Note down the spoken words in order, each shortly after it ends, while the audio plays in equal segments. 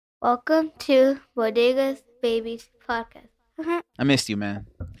Welcome to Bodegas Babies Podcast. I missed you, man.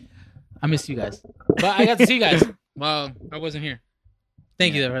 I missed you guys, but I got to see you guys. Well, I wasn't here.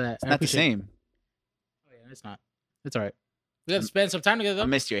 Thank you for that. It's not the same. Oh, yeah, it's not. It's all right. We got to spend some time together. I Though.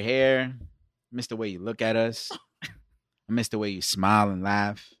 missed your hair. I missed the way you look at us. I missed the way you smile and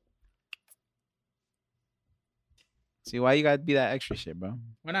laugh. See, why you gotta be that extra shit, bro?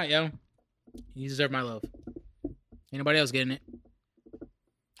 Why not, yo? You deserve my love. Anybody else getting it?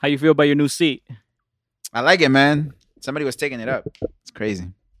 How you feel about your new seat? I like it, man. Somebody was taking it up. It's crazy.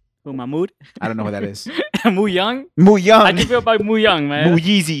 Who, Mahmoud? I don't know who that is. Mu Young? Moo Young. How you feel about Mu Young, man? Moo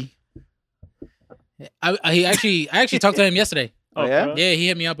Yeezy. I actually talked to him yesterday. Oh, yeah? bro. Yeah, he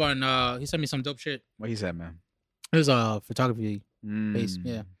hit me up on. He sent me some dope shit. What he said, man? It was photography based, Mm.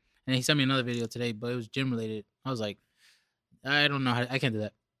 yeah. And he sent me another video today, but it was gym related. I was like, I don't know I can't do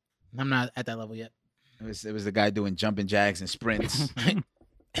that. I'm not at that level yet. It was the guy doing jumping jacks and sprints.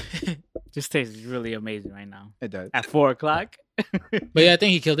 This taste is really amazing right now. It does. At 4 o'clock. But yeah, I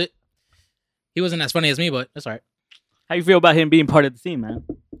think he killed it. He wasn't as funny as me, but that's all right. How you feel about him being part of the team, man?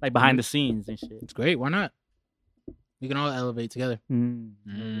 Like behind the scenes and shit. It's great. Why not? We can all elevate together. Mm.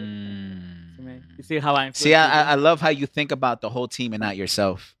 Mm. Man, you see how I'm See, I love how you think about the whole team and not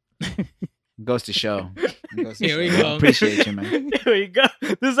yourself. Goes to show. Goes to Here we show. go. Appreciate you, man. There we go.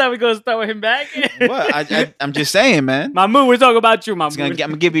 This is how we gonna start with him back. What? I'm just saying, man. Mahmoud, we're talking about you, I'm Mahmoud.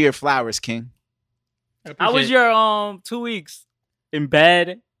 gonna give you your flowers, King. How was your 2 weeks in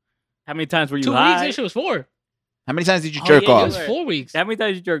bed? How many times were you 2 high? weeks? That shit was 4. How many times did you Oh, jerk yeah, It off? was 4 weeks. How many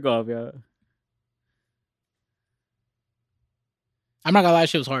times did you jerk off, yo? I'm not gonna lie,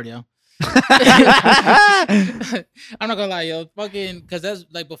 shit was hard, yo. I'm not gonna lie, yo. Fucking, cause that's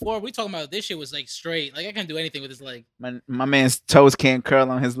like before we talking about this shit was like straight. Like I couldn't do anything with his leg. My man's toes can't curl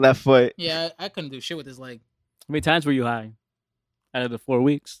on his left foot. Yeah, I couldn't do shit with his leg. How many times were you high out of the 4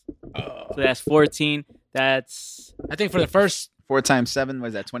 weeks? Oh. So that's 14. That's I think for the first 4 times 7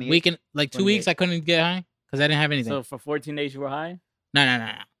 was that 28? week and like 2 weeks, I couldn't get high because I didn't have anything. so for 14 days you were high?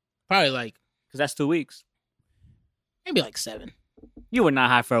 No. Probably like Because that's 2 weeks. maybe like 7. You were not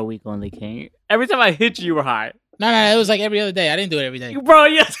high for a week only, King. Every time I hit you, you were high. No, it was like every other day. I didn't do it every day. Bro,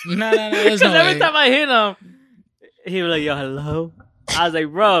 yes. No, there's Because no every way. time I hit him, he was like, yo, hello? I was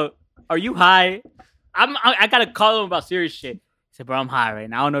like, bro, are you high? I got to call him about serious shit. He said, bro, I'm high right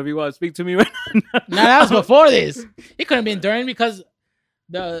now. I don't know if you want to speak to me right now. No, that was before this. It couldn't have been during because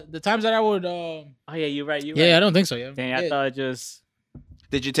the times that I would. Oh, yeah, you're right. You're Yeah, I right. don't think so. Yeah. Dang, I thought it just...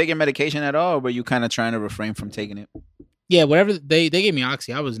 Did you take your medication at all, or were you kind of trying to refrain from taking it? Yeah, whatever they gave me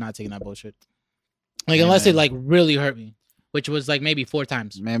oxy, I was not taking that bullshit. Like Yeah, unless man. it like really hurt me, which was like maybe 4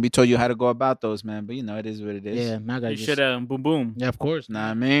 times. Man, we told you how to go about those, man. But it is what it is. Yeah, now I gotta You just. should have boom, boom. Yeah, of course.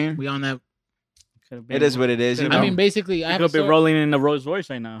 Nah, I mean, We on that. Could've been- it is what it is. You could've know. I mean, basically, I You have could a be story. rolling in the Rolls Royce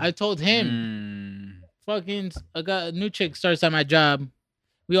right now. I told him, Mm. fucking, I got a new chick starts at my job.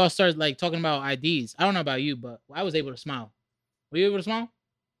 We all started like talking about IDs. I don't know about you, but I was able to smile. Were you able to smile?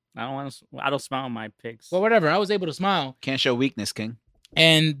 I don't smile on my pics. Well, whatever. I was able to smile. Can't show weakness, King.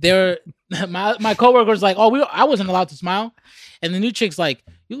 And there, my coworkers like, I wasn't allowed to smile, and the new chick's like,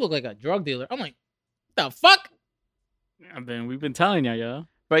 you look like a drug dealer. I'm like, the fuck? We've been telling you, yo.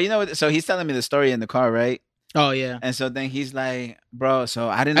 But you know what? So he's telling me the story in the car, right? Oh yeah, And so then he's like, bro, so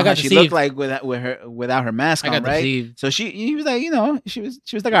I didn't I know how got she deceived. looked like without her mask I on, got right? deceived. So he was like, she was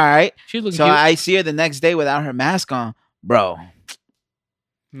like, all right. She was looking So cute. I see her the next day without her mask on, bro.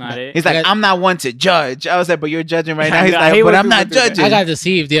 Not it. He's like, I got- I'm not one to judge. I was like, but you're judging right now. I He's hate like, but when I'm people not do that. judging. I got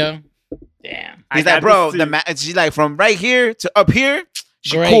deceived, yo. Damn. He's I like, got bro, deceived. she's like, from right here to up here,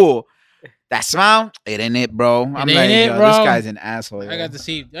 she Great. cool. That smile, it ain't it, bro. I'm ain't like, it, yo, bro. this guy's an asshole. I yo. got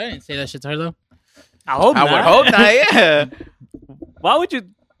deceived. I didn't say that shit to her though. I hope I not. would hope not, yeah. Why would you?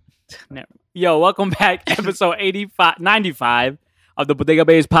 Never. Yo, welcome back, episode 95 of the Bodega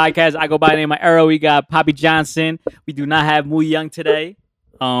Babes podcast. I go by the name of Arrow. We got Poppy Johnson. We do not have Mu Young today.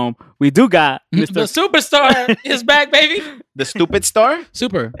 We do got The Mr. superstar is back, baby. The stupid star?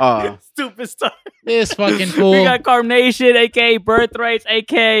 Super. Oh, Superstar. This fucking fool. We got Carb Nation, aka Birthrights,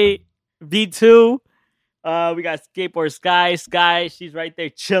 aka V2. We got Skateboard Sky. Sky, she's right there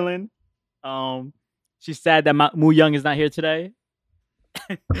chilling. She's sad that Mu Young is not here today.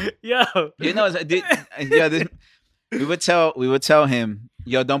 Yo, you know, we would tell him,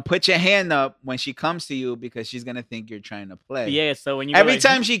 yo, don't put your hand up when she comes to you because she's gonna think you're trying to play. yeah. So when you Every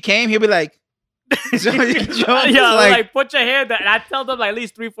time she came, he'll be like, so you joke, yo, like- like put your hand up. And I tell them like at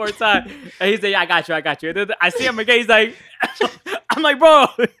least 3-4 times. And he's like, yeah, I got you. And then I see him again. He's like, I'm like, bro,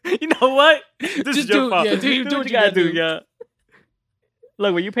 you know what? This is Just your do- fault. yeah, do what what you you gotta gotta do, do. yeah.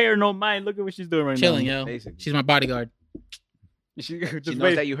 Look, when you pay her no mind, look at what she's doing right Chilling, now. yo. Basically. She's my bodyguard. She She just knows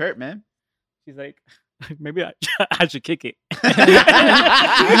wait. that you hurt, man. She's like, maybe I should kick it.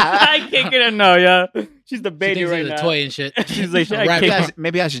 I kick it or no, yeah. She's She debating thinks right it's a now. toy and shit. She's like, should I Wrap kick it.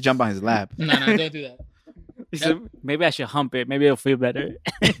 Maybe I should jump on his lap. No, don't do that. She said, maybe I should hump it. Maybe it'll feel better.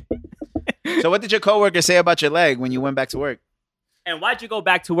 So what did your coworker say about your leg when you went back to work? And why'd you go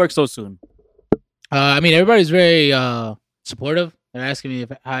back to work so soon? I mean, everybody's very supportive. They're asking me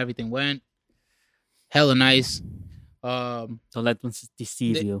how everything went. Hella nice. Don't let them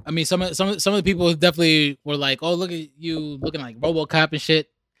deceive you. I mean, some of the people definitely were like, "Oh, look at you looking like RoboCop and shit,"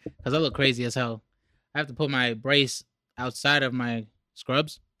 because I look crazy as hell. I have to put my brace outside of my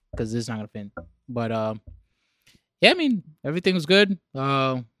scrubs because this is not gonna fit. But yeah, I mean, everything was good.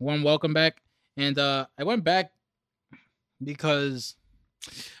 Warm welcome back, and I went back because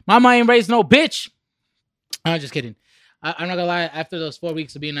Mama ain't raised no bitch. I'm just kidding. I'm not gonna lie. After those 4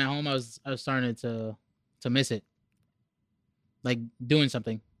 weeks of being at home, I was starting to miss it. Like doing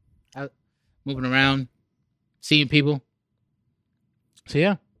something, moving around, seeing people. So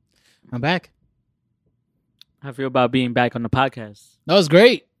yeah, I'm back. How do you feel about being back on the podcast? That was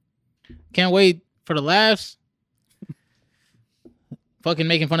great. Can't wait for the laughs. Fucking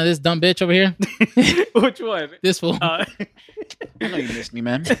making fun of this dumb bitch over here. Which one? This fool. I know you missed me,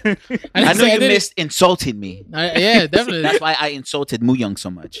 man. didn't I know say I you didn't. insulted me. Yeah, definitely. That's why I insulted Moo Young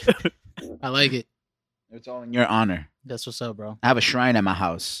so much. I like it. It's all in your honor. That's what's up, bro. I have a shrine at my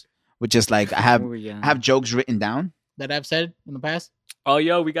house, which is like I have jokes written down. That I've said in the past. Oh,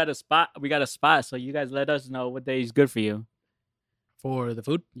 yo, we got a spot. We got a spot. So you guys let us know what day is good for you. For the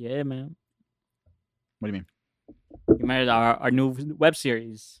food? Yeah, man. What do you mean? You made our new web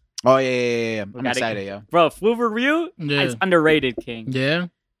series, Oh yeah. I'm gotta- excited, yo. bro. Food review. Yeah. It's underrated, King. Yeah.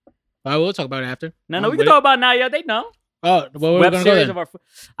 I will talk about it after. No, I'm we can with talk it. about it now, yo. They know. Oh, well, we're Web gonna go series then. of our.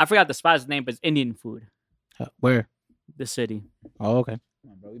 I forgot the spot's name, but it's Indian food. Where? The city. Oh, okay.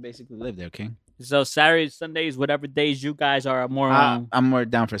 Come on, bro. We basically live there, King. So Saturdays, Sundays, whatever days you guys are more on. I'm more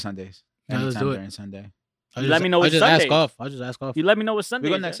down for Sundays. Yeah, let's Anytime do it. during Sunday. I'll Let me know I'll which just ask Sundays. off. I'll just ask off. You let me know what We Sunday.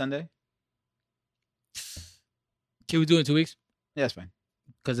 go next Sunday. Can we do it in 2 weeks? Yeah, that's fine.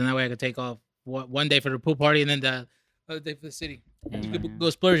 Because then that way I could take off one day for the pool party and then the other day for the city. You could go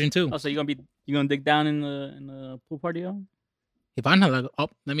splurging too. Oh, so you gonna dig down in the pool party, yo? If I'm not like, oh,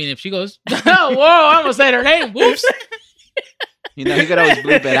 I mean, if she goes, whoa, I almost said her name. Whoops. You know, he could always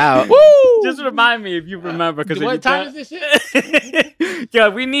bleep it out. Woo! Just remind me if you remember. Because What time is this shit? Yo,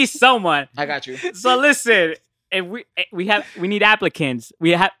 we need someone. I got you. So listen, if we need applicants.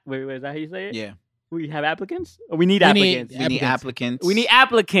 Wait, is that how you say it? Yeah. We have applicants. Or we need We applicants. We need applicants. We need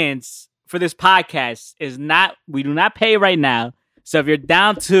applicants for this podcast. We do not pay right now. So if you're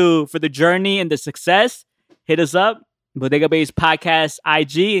down for the journey and the success, hit us up, Bodega Base Podcast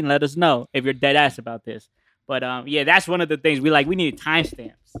IG, and let us know if you're dead ass about this. But yeah, that's one of the things we needed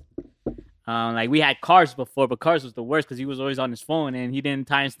timestamps. Like we had Cars before, but Cars was the worst because he was always on his phone and he didn't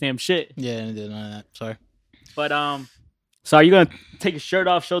timestamp shit. Yeah, I did none of that. Sorry. But so are you gonna take your shirt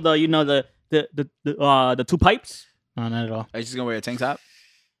off, show the two pipes? No, not at all. Are you just gonna wear a tank top?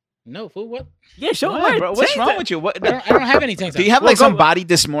 No, fool. What? Yeah, show What, it, bro? What's wrong with you? I What? don't have any tank Do you tops. have like Well, some body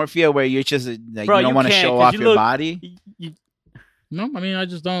dysmorphia where you're just like Bro, you don't you want to can't, show 'cause off you your look- body? No, I mean, I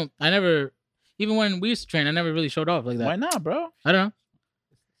just don't. I never, even when we used to train, I never really showed off like that. Why not, bro? I don't know.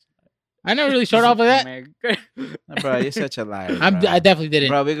 I never really showed off like that. Man. Bro, you're such a liar. I bro. definitely didn't.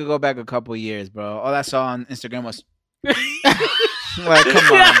 Bro, we could go back a couple years, bro. All I saw on Instagram was like, come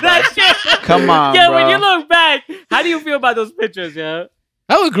on, Yeah, bro. that shit. Come on, Yeah, bro. when you look back, how do you feel about those pictures, yo?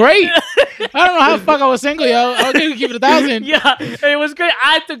 That was great. I don't know how the fuck I was single, yo. I was gonna keep it 1,000. Yeah, it was great.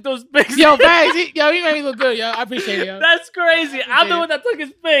 I took those pics. Yo, Bags, you made me look good, yo. I appreciate it, yo. That's crazy. I'm the Okay. one that took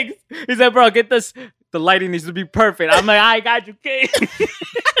his pics. He said, bro, get this. The lighting needs to be perfect. I'm like, I got you, kid.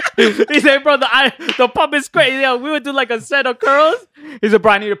 He said, bro, the pump is crazy. Yo, we would do like a set of curls. He said,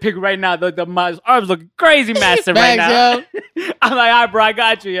 bro, I need a pic right now. My arms look crazy massive right now. Bags, I'm like, all right, bro, I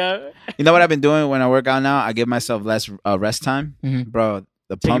got you, yo. You know what I've been doing when I work out now? I give myself less rest time, Mhm. bro.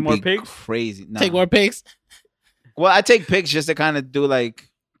 The Taking pump more be pics? crazy. No. Take more pics. Well, I take pics just to kind of do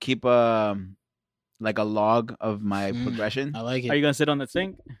keep like a log of my progression. I like Are it. you going to sit on the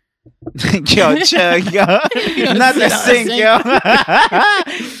sink? Yo, chill, yo. Not the sit on the sink,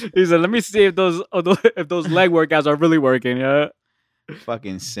 yo. He said, let me see if those leg workouts are really working, yeah.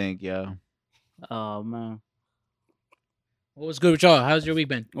 Fucking sink, yo. Oh, man. What was good with y'all? How's your week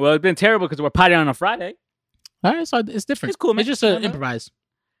been? Well, it's been terrible because we're partying on a Friday. All right, so it's different. It's cool, man. It's just Yeah, man. improvise.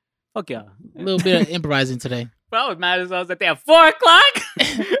 Fuck yeah. A little bit of improvising today. Bro, I was mad as I was like, at 4 o'clock?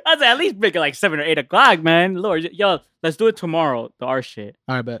 I was like, at least make it like 7 or 8 o'clock, man. Lord, yo, let's do it tomorrow, the art shit.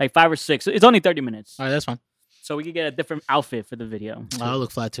 All right, bet. Like 5 or 6. It's only 30 minutes. All right, that's fine. so we could get a different outfit for the video. I'll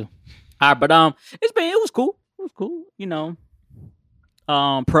look fly too. All right, but it was cool. It was cool. You know,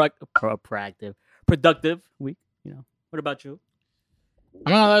 proactive, productive week. You know, what about you?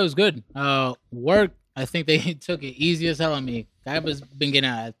 I'm not gonna lie, it was good. Work, I think they took it easy as hell on me. I was been getting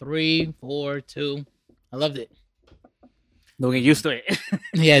out at 3, 4, 2. I loved it. Don't get used to it.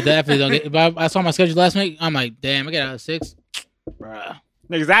 Yeah, definitely don't get. But I saw my schedule last week. I'm like, damn, I get out at 6. Bruh.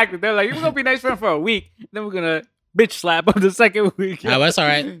 Exactly. They're like, you're gonna be nice friend for a week, then we're gonna bitch slap on the second week. Nah, but that's all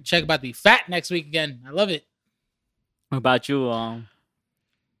right. Check about to be fat next week again. I love it. What about you? I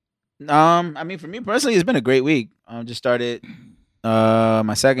mean, for me personally, it's been a great week. I just started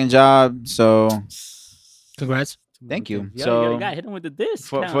my second job, so Congrats. thank you. Yeah, So you got hit him with the disc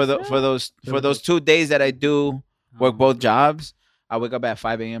for those 2 days that I do work both jobs, I wake up at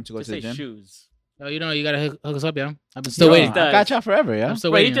 5 a.m. to go Just to the say gym. shoes. Oh, you know, you gotta hook us up, yo. I've been still Yo, waiting. does. I got y'all forever, yeah. I'm still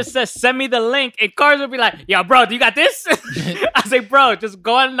Bro, he waiting. just says, send me the link. And cars will be like, yo, bro, do you got this? I say, bro, just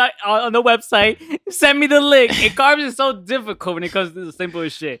go on the website, send me the link. And cars is so difficult when it comes to the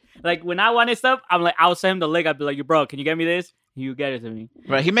simplest shit. Like, when I wanted stuff, I'm like, I'll send him the link. I'd be like, yo, bro, can you get me this? You get it to me.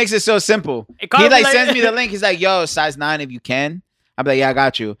 Right, he makes it so simple. And Carl He be sends me the link. He's like, yo, size 9 if you can. I'm like, yeah, I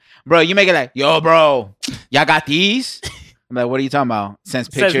got you. Bro, you make it like, yo, bro, y'all got these? I'm like, what are you talking about? Sends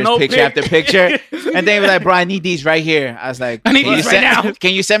pictures, no picture pic. after picture. And then he was like, bro, I need these right here. I was like, I need can you these right now.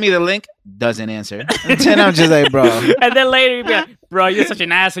 Can you send me the link? Doesn't answer. And then I'm just like, bro. And then later he'd be like, bro, you're such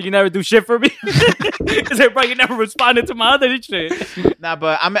an asshole. You never do shit for me. He's like, bro, you never responded to my other shit. Nah,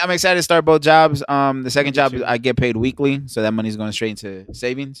 but I'm excited to start both jobs. The second job, I get paid weekly. So that money's going straight into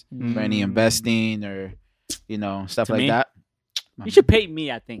savings for any investing or, stuff To like me? that. You should pay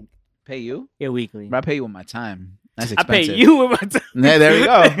me, I think. Pay you? Yeah, weekly. Bro, I pay you with my time. That's I expensive. pay you with my time. Yeah, there we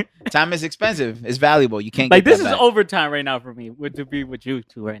go. Time is expensive. It's valuable. You can't Like, get this that is back. overtime right now for me. To be with you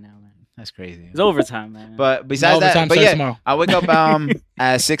two right now, man. That's crazy. It's overtime, man. But besides that, Overtime but starts yeah, tomorrow. I wake up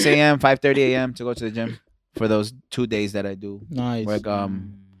at 6 a.m., 5:30 a.m. to go to the gym for those 2 days that I do Nice. work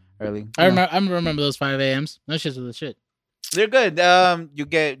early. I remember those 5 a.m.s. Those shits were the shit. They're good. You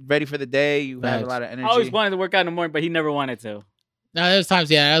get ready for the day. You have a Facts. lot of energy. I always wanted to work out in the morning, but he never wanted to. No, there's times,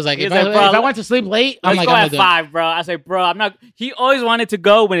 I was like, He's if like, I, bro, if I went to sleep late, I'm Let's like, go I'm at gonna do it. 5, bro. I say, bro, I'm not. He always wanted to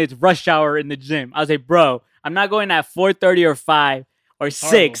go when it's rush hour in the gym. I was like, bro, I'm not going at 4:30 or 5 or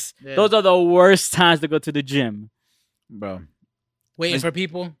 6. Yeah. Those are the worst times to go to the gym. Bro. Waiting for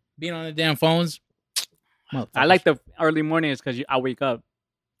people, being on the damn phones. I like the early mornings because I wake up.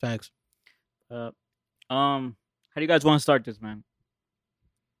 Facts. How do you guys want to start this, man?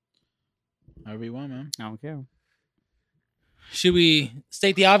 However you want, man. I don't care. Should we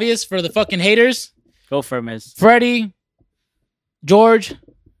state the obvious for the fucking haters? Go for it, miss. Freddie, George,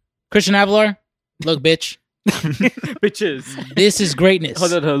 Christian Avalar. Look, bitch. Bitches. This is greatness.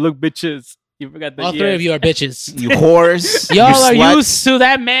 Hold on, look, bitches. You forgot the All three of you are bitches. You whores. Y'all you are sluts. used to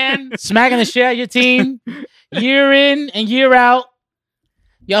that man smacking the shit out of your team year in and year out.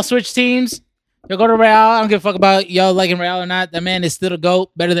 Y'all switch teams. Y'all go to Real. I don't give a fuck about y'all liking Real or not. That man is still a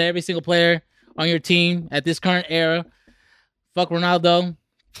GOAT, better than every single player on your team at this current era. Fuck Ronaldo.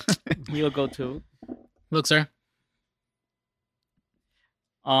 You'll go too. Look, sir.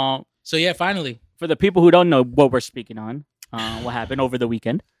 Um, So, yeah, finally. for the people who don't know what we're speaking on, what happened over the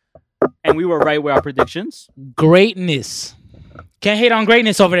weekend, and we were right with our predictions. Greatness. Can't hate on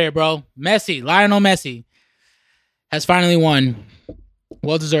greatness over there, bro. Lionel Messi has finally won.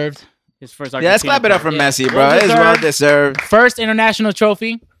 Well deserved. His first. Yeah, let's Argentina clap it up for Yeah. Messi, bro. It's Well-deserved. well deserved. First international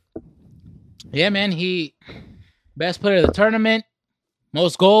trophy. Yeah, man. He best player of the tournament.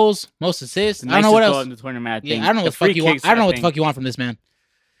 Most goals, most assists. I don't know what Nicest goal else. in the tournament. I think. Yeah, I don't know The what the fuck free you want. kicks, I don't know what the think. fuck you want from this man.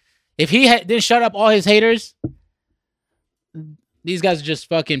 If he didn't shut up all his haters, these guys are just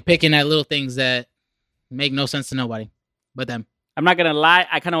fucking picking at little things that make no sense to nobody but them. I'm not gonna lie.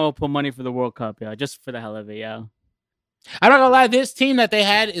 I kind of want to put money for the World Cup, yeah, just for the hell of it, yeah. I'm not gonna lie. This team that they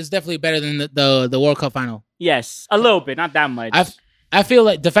had is definitely better than the World Cup final. Yes, a little bit, not that much. I feel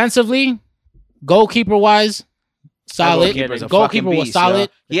like defensively, goalkeeper wise, solid. Goalkeeper's a Goalkeeper fucking was beast, solid.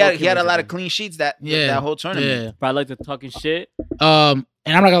 yo. He had a Goalkeeper's lot a- of clean sheets that Yeah, whole tournament. but I like the talking shit.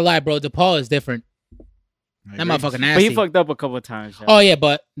 And I'm not gonna lie, bro. DePaul is different. That motherfucker But nasty. he fucked up a couple of times. Yeah. Oh yeah,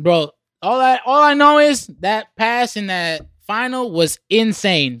 but bro, all I know is that pass in that final was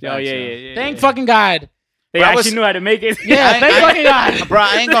insane. Oh yeah. Thank fucking God. They Bro, I actually was- knew how to make it. Yeah, thank fucking God. Bro,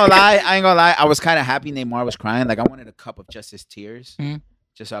 I ain't gonna lie. I was kind of happy Neymar was crying. Like I wanted a cup of just his tears, Mhm.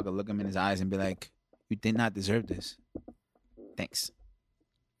 just so I could look him in his eyes and be like, "You did not deserve this. Thanks."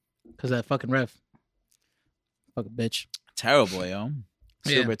 Cause that fucking ref. Fucking bitch. Terrible, yo.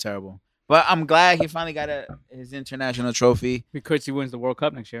 Yeah. Super terrible. But I'm glad he finally got his international trophy, Because he wins the World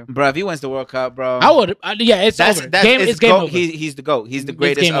Cup next year. bro. If he wins the World Cup, bro, I would. Yeah, it's over. It's game GOAT. over. He's the GOAT. He's the It's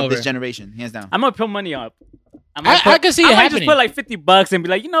greatest game of this over. generation, hands down. I'm gonna put money up. I can see it I might happening. just put like $50 and be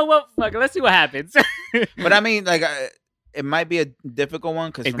like, you know what? Fuck it, let's see what happens. But I mean, like, it might be a difficult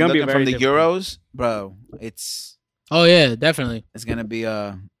one because It's from gonna be looking very from the difficult. Euros, bro, it's Oh yeah, definitely. gonna be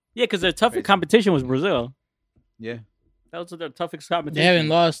Yeah, because their toughest Crazy. competition was Brazil. yeah. That was their toughest They competition. haven't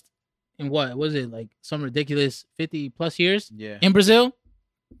lost in what was it like some ridiculous 50+ years Yeah. in Brazil.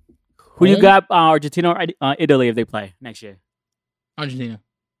 Who you Home? got? Argentina or Italy if they play next year? Argentina.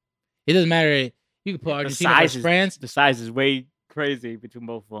 It doesn't matter. You can put Argentina size versus is- France. The size is way crazy between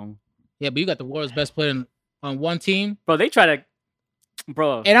both of them. Yeah, but you got the world's best player on one team. Bro, they try to,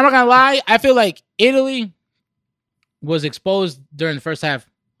 bro. And I'm not gonna lie, I feel like Italy was exposed during the first half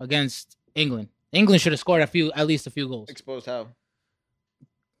against England. England should have scored at least a few goals Exposed how?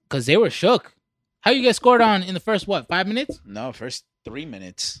 because they were shook. How you get scored on in the first 5 minutes? No, first 3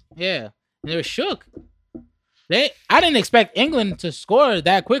 minutes. Yeah, and they were shook. I didn't expect England to score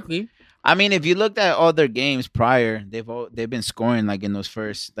that quickly. I mean, if you looked at all their games prior, they've been scoring like in those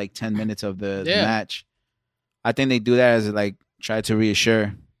first like 10 minutes of the Yeah. match. I think they do that as like try to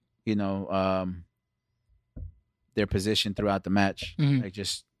reassure, their position throughout the match, Mhm. like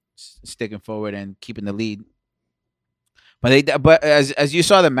just sticking forward and keeping the lead. But as you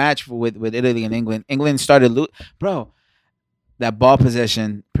saw the match with Italy and England, England started bro. That ball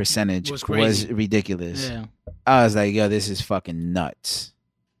possession percentage Was was crazy. ridiculous. Yeah, I was like, yo, this is fucking nuts.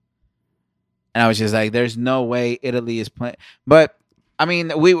 And I was just like, there's no way Italy is playing. But I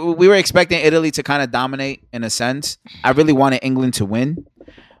mean, we were expecting Italy to kind of dominate in a sense. I really wanted England to win,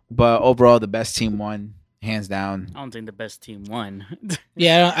 but overall, the best team won, hands down. I don't think the best team won.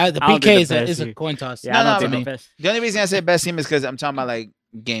 yeah. The I don't PK think is the a, best is a team- coin toss. Yeah, I don't No, think no, the best. The only reason I say best team is because I'm talking about like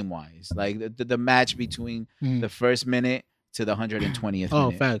game wise, like the match between Mhm. the first minute to the 120th Oh,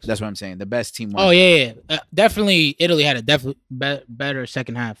 minute. facts. That's what I'm saying. The best team won. Oh yeah. Definitely Italy had a better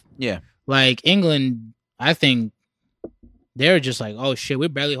second half. Yeah. Like England, I think they're just like, oh shit, we're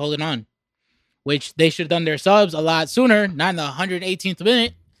barely holding on, which they should have done their subs a lot sooner, not in the 118th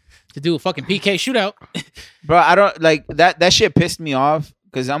minute to do a fucking PK shootout. Bro, I don't like that shit pissed me off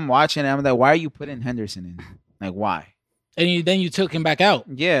because I'm watching and I'm like, why are you putting Henderson in? Like, why? And then you took him back out.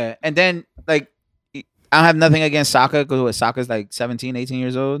 Yeah. And then, like, I have nothing against Saka because Saka's like 17, 18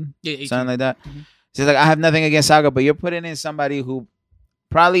 years old, Yeah, 18. something like that. Mhm. So it's like, I have nothing against Saka, but you're putting in somebody who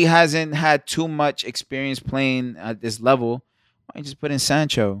probably hasn't had too much experience playing at this level. Why don't you just put in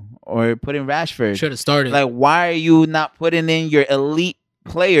Sancho or put in Rashford? Should have started. Like, why are you not putting in your elite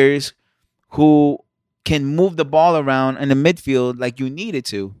players who can move the ball around in the midfield like you needed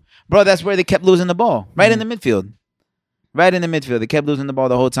to? Bro, that's where they kept losing the ball. Right in the midfield. Right in the midfield. They kept losing the ball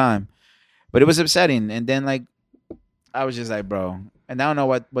the whole time. But it was upsetting. And then, like, I was just like, bro. And I don't know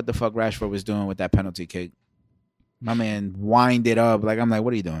what the fuck Rashford was doing with that penalty kick. My man wind it up. Like, I'm like,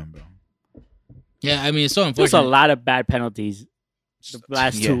 what are you doing, bro? Yeah, I mean it's so There's unfortunate. a lot of bad penalties the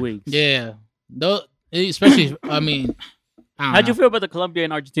last Yeah. 2 weeks. Yeah, though, especially I mean, I don't How'd you know. feel about the Colombia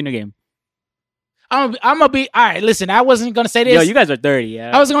and Argentina game? I'm gonna be all right. Listen, I wasn't gonna say this. Yo, you guys are dirty,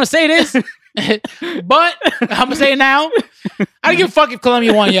 yeah. I wasn't gonna say this, but I'm gonna say it now. I don't give a fuck if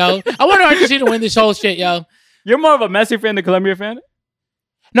Colombia won, yo. I want Argentina to win this whole shit, yo. You're more of a Messi fan than Colombia fan?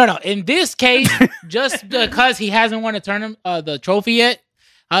 No. In this case, just because he hasn't won a tournament, the trophy yet,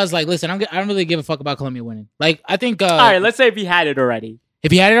 I was like, listen, I don't really give a fuck about Colombia winning. Like, I think, All right, let's say if he had it already.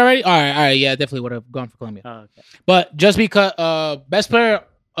 if he had it already, all right, yeah, definitely would have gone for Colombia. Oh, okay. But just because best player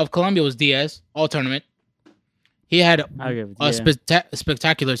of Colombia was Diaz, all tournament. He had I'll give it a to you.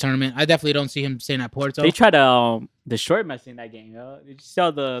 spectacular tournament. I definitely don't see him staying at Porto. They tried to destroy Messi in that game, yo. Did you see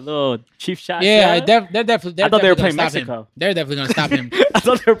the little cheap shot? Yeah, they're definitely. I thought they were definitely playing gonna stop Mexico. him. They're definitely gonna stop him. I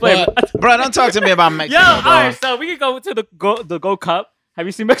thought they were playing. Bro, don't talk to me about Mexico, Yo, all bro. right, so we can go to the Gold Cup. Have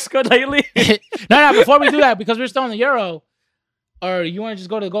you seen Mexico lately? no. Before we do that, because we're still in the Euro, or you want to just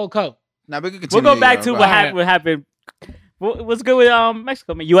go to the Gold Cup? Nah, we can We'll continue go back yo, to bro. what happened. What's good with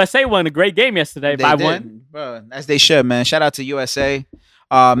Mexico? Man, USA won a great game yesterday, They 5-1. did, bro. As they should, man. Shout out to USA,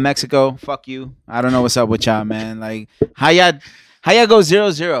 Mexico. Fuck you. I don't know what's up with y'all, man. Like how y'all go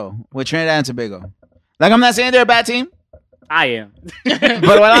 0-0 with Trinidad and Tobago. Like I'm not saying they're a bad team, I am. but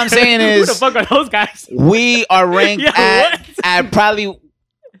what I'm saying Who the is fuck are those guys? we are ranked Yeah, what? at probably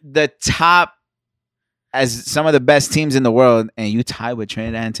the top as some of the best teams in the world, and you tie with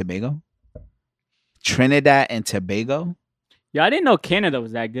Trinidad and Tobago. Trinidad and Tobago. Yo, I didn't know Canada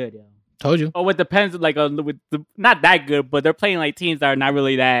was that good, yo. Told you. Oh, it depends. Like, not that good, but they're playing like teams that are not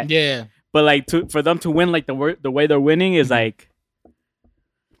really that. Yeah. But like, for them to win like the way they're winning is like,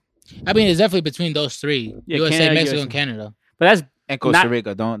 I mean, it's definitely between those three: Yeah, USA, Canada, Mexico, USA. and Canada. But that's And Costa Not-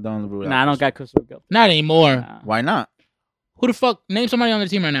 Rica. Don't rule nah. I out. don't got Costa Rica. Not anymore. Nah. Why not? Who the fuck? Name somebody on the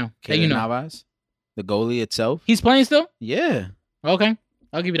team right now that you Keylor know. Navas, the goalie itself. He's playing still. Yeah, Okay,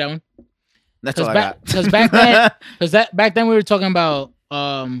 I'll give you that one. that's 'Cause all I back- got. 'cause back then- Because back then we were talking about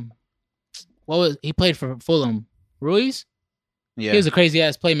what was he played for Fulham? Ruiz. yeah. He was a crazy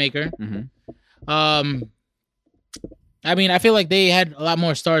ass playmaker. Mhm. I mean, I feel like they had a lot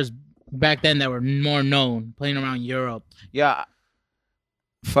more stars back then that were more known playing around Europe. Yeah.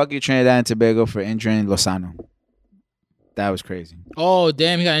 Fuck you, Trinidad and Tobago, for injuring Lozano. That was crazy. Oh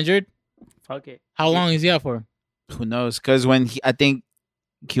damn, he got injured. Fuck it. How long is he out for? Who knows? Because when I think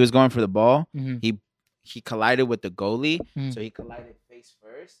he was going for the ball, Mhm. he collided with the goalie, Mhm. so he collided face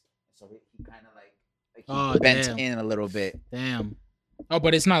first. So he kind of like he Oh, bent damn. in a little bit. Damn. Oh,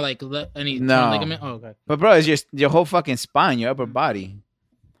 but it's not like any No. torn ligament. Oh, okay. But bro, it's your whole fucking spine, your upper body.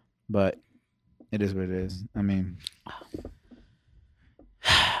 But it is what it is. I mean,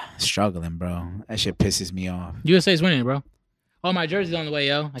 struggling, bro. That shit pisses me off, USA's winning, bro. Oh, my jersey's on the way,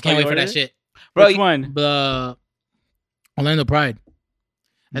 yo. I can't you wait for ordered that it? shit. bro. Which one? The Orlando Pride.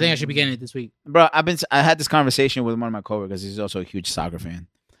 I think I should be getting it this week. Bro, I had this conversation with one of my coworkers. He's also a huge soccer fan,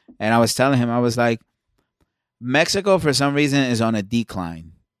 and I was telling him, I was like, Mexico for some reason is on a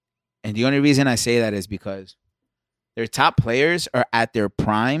decline, and the only reason I say that is because their top players are at their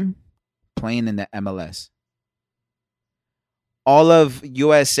prime, playing in the MLS. All of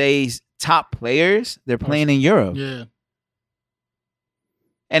USA's top players, they're playing in Europe, Yeah.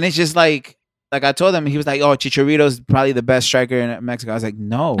 and it's just like I told him, he was like, "Oh, Chicharito's probably the best striker in Mexico." I was like,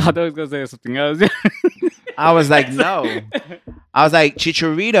 "No." I thought he was gonna say something else. I was like, "No." I was like,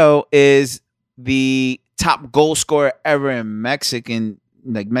 Chicharito is the top goal scorer ever in Mexican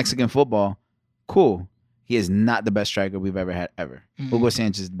football. Cool. He is not the best striker we've ever had ever. Mhm. Hugo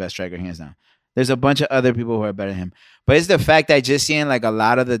Sanchez is the best striker, hands down. There's a bunch of other people who are better than him. But it's the fact that just seeing like a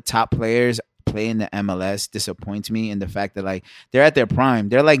lot of the top players play in the MLS disappoints me in the fact that like they're at their prime.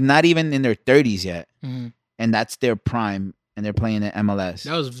 They're like not even in their 30s yet. Mhm. And that's their prime. And they're playing in MLS.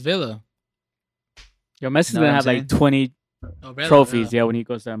 That was Villa. Yo, Messi's Know gonna what have I'm like 20 Oh, Villa, trophies. Villa. Yeah, when he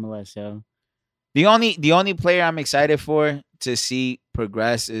goes to MLS. Yo. The only player I'm excited for to see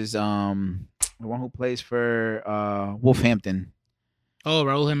progress is the one who plays for Wolverhampton. Oh,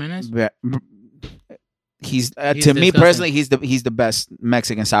 Raul Jimenez. He's He's to me disgusting. personally, he's the best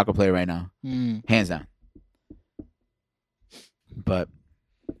Mexican soccer player right now, Mm. hands down. But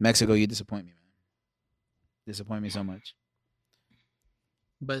Mexico, you disappoint me, man. Disappoint me so much.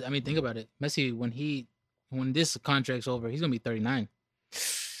 But I mean, think about it. Messi, when this contract's over, he's gonna be 39.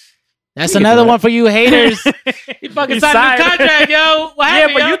 That's He can another do it. one for you haters. He fucking signed a new contract, yo. What Yeah,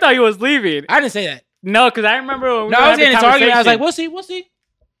 happened, but yo? you thought he was leaving. I didn't say that. No, because I remember when we No, were I was having getting into argument. I was like, conversation. we'll see.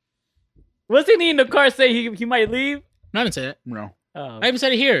 Wasn't he in the car say he might leave? No, I didn't say that. No, Oh. I even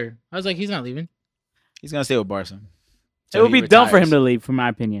said it here. I was like, he's not leaving. he's gonna stay with Barca. It would be dumb for him to leave, from my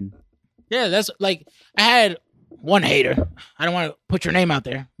opinion. Yeah, that's like I had one hater. I don't want to put your name out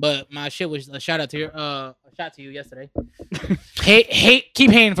there, but my shit was a shout out to your a shot to you yesterday. Keep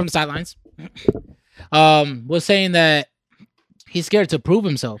hating from the sidelines. Was saying that he's scared to prove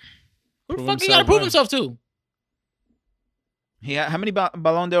himself. Who the Prove fuck he gotta himself prove what? himself to? How many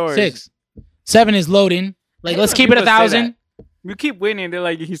Ballon d'Ors? 6. 7 is loading. Like, let's keep it People say 1,000. You keep winning, they're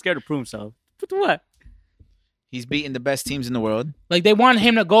like, he's scared to prove himself. But what? He's beating the best teams in the world. Like, they want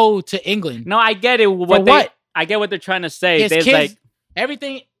him to go to England. No, I get it. For what? I get what they're trying to say. His There's kids, like,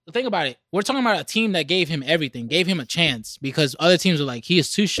 everything. Think about it. We're talking about a team that gave him everything, gave him a chance because other teams were like, he is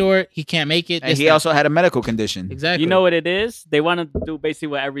too short, he can't make it. And this, he that. also had a medical condition. Exactly. you know what it is? They want to do basically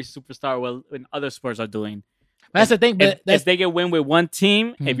what every superstar in other sports are doing. That's the thing. But If they get win with one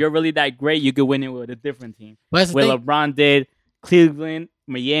team, if Mhm. you're really that great, you could win it with a different team. that's the What thing. LeBron did, Cleveland,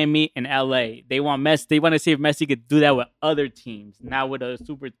 Miami, and LA. They want Messi. They want to see if Messi could do that with other teams, not with a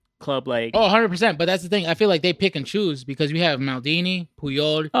super club like. Oh, 100%. But that's the thing. I feel like they pick and choose because we have Maldini,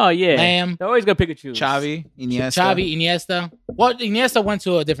 Puyol, Oh yeah, Lamb, they're always gonna pick and choose. Xavi, Iniesta. Xavi, Iniesta. Well, Iniesta went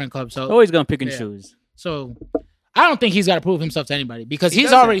to a different club, They're so always gonna pick and Yeah. choose. I don't think he's got to prove himself to anybody because He he's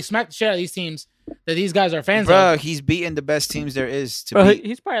doesn't. already smacked the shit out of these teams that these guys are fans Bro, of. he's beating the best teams there is to Bro, beat.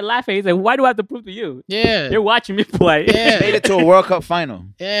 he's probably laughing. He's like, "Why do I have to prove to you? Yeah, You're watching me play." Yeah. Made it to a World Cup final.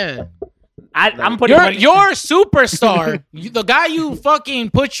 yeah. I'm putting You're money- your superstar. The guy you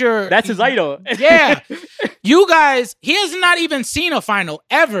fucking put your That's his idol. Yeah. You guys, he has not even seen a final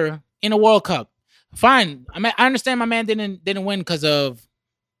ever in a World Cup. Fine. I mean, I understand my man didn't win because of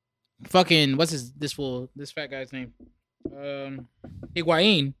fucking this fat guy's name?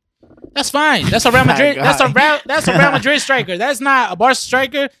 Higuain. That's fine. That's a Real Madrid. My God. That's a Real Madrid striker. That's not a Barca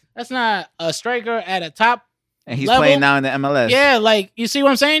striker. That's not a striker at a top. And he's Level? playing now in the MLS. Yeah, like you see what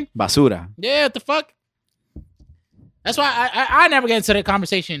I'm saying? Basura. Yeah, what the fuck? That's why I never get into the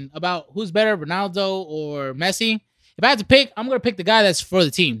conversation about who's better, Ronaldo or Messi. If I had to pick, I'm gonna pick the guy that's for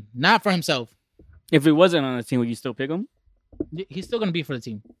the team, not for himself. If he wasn't on the team, would you still pick him? He's still gonna be for the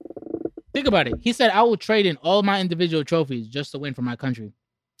team. Think about it. He said, "I will trade in all my individual trophies just to win for my country."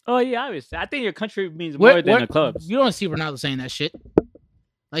 Oh yeah, obviously. I think your country means more than the clubs. You don't see Ronaldo saying that shit.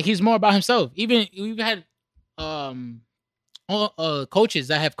 Like he's more about himself. Even we've had coaches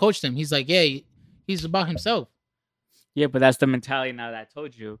that have coached him. He's like, yeah, he's about himself. Yeah, but that's the mentality now that I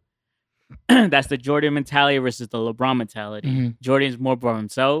told you. That's the Jordan mentality versus the LeBron mentality. Mhm. Jordan's more for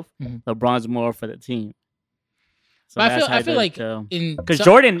himself. Mhm. LeBron's more for the team. So But that's how I feel like because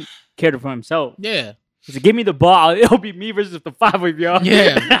Jordan cared for himself. yeah, He said, "Give me the ball. It'll be me versus the 5 of y'all."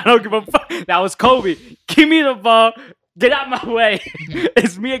 Yeah. I don't give a fuck. That was Kobe. Give me the ball. Get out my way. Mhm.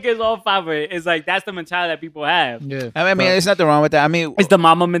 It's me against all 5 of it. It's like that's the mentality that people have. yeah. I mean, there's nothing wrong with that. I mean, It's the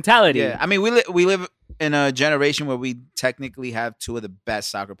mama mentality. yeah. I mean, we live in a generation where we technically have 2 of the best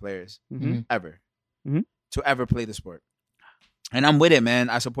soccer players Mhm. ever Mhm. to ever play the sport, and I'm with it, man.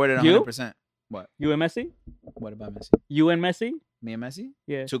 I support it You? 100%. What? You and Messi? What about Messi? You and Messi? Me and Messi?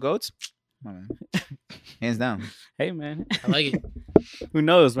 Yeah. 2 goats? My man. Hands down. Hey man. I like it. Who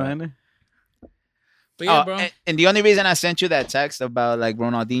knows, man? But yeah, Oh, bro. and the only reason I sent you that text about like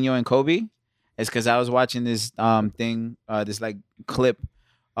Ronaldinho and Kobe is because I was watching this thing, this like clip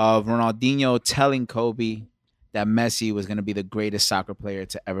of Ronaldinho telling Kobe that Messi was gonna be the greatest soccer player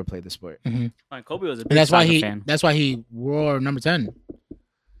to ever play the sport. Man, Kobe was a big And that's why soccer he. fan. That's why he wore number 10.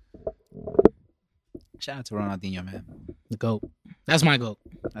 Shout out to Ronaldinho, man. The goat. That's my goat.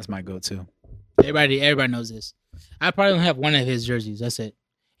 That's my go-to. Everybody knows this. I probably only have one of his jerseys. That's it,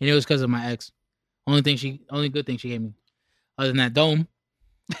 and it was because of my ex. Only good thing she gave me. Other than that dome,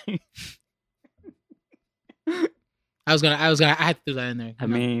 I had to do that in there. I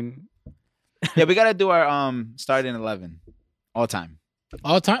mean, Yeah, we gotta do our starting 11 all time.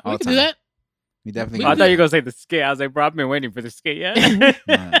 all time. all We can time. do that. We definitely. We I can thought do you were gonna say the skit. I was like, bro, I've been waiting for the skit. Yeah.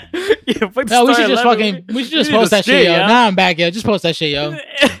 Nah. Yeah, put the No, we story should just 11. we should just We need post a that shit, skit, yo. yeah. Now I'm back, yo. Just post that shit, yo.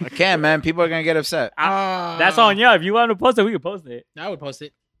 I can't, man. People are gonna get upset. That's on you. If you want to post it, we can post it. I would post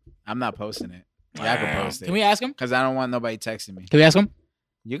it. I'm not posting it. Yeah, I can post it. Can we ask him? Because I don't want nobody texting me. Can we ask him?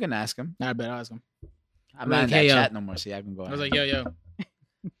 You can ask him. Nah, I bet I'll ask him. I'm Like, not in that hey, yo. chat no more, so yeah, I can go. I was ahead. like,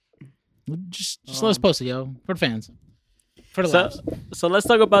 yo. Just let us post it, yo, for the fans, for the So, laughs. so let's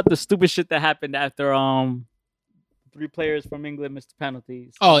talk about the stupid shit that happened after 3 players from England missed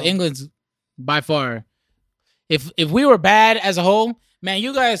penalties. Oh, England's by far. If we were bad as a whole, man,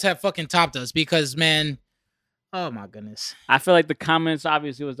 you guys have fucking topped us because, man, oh my goodness. I feel like the comments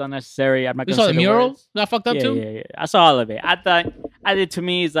obviously was unnecessary. I'm not You gonna saw say the mural words. that fucked up Yeah, too? yeah. I saw all of it. I did. To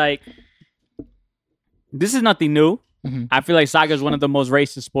me, it's like this is nothing new. Mhm. I feel like soccer is one of the most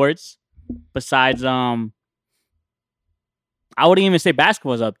racist sports. Besides, I wouldn't even say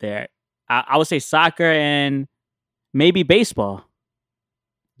basketball's up there. I would say soccer and maybe baseball.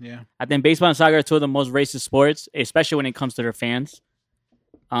 Yeah. I think baseball and soccer are 2 of the most racist sports, especially when it comes to their fans.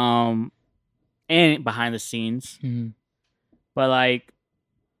 And behind the scenes. Mhm. But like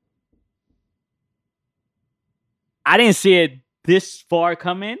I didn't see it this far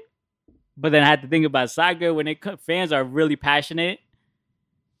coming. But then I had to think about soccer when fans are really passionate.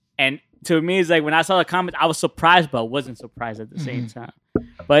 And to me, it's like when I saw the comments, I was surprised, but wasn't surprised at the same time.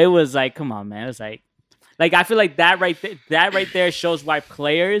 But it was like, come on, man. It's like I feel like that right there shows why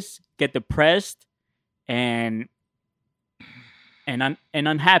players get depressed and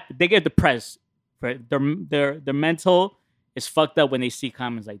unhappy. They get depressed. Right? Their mental is fucked up when they see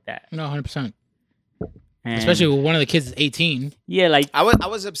comments like that. No, 100%. And Especially when one of the kids is 18. yeah, like I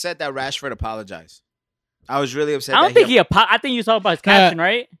was upset that Rashford apologized. I was really upset. I don't think I think you talk about his caption,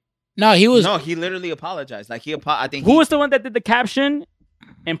 right? No, he was. No, he literally apologized. Like I think Who was the one that did the caption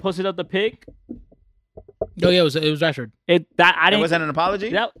and posted up the pic? No, yeah, it was Rashford. I It didn't. wasn't an apology.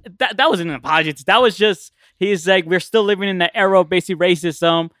 That wasn't an apology. That was just he's like we're still living in the era of basic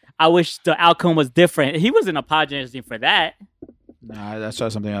racism. I wish the outcome was different. He wasn't apologizing for that. Nah, that's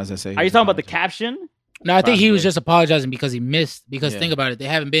something else I say. Are you talking about the caption? No, I think he was Possibly. just apologizing because he missed. Because Yeah. think about it, they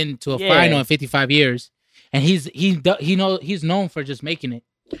haven't been to a Yeah. final in 55 years, and he's known for just making it.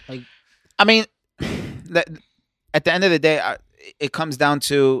 Like, I mean, at the end of the day, it comes down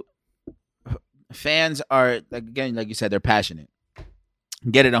to fans are like again, like you said, they're passionate.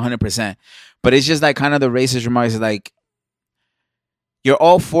 Get it 100%, but it's just like kind of the racist remarks. Like you're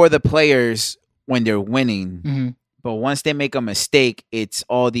all for the players when they're winning, mhm. but once they make a mistake, it's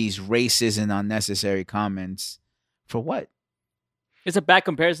all these racist and unnecessary comments. For what? It's a bad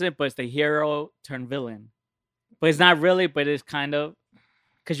comparison, but it's the hero turned villain. But it's not really, but it's kind of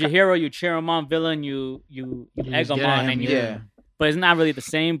because your hero, you cheer him on, villain, you egg just him get at on, him, and you. Yeah. But it's not really the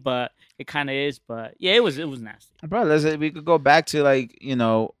same, but it kind of is. But yeah, it was nasty. Bro, we could go back to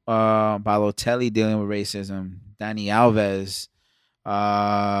Balotelli dealing with racism, Danny Alves,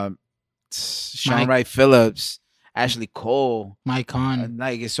 Sean Mike. Wright Phillips, Ashley Cole. Mike Conn.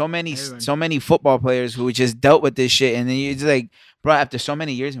 Like so many Everyone. football players who just dealt with this shit, and then you're just like, bro, after so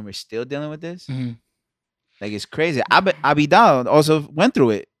many years and we're still dealing with this, Mhm. like it's crazy. Abidal also went through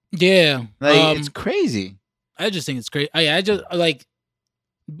it. Yeah. Like it's crazy. I just think it's great. I just like.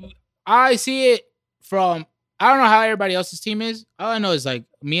 I see it from. I don't know how everybody else's team is. All I know is like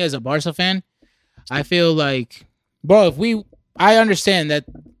me as a Barca fan. I feel like, bro, I understand that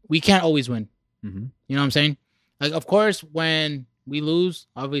we can't always win. Mm-hmm. You know what I'm saying? Like, of course, when we lose,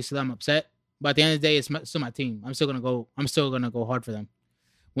 obviously I'm upset. But at the end of the day, it's still my team. I'm still gonna go hard for them.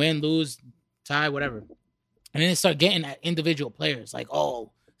 Win, lose, tie, whatever. And then they start getting at individual players, like,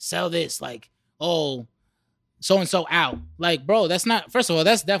 oh, sell this, like, oh, so and so out. Like, bro, that's not. First of all,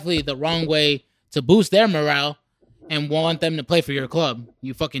 that's definitely the wrong way to boost their morale and want them to play for your club.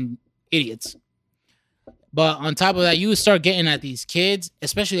 You fucking idiots. But on top of that, you start getting at these kids,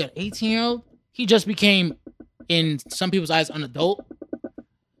 especially an 18-year-old. He just became, in some people's eyes, an adult.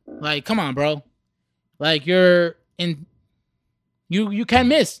 Like, come on, bro. Like, you're in. You can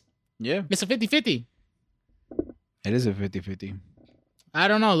miss. Yeah, It's a 50-50. it is a 50-50. I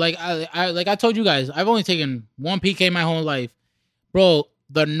don't know. Like I told you guys, I've only taken one PK my whole life. Bro,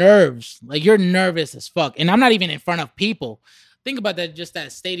 the nerves. Like, you're nervous as fuck. And I'm not even in front of people. Think about that, just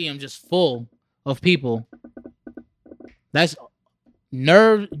that stadium just full of people. That's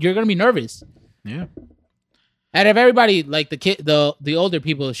nerve. You're gonna be nervous. Yeah. Out of everybody, like the older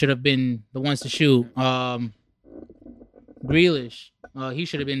people should have been the ones to shoot. Grealish. He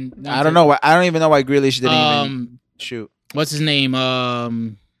should have been. I don't know why. I don't even know why Grealish didn't even shoot. What's his name?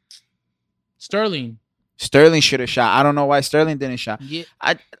 Sterling. Sterling should have shot. I don't know why Sterling didn't shot. Yeah.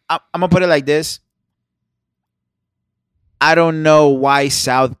 I'm gonna put it like this. I don't know why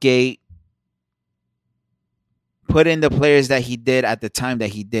Southgate put in the players that he did at the time that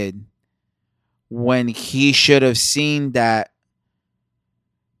he did, when he should have seen that.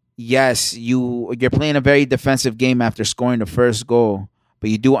 Yes, you're playing a very defensive game after scoring the first goal, but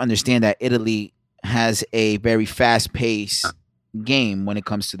you do understand that Italy has a very fast-paced game when it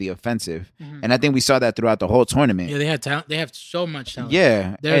comes to the offensive. Mhm. And I think we saw that throughout the whole tournament. Yeah, they had talent. They have so much talent.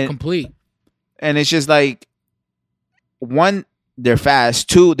 Yeah. They're complete. And it's just like, one, they're fast.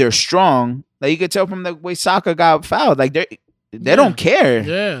 Two, they're strong. Like, you could tell from the way Saka got fouled. Like, they don't care.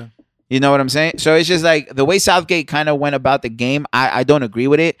 Yeah. You know what I'm saying? So it's just like the way Southgate kind of went about the game, I don't agree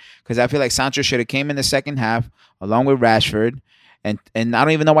with it, because I feel like Sancho should have came in the second half along with Rashford. And I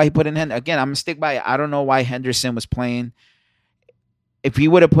don't even know why he put in Henderson. Again, I'm going to stick by it. I don't know why Henderson was playing. If he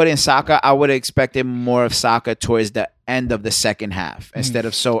would have put in Saka, I would have expected more of Saka towards the end of the second half instead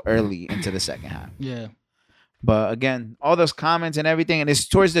of so early into the second half. Yeah. But again, all those comments and everything, and it's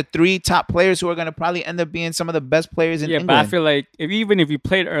towards the three top players who are going to probably end up being some of the best players in Yeah, England. but I feel like even if you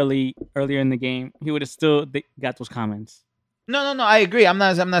played earlier in the game, he would have still got those comments. No. I agree. I'm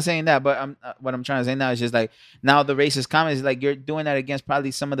not saying that, but what I'm trying to say now is just like, now the racist comments is like, you're doing that against probably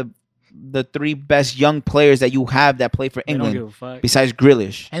some of the three best young players that you have that play for They don't give England a fuck. besides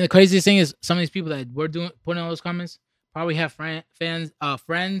Grealish. And the craziest thing is, some of these people that were putting all those comments probably have friends,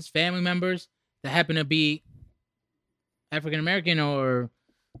 family members that happen to be African American or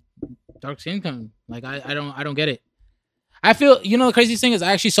dark skin color. Like, I don't get it. I feel, the craziest thing is,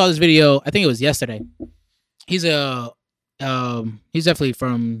 I actually saw this video. I think it was yesterday. He's definitely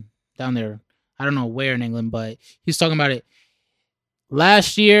from down there. I don't know where in England, but he's talking about it.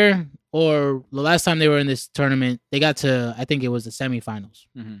 Last year, or the last time they were in this tournament, they got to, I think it was the semifinals.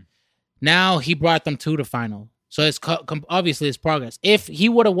 Mm-hmm. Now he brought them to the final. So it's obviously it's progress. If he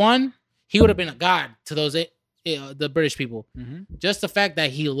would have won, he would have been a god to those the British people. Mm-hmm. Just the fact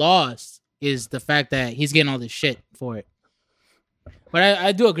that he lost is the fact that he's getting all this shit for it. But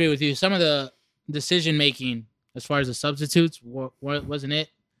I do agree with you. Some of the decision making as far as the substitutes wasn't it.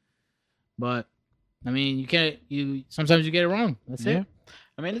 But I mean, sometimes you get it wrong. That's it.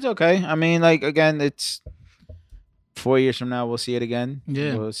 I mean, it's okay. I mean, like, again, it's 4 years from now, we'll see it again.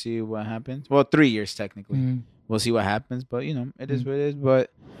 Yeah. We'll see what happens. Well, 3 years technically. Mhm. We'll see what happens, but it is what it is.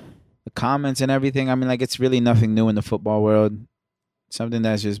 But the comments and everything, I mean, like, it's really nothing new in the football world. Something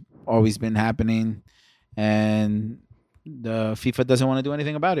that's just always been happening, and the FIFA doesn't want to do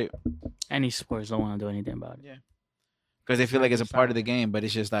anything about it Any sports don't want to do anything about it. Yeah. because they feel like it's a part of the game. But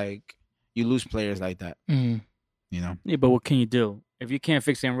it's just like, you lose players like that, Mhm. you know. Yeah, but what can you do? if you can't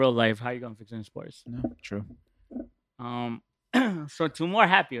fix it in real life, how you gonna fix it in sports? No, true. So 2 more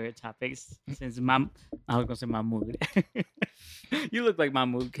happier topics since I was gonna say my mood. You look like my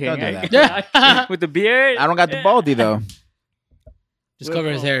mood king. Don't do eh? that. With the beard. I don't got the baldy though. Just cover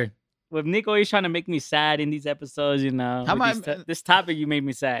his hair. With Nico, he's trying to make me sad in these episodes. You know, How with am I- this topic you made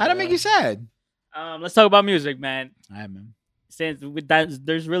me sad. How'd it make you sad? Let's talk about music, man. All right, man. Since with that,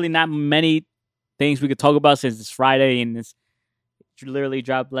 there's really not many things we could talk about since it's Friday and it's literally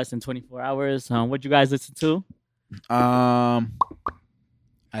dropped less than 24 hours. What you guys listen to? I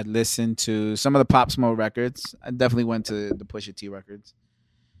listened to some of the Pop Smoke records. I definitely went to the Pusha T records.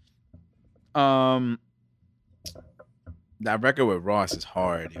 That record with Ross is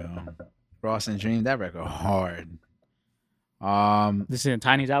hard, yo. Ross and Dream, that record hard. This is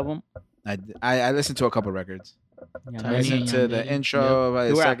Tiny's album. I listened to a couple records. Yeah, Tiny I man. listened to the Young Lady. intro, We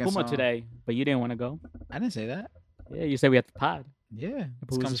the were at second Puma song. today, but you didn't want to go. I didn't say that. Yeah, you said we had to pod. Yeah, this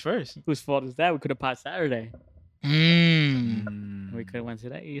Who's- comes first. Whose fault is that? We could have pod Saturday. Mm. We could have went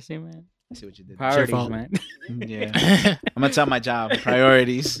today. You see, man. I see what you did. Priorities, fault. man. Yeah, I'm gonna tell my job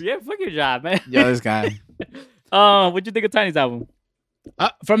priorities. Yeah, fuck your job, man. Yo, this guy. What'd you think of Tiny's album?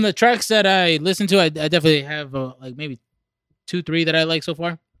 From the tracks that I listened to, I definitely have like maybe 2-3 that I like so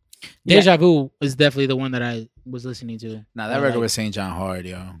far. Yeah. Deja Vu is definitely the one that I was listening to. Nah, I that record like. with St. John hard,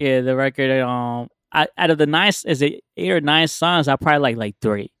 yo. Yeah, the record. Out of the 8 or 9 songs, I probably like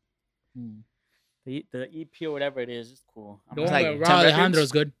 3. Mm. The EP or whatever it is cool. The It's one like with 10 Raw records?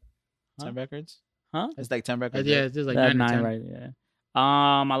 Alejandro's good. 10 records? Huh? It's like 10 records. Yeah, right? it's just like That 9 or 10. right? Yeah.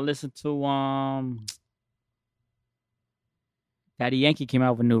 I listened to Daddy Yankee came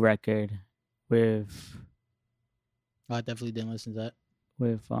out with a new record with Oh, I definitely didn't listen to that.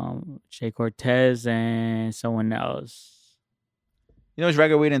 Jay Cortez and someone else. You know which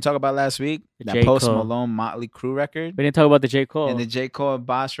record we didn't talk about last week? The That J. Post Cole. Malone Motley Crue record. We didn't talk about the J. Cole. And the J. Cole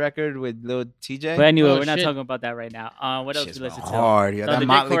Boss record with Lil TJ. But anyway, Oh, we're not shit. talking about that right now. What else Shit's did you listen to? hard, yo. No, That the J.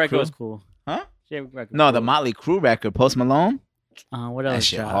 Motley Cole record Crue. was cool. Huh? J. record No, was the cool. Motley Crue record, Post Malone. What else? That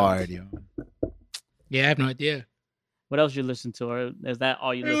shit dropped? hard, yo. Yeah, I have no idea. What else you listen to, or is that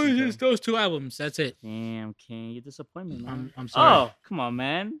all you It was listen just to? those 2 albums. That's it. Damn, King, you disappoint me, man. I'm sorry. Oh, come on,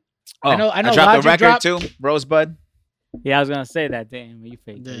 man. I know I dropped Logic the record dropped. too. Rosebud. Yeah, I was gonna say that. Damn, you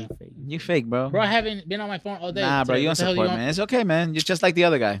fake. Yeah. You fake. You fake, bro. Bro, I haven't been on my phone all day. Nah, bro, today. you don't What the hell support, want? man. It's okay, man. You're just like the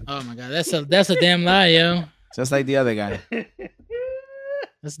other guy. Oh my god, that's a damn lie, yo. Just like the other guy.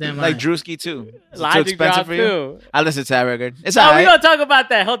 That's a damn lie. Like Drewski too. Is it too Logic expensive dropped for you? too. I listened to that record. It's No, we're alright. gonna talk about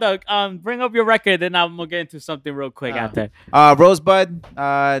that. Hold on. Bring up your record, then I'm gonna get into something real quick after. Rosebud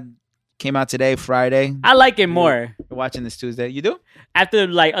came out today, Friday. I like it more We're watching this Tuesday. You do? after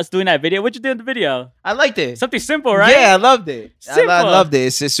like us doing that video. What you did in the video? I liked it. Something simple, right? Yeah, I loved it. I Simple. loved it.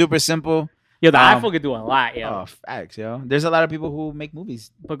 It's just super simple. Yo, the Um, iPhone could do a lot, yo. Oh, facts, yo. There's a lot of people who make movies.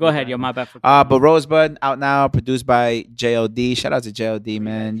 But go ahead, yo. My bad. For But Rosebud out now, produced by JLD. Shout out to JLD,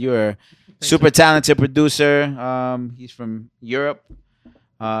 man. You're a super talented producer. He's from Europe.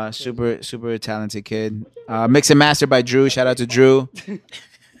 Super talented kid. Mix and master by Drew. Shout out to Drew.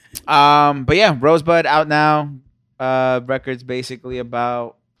 But yeah, Rosebud out now. Records basically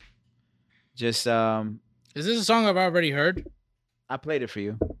about just Is this a song I've already heard? I played it for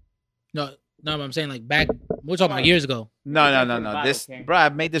you. No, but I'm saying like back. We're talking about years ago. No. This bro, I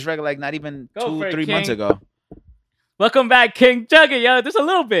made this record like not even Go for it, 2-3 months King. ago. Welcome back, King. Chug it, yo. Just a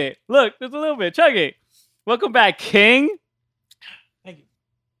little bit. Look, just a little bit. Chug it. Welcome back, King. Thank you.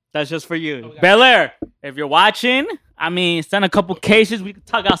 That's just for Oh, you. we got Bel Air, if you're watching, I mean, send a couple cases. We can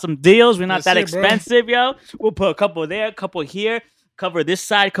talk out some deals. We're not That's that it, bro. expensive, yo. We'll put a couple there, a couple here, cover this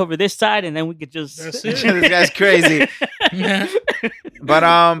side, and then we could just. That's it. This guy's crazy.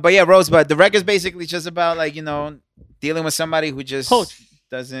 But yeah, Rosebud. The record's basically just about like, you know, dealing with somebody who just Coach.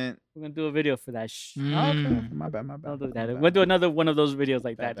 doesn't. We're gonna do a video for that. Shh. Mm. Oh, okay. My bad. Don't do My that. bad. We'll do another one of those videos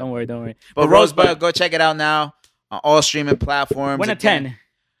like Bad, that. Don't worry. But Rosebud, go check it out now on all streaming platforms. 1 to Again, 10.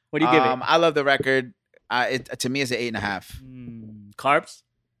 What do you give it? I love the record. To me, it's an 8.5. Carbs.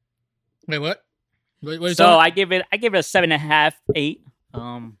 Wait, what? What are you So talking? I give it a 7.5, 8.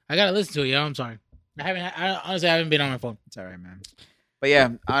 I gotta listen to it, yo. I'm sorry. Honestly, I haven't been on my phone. It's all right, man. But yeah,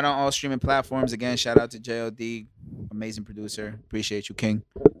 out on all streaming platforms. Again, shout out to JLD, amazing producer. Appreciate you, King.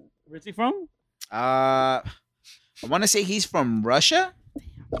 Where's he from? I want to say he's from Russia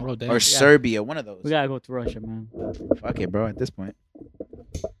Oh, damn. or Serbia, one of those. We gotta go to Russia, man. Fuck it, bro. At this point,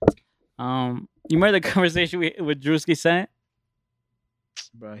 You remember the conversation with Drewski sent?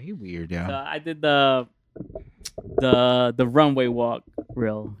 bro, he weird, So yeah. I did the runway walk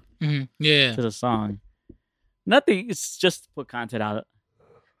reel Mhm. Yeah. to the song. Nothing. It's just to put content out.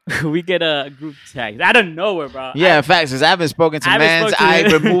 we get a group text out of nowhere, bro. Yeah, facts. Because I haven't spoken to I haven't Mans. spoken I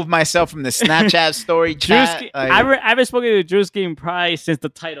to- removed myself from the Snapchat story chat. Drewski, Like, I haven't spoken to Drewski probably since the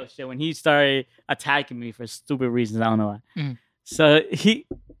title shit when he started attacking me for stupid reasons. I don't know why. Mm. So he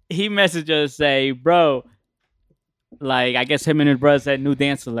messaged us say, bro, like I guess him and his brother said new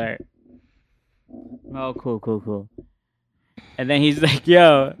dance alert. Oh, cool. And then he's like,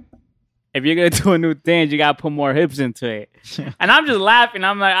 yo, if you're gonna do a new dance, you gotta put more hips into it. And I'm just laughing.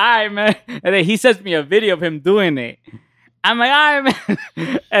 I'm like, all right, man. And then he sends me a video of him doing it. I'm like, all right,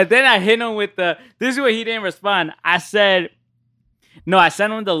 man. And then I hit him with this is where he didn't respond. I said, no, I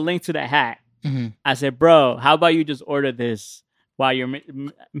sent him the link to the hat. Mm-hmm. I said, bro, how about you just order this while you're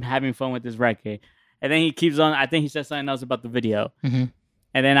having fun with this record? And then he keeps on. I think he said something else about the video. Mm-hmm.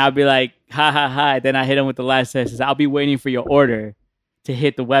 And then I'll be like, ha, ha, ha. Then I hit him with the last sentence. I'll be waiting for your order to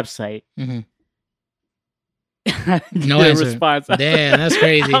hit the website. Mm-hmm. No answer. response. Damn, that's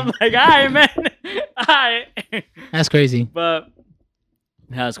crazy. I'm like, all right, man. All right. That's crazy. But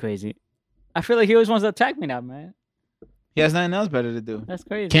that was crazy. I feel like he always wants to attack me now, man. he has nothing else better to do. That's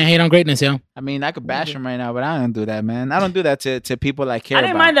crazy. Can't hate on greatness, yo. I mean, I could bash him right now, but I don't do that, man. I don't do that to people I care I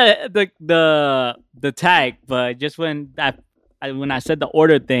didn't about. mind the tag, but just when I said the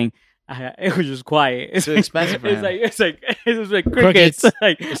order thing, it was just quiet. It's too expensive for him. It was like crickets.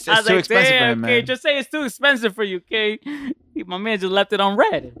 Like, It's I was too like, expensive for damn, him, okay, man. just say it's too expensive for you, okay? My man just left it on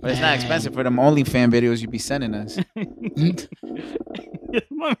red. But it's not expensive for them OnlyFans videos you be sending us.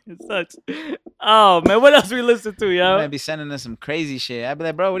 My man sucks. Oh man, what else we listen to, You yo? might be sending us some crazy shit. I'd be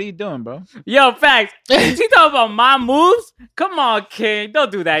like, bro, what are you doing, bro? Yo, facts. You talking about my moves? Come on, King. Don't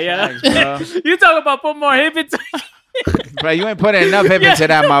do that, yo. Facts, bro. You talking about put more hip into Bro, you ain't putting enough hip into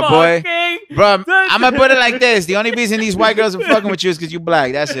that, my come boy. on, King. Bro, I'm gonna put it like this: the only reason these white girls are fucking with you is because you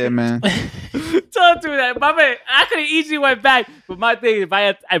black. That's it, man. Don't do that, my man. I could have easily went back, but my thing, if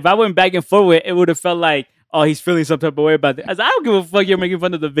I went back and forward, it would have felt like, oh, he's feeling some type of way about it. I don't give a fuck. You're making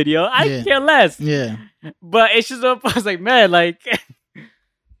fun of the video. I Yeah. care less. Yeah. But it's just, I was like, man, like,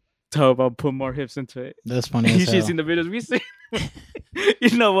 talk about put more hips into it. That's funny. You As should hell. see the videos we see.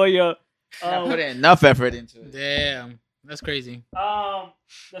 You know what, yo? I put enough effort into it. Damn. That's crazy.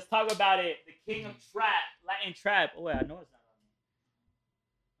 Let's talk about it. The King of Trap, Latin Trap. Oh, wait, I know it's not on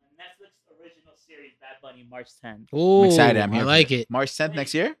there. Netflix original series, Bad Bunny, March 10th. Ooh, I'm excited. I'm here I for like it. it. March 10th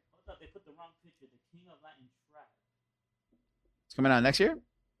next year. Hold up, they put the wrong picture. The King of Latin Trap. It's coming out next year.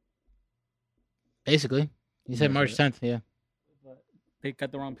 Basically, you said March 10th. Yeah. But they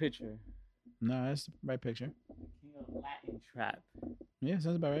got the wrong picture. No, that's the right picture. King of Latin Trap. Yeah,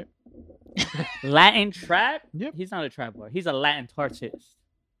 sounds about right. Latin Trap? Yep. He's not a trap boy. He's a Latin artist.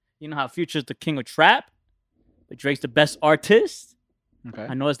 You know how Future's the king of trap? But Drake's the best artist? Okay,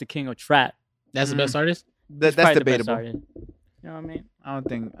 I know it's the king of trap. That's the best artist. He's that's probably the best debatable. artist. You know what I mean? I don't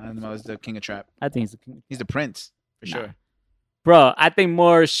think I know it's the king of trap. I think he's the king. He's the prince for Nah. sure. Bro, I think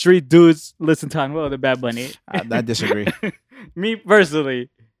more street dudes listen to Anuel than Bad Bunny. I disagree. Me personally.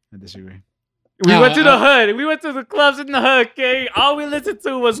 I disagree. We No, went to the hood. We went to the clubs in the hood, okay? All we listened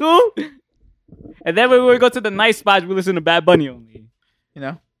to was who? And then when we would go to the nice spots, we listen to Bad Bunny only. You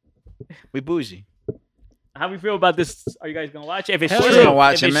know, we bougie. How we feel about this? Are you guys gonna watch it? If it's Hell true, yeah. Gonna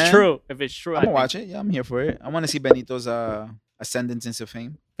watch if it, it's man. true, if it's true, I'm gonna watch it. Yeah, I'm here for it. I want to see Benito's ascendance into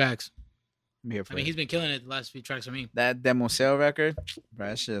fame. Facts. I'm here for I mean, it. he's been killing it the last few tracks for me. That Demo Sale record, bro,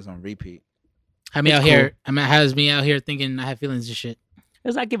 that shit is on repeat. Had me It's out cool. here. I mean, has me out here thinking I have feelings and shit.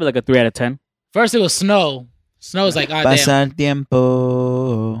 I give it like a 3 out of 10. First, it was Snow. Snow was like, ah, damn. Pasa el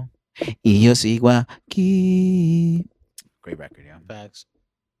tiempo y yo sigo aquí. Great record, yeah. Facts.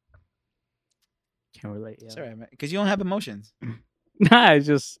 Can't relate. It's Yeah. alright, man. Because you don't have emotions. Nah, it's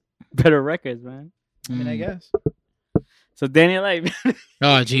just better records, man. I mean, I Mm. guess. So Danny Life,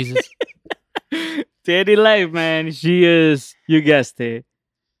 Oh, Jesus. Danny Life, man, she is. You guessed it.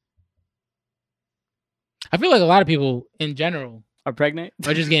 I feel like a lot of people in general Are pregnant?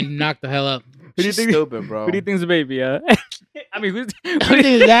 are just getting knocked the hell up. Who do you She's think? stupid, bro. Who do you think's the baby? I mean, who's? Who do you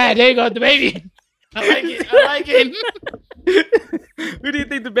think that? There you go, the baby. I like it. I like it. Who do you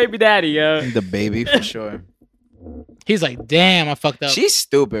think the baby daddy? The baby, for sure. He's like, damn, I fucked up. She's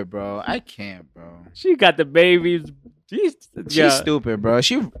stupid, bro. I can't, bro. She got the babies. She's Stupid, bro.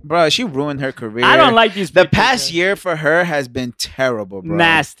 She ruined her career. I don't like these. The pictures, past yo. year for her has been terrible, bro.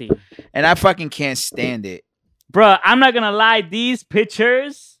 Nasty, And I fucking can't stand it. bro. I'm not gonna lie. These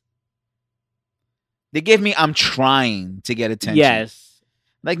pictures, They give me I'm trying to get attention. yes.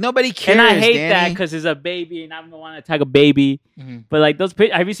 Like nobody cares. And I hate that Danny. because it's a baby, and I don't want to attack a baby. Mhm. But like those,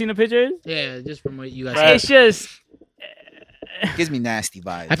 have you seen the pictures? Yeah, just from what you guys Right. It's just. It gives me nasty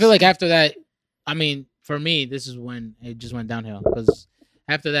vibes. I feel like after that, I mean, for me, this is when it just went downhill because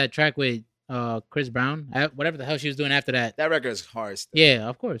after that track with Chris Brown, whatever the hell she was doing after that. That record is hard. Still. Yeah,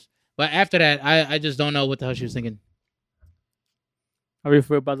 of course. But after that, I just don't know what the hell she was thinking. How do you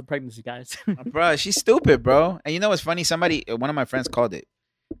feel about the pregnancy, guys? Bro, she's stupid, bro. And you know what's funny? One of my friends called it.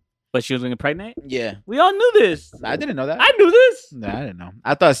 But she was getting pregnant? Yeah. We all knew this. I didn't know that. I knew this. No, I didn't know.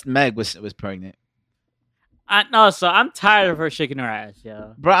 I thought Meg was pregnant. So I'm tired of her shaking her ass,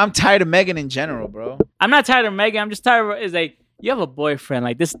 yo. Bro, I'm tired of Megan in general, bro. I'm not tired of Megan. I'm just tired of is like you have a boyfriend.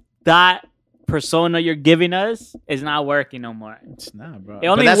 Like that persona you're giving us is not working no more. It's not, bro. It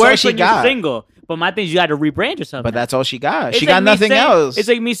only works when you're single. But my thing is you got to rebrand yourself. But now. that's all she got. It's She like got me nothing saying- else. It's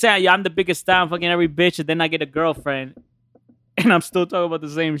like me saying, "Yeah, I'm the biggest star. I'm fucking every bitch," and then I get a girlfriend, and I'm still talking about the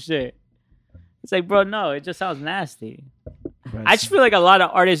same shit. It's like, bro, no, it just sounds nasty. Bro, I just feel like a lot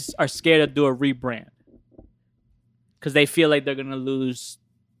of artists are scared to do a rebrand because they feel like they're gonna lose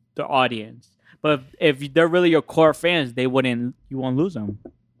their audience. But if they're really your core fans, you won't lose them.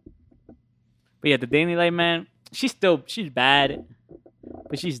 But yeah, the Danny Lay, man, she's bad,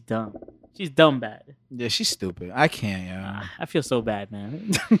 but she's dumb. She's dumb bad. Yeah, she's stupid. I can't, yo. I feel so bad,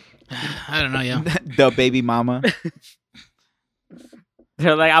 man. I don't know, yo. The baby mama.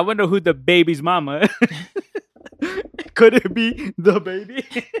 They're like, I wonder who the baby's mama. Could it be the baby?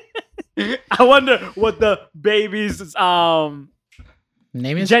 I wonder what the baby's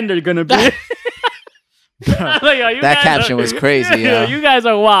Name is gender gonna be. Like, yo, you That guys caption was crazy, yo. You guys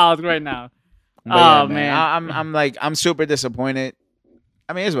are wild right now. But yeah, Oh, man. I'm super disappointed.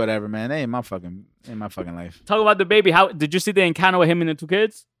 I mean, it's whatever, man. They ain't my fucking life. Talk about the baby. How did you see the encounter with him and the two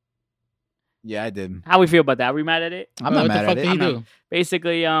kids? Yeah, I did. How we feel about that? Are we mad at it? I'm not what mad the fuck at did it. he do?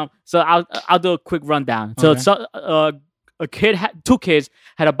 Basically, so I'll do a quick rundown. So, Okay. two kids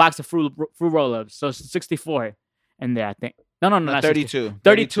had a box of fruit roll-ups. So 64 in there, I think. No, not 32.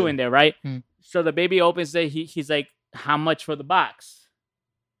 32 in there, right? Hmm. So the baby opens it. He's like, how much for the box?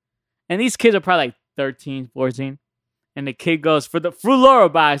 And these kids are probably like 13, 14. And the kid goes, for the Fruit Loro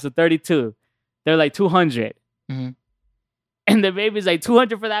box of 32, they're like 200. Mhm. And the baby's like,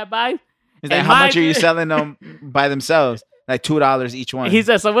 200 for that box? He's like, And how my much are you kid- selling them by themselves? Like $2 each one. He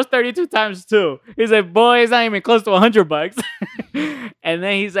said, so what's 32 times 2? He's like, boy, it's not even close to $100. And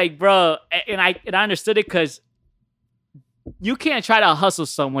then he's like, bro, and I understood it because you can't try to hustle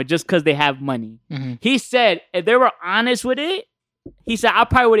someone just because they have money. Mhm. He said, if they were honest with it, he said, I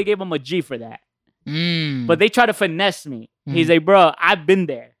probably would have gave him a G for that. Mm. But they try to finesse me. He's Mhm. like, bro, I've been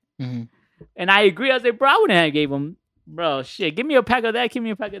there. Mhm. And I agree. I was like, bro, I wouldn't have gave him, bro, shit, give me a pack of that. Give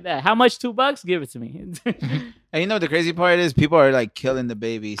me a pack of that. How much? $2? Give it to me. And you know the crazy part is people are like killing the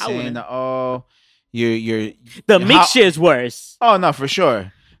baby, I saying, wouldn't. "Oh, you're The how- mix shit is worse. Oh no, for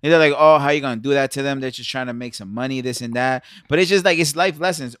sure." And they're like, "Oh, how you gonna do that to them? They're just trying to make some money, this and that." But it's just like it's life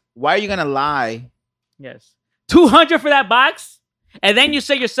lessons. Why are you gonna lie? Yes. 200 for that box? And then you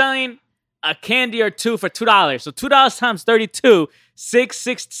say you're selling a candy or two for $2. So $2 times 32,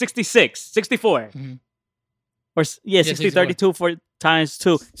 64. Mhm. Or yeah, 60, 64. 32 times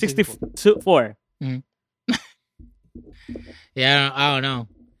 2, 64. Yeah, I don't know.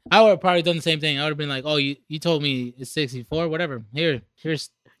 I would have probably done the same thing. I would have been like, "Oh, you told me it's 64, whatever. Here's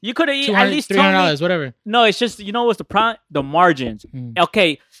You could have at $200, least told me. $300, whatever." No, it's just, you know what's the problem? The margins. Mm.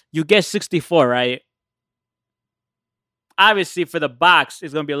 Okay, you get 64, right? Obviously, for the box,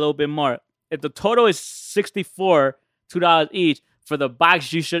 it's going to be a little bit more. If the total is 64, $2 each, for the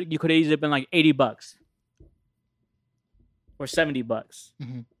box, you could have easily been like $80 or $70.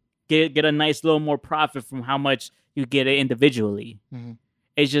 Mhm. Get a nice little more profit from how much you get it individually. Mhm.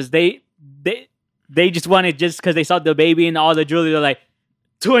 It's just they just wanted, just because they saw the baby and all the jewelry, they're like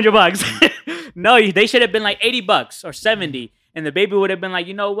 $200. No, they should have been like $80 or 70, and the baby would have been like,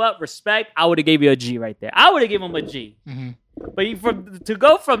 you know what, respect. I would have gave you a G right there. I would have given him a G. Mhm. But to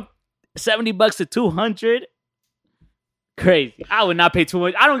go from $70 to 200, crazy. I would not pay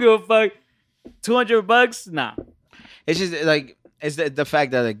 200. I don't give a fuck. $200, nah. It's just like it's the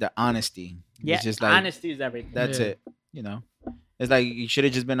fact that like the honesty. Yeah, It's just like honesty is everything. that's Yeah. it. You know, it's like you should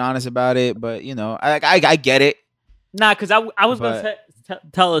have just been honest about it. But you know, I get it. Nah, because I was But- gonna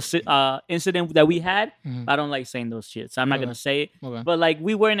tell a incident that we had. Mhm. But I don't like saying those shit, so I'm not Okay. gonna say it. Okay. But like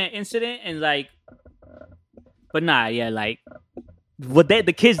we were in an incident and like, but nah, yeah, like what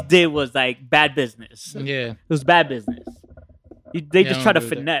the kids did was like bad business. It Yeah, was bad business. They Yeah, just I try don't to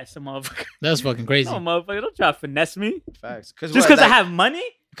agree with finesse a motherfucker. that's fucking crazy. No, motherfucker, don't try to finesse me Facts. just because I have money.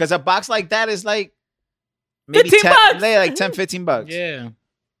 Because a box like that is like maybe 15 bucks. yeah, like 10, 15 bucks. Yeah,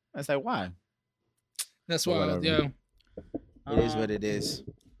 That's like why? that's Or wild. whatever. Yeah. It is what it is.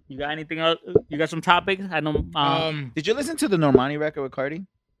 You got anything else? You got some topics? I don't. Did you listen to the Normani record with Cardi?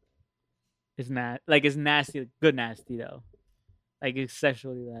 It's not like it's nasty, good nasty though. Like it's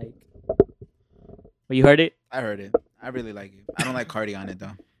sexually like. But you heard it? I heard it. I really like it. I don't like Cardi on it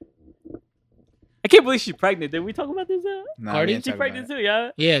though. I can't believe she's pregnant. Did we talk about this? Nah, Cardi? we didn't She's talk about pregnant it. too,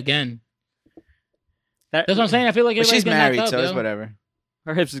 yeah. Yeah, again. That, That's what I'm saying. I feel like But everybody's she's getting married, knocked so up, it's yo. whatever.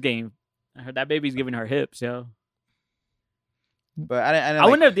 Her hips is getting. I heard that baby's giving her hips, yo. But I I like,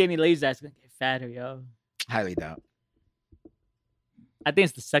 wonder if Danny Lady's ass gonna get fatter, yo. highly doubt. I think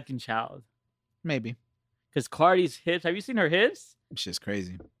it's the second child. Maybe. Because Cardi's hips. Have you seen her hips? It's just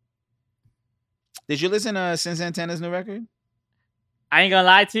crazy. Did you listen to Sin Santana's new record? I ain't gonna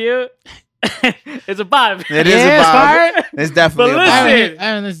lie to you. It's a vibe. It is Yeah, a it's vibe. fire. It's definitely But a I vibe. listen, haven't, I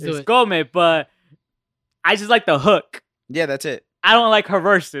haven't listened to It's it. Gomez, but I just like the hook. Yeah, that's it. I don't like her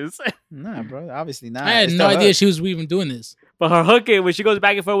verses. Nah, bro. Obviously not. I had It's no the idea hook. she was even doing this. But her hook it when she goes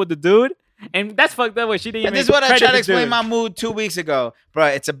back and forth with the dude. And that's fucked up when she didn't And even this is what I credit tried to the explain dude. my mood 2 weeks ago, bro.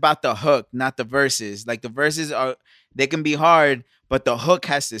 It's about the hook, not the verses. Like the verses they can be hard, but the hook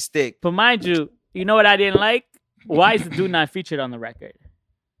has to stick. But mind you, you know what I didn't like? Why is the dude not featured on the record?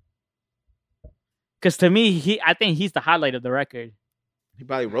 Because to me, I think he's the highlight of the record. He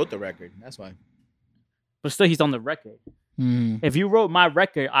probably wrote the record. That's why. But still, he's on the record. Mm. If you wrote my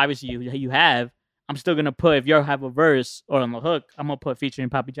record, obviously you have. I'm still gonna put if you have a verse or on the hook, I'm gonna put featuring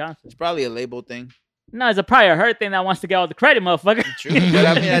Poppy Johnson. It's probably a label thing. No, it's a prior her thing that wants to get all the credit, motherfucker. True, but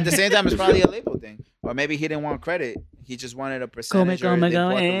I mean, at the same time, it's probably a label thing, or maybe he didn't want credit. He just wanted a percentage, or they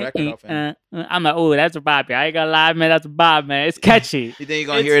bought the record off him. I'm like, oh, that's a Poppy. I ain't gonna lie, man. That's a Bob, man. It's catchy. You think you're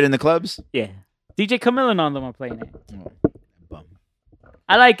gonna hear it in the clubs? Yeah. DJ Camille and all them are playing it. Oh, bum.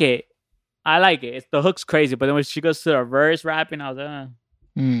 I like it. It's the hook's crazy, but then when she goes to the verse rapping, I was like,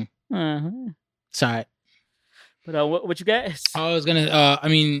 Mm. uh-huh. Sorry. But what you get? I was gonna. I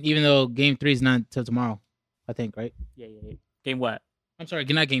mean, even though Game 3 is not till tomorrow, I think, right? Yeah. Game what? I'm sorry,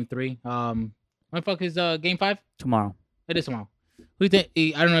 not Game 3. When the fuck is Game 5? Tomorrow. It is tomorrow. Who you think?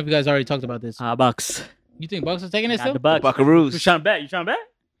 I don't know if you guys already talked about this. Bucks. You think Bucks is taking it Got still? the Bucks. Buckaroos. You trying to bet? You trying to bet?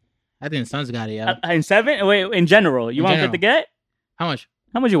 I think the Suns got it. Yeah. In 7? Wait, in general. You In want general. to get? How much?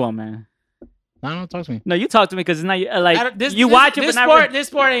 How much you want, man? I don't know. Talk to me. No, you talk to me because it's not I like don't- you watch it, This but sport. not. This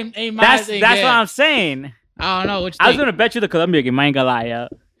sport ain't my That's thing. what yeah. I'm saying. I don't know. What you I was think? gonna bet you the Columbia game. I ain't gonna lie, yeah.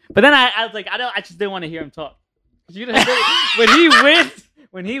 But then I was like, I just didn't want to hear him talk. You know,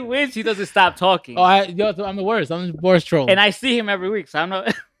 when he wins, he doesn't stop talking. Oh, I'm the worst. I'm the worst troll. And I see him every week, so I'm not,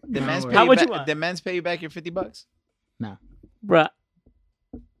 The men's How pay you much you back. want? The men's pay you back your $50. bruh.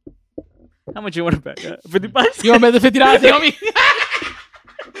 How much you want to bet? Yeah? $50? You want to bet the $50, homie?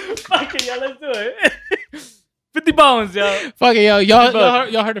 Fuck it, yo, let's do it. 50 bones, yo. Fuck it, yo.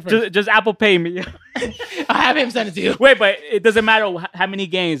 Y'all heard it first. Just Apple Pay me. Yo. I have him send it to you. Wait, but it doesn't matter how many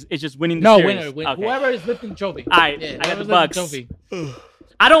games. It's just winning the No, series. winner. Okay. Whoever is lifting the trophy. All right, Yeah, I got whoever's the lifting Bucks. trophy.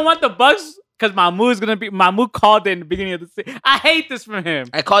 I don't want the Bucks because Mahmoud called it in the beginning of the season. I hate this from him.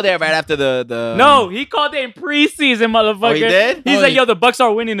 I called it right after the. No, he called it in preseason, motherfucker. Oh, he did? He's Oh, like, he- yo, the Bucks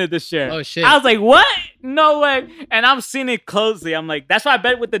are winning it this year. Oh, shit. I was like, what? No way. And I'm seeing it closely. I'm like, that's why I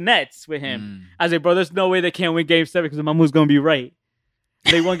bet with the Nets with him. I was like, bro, there's no way they can't win Game 7 because Mahmoud's going to be right.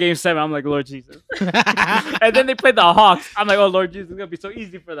 They won Game 7. I'm like, Lord Jesus. And then they played the Hawks. I'm like, oh, Lord Jesus, it's going to be so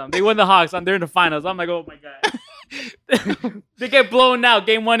easy for them. They won the Hawks. They're in the finals. I'm like, oh, my God. They get blown out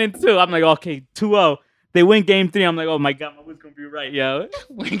Game 1 and 2. I'm like, okay, 2-0. They win Game 3. I'm like, oh, my God, Mahmoud's going to be right, yo.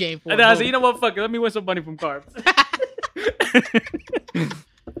 Win game 4. And then I said, you know what, fuck it. Let me win some money from carbs.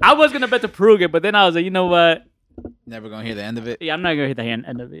 I was going to bet to Perugia, but then I was like, you know what? Never gonna hear the end of it. Yeah, I'm not going to hit the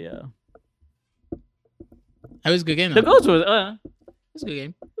end of it, yo. That was a good game, The though. goals was, It was a good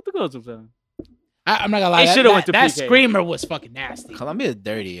game. the goals was, I'm not gonna lie. It that- should've that- went to That PK. screamer was fucking nasty. Columbia is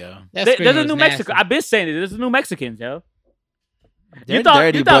dirty, yo. That There's screamer a was New nasty. Mexico. I've been saying it. There's a New Mexicans, yo. They're you thought,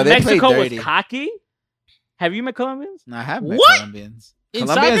 dirty, you bro. thought They play Mexico was dirty. cocky? Have you met Colombians? I have met What? Colombians. In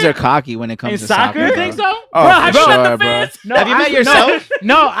Colombians soccer? are cocky when it comes In to soccer? soccer. You bro. think so? Oh, Bro, for have you met sure, the bro. fans? No, Have you met yourself?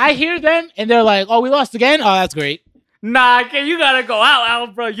 No, I hear them and they're like, "Oh, we lost again. Oh, that's great." Nah, kid, you gotta go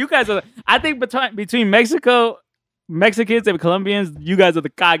out, bro. You guys are. I think between Mexicans and Colombians, you guys are the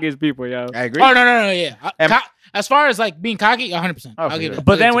cockiest people, yo. I agree. Oh no, yeah. And- As far as like being cocky, 100%. Oh, I'll for give sure. it.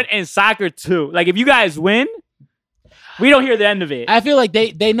 But then in soccer too, like if you guys win, we don't hear the end of it. I feel like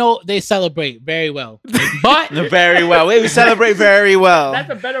they know they celebrate very well, but Very well. We celebrate very well. That's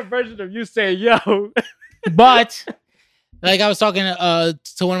a better version of you saying, "Yo." but like I was talking to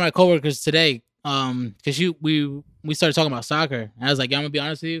one of my coworkers today, because we started talking about soccer, and I was like, "Yeah, I'm gonna be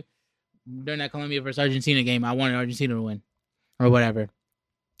honest with you. During that Colombia versus Argentina game, I wanted Argentina to win, or whatever."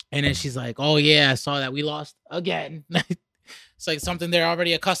 And then she's like, "Oh yeah, I saw that we lost again." It's like something they're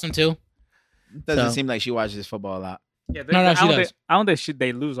already accustomed to. Doesn't So- seem like she watches football a lot. Yeah, No, she does. I don't think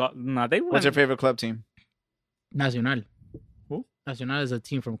they lose. Nah, they won. What's your favorite club team? Nacional. Who? Nacional is a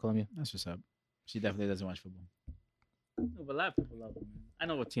team from Colombia. That's what's up. She definitely doesn't watch football. But a lot of people love him. Man. I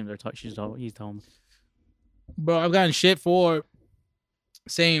know what teams are talking. He's telling me. Bro, I've gotten shit for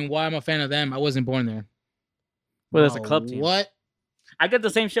saying why I'm a fan of them. I wasn't born there. Well, that's a club team. What? I get the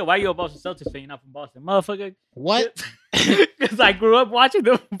same shit. Why you a Boston Celtics fan? You're not from Boston, motherfucker. What? Because I grew up watching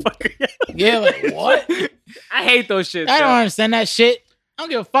them. Yeah, like what? I hate those shit. I don't understand that shit. I don't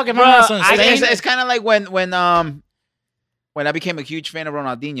give a fuck if Bruh, I'm not on Spain. It's kind of like when I became a huge fan of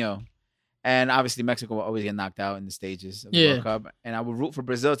Ronaldinho, and obviously Mexico will always get knocked out in the stages of the World Cup, and I would root for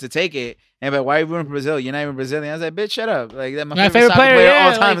Brazil to take it. And but why are you rooting for Brazil? You're not even Brazilian. I was like, bitch, shut up. Like that, my favorite soccer player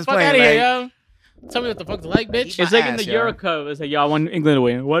of all time is fuck playing. Outta like, here, yo. Tell me what the fuck to like, bitch. It's like in ass, the yo. Euro Cup. It's like, yo, I want England to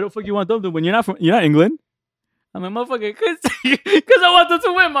win. Why the fuck you want them to win? You're not England. I'm like, motherfucker, because I want them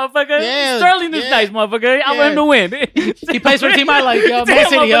to win, motherfucker. Yeah, Sterling is nice, motherfucker. I want him to win. He plays for a team I like, yo. Man Damn,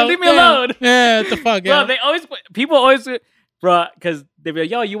 City, yo. motherfucker, leave me alone. Yeah, what the fuck, yo. Bro, people always, bro, because they be like,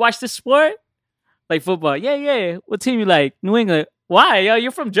 yo, you watch this sport? Like football. Yeah. What team you like? New England. Why? Yo,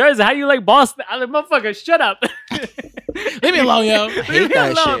 you're from Jersey. How you like Boston? I'm like, motherfucker, shut up. Leave me alone, yo. I hate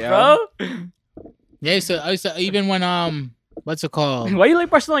that shit, bro. Yeah, I used to even when what's it called? Why you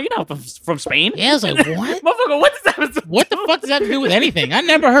like Barcelona? You're not from Spain. Yeah, I was like, what? Motherfucker, what does that have to What the fuck does that have to do with anything? I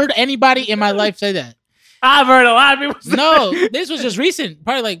never heard anybody in my life say that. I've heard a lot of people say No, this was just recent.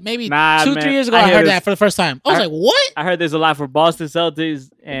 Probably like maybe Nah, 2-3 man. years ago. I I hear heard this. that for the first time. I was like, what? I heard there's a lot for Boston Celtics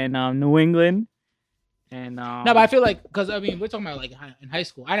and New England. And No, but I feel like because I mean we're talking about like in high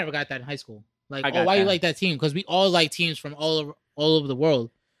school. I never got that in high school. Like, I got why you that. like that team? Because we all like teams from all over the world.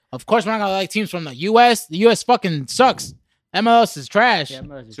 Of course, we're not gonna like teams from the U.S. The U.S. fucking sucks. MLS is trash.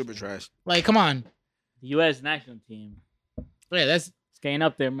 super trash. Like, come on. The U.S. national team. Yeah, that's It's getting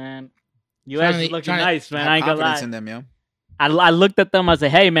up there, man. U.S. is looking trying to- nice, man. Have I ain't gonna lie. confidence in them, yo. I looked at them. I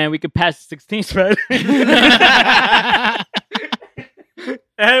said, "Hey, man, we could pass the 16 spread.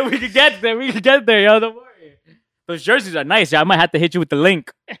 Hey, we could get there. We could get there, yo. Don't worry. Those jerseys are nice. Yo. I might have to hit you with the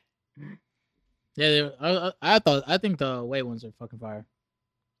link. yeah. I think the away ones are fucking fire.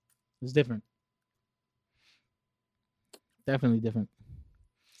 It's different. Definitely different.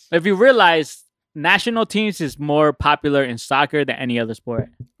 If you realize, national teams is more popular in soccer than any other sport.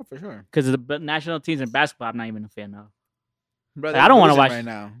 Oh, for sure. Because the national teams in basketball, I'm not even a fan of. Bro, I don't wanna watch- right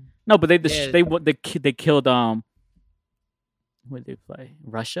now. No, but they killed who did they play?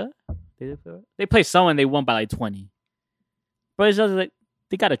 Russia? They played someone they won by like 20. But it's just like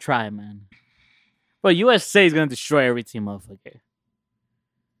they gotta try, man. But USA is gonna destroy every team, motherfucker.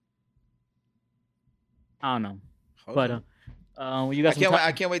 I don't know. But you got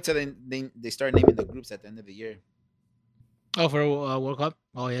I can't wait till they start naming the groups at the end of the year. Oh, for World Cup?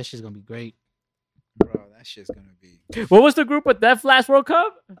 Oh, yeah, she's gonna be great. Bro, that shit's gonna be. What was the group with that last World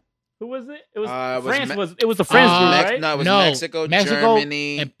Cup? Who was it? It was France. It was the France group, right? No, it was No, Mexico,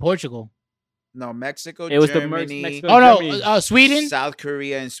 Germany, and Portugal. no, Mexico, It was the Germany, Mexico. Oh no, Germany. Sweden. South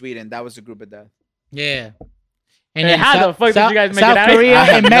Korea, and Sweden. That was the group of death. Yeah. Hey, how the fuck did you guys make South it out? Korea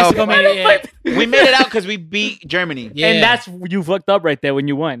and No, Mexico but- made it. Yeah. We made it out because we beat Germany. Yeah. And that's you fucked up right there when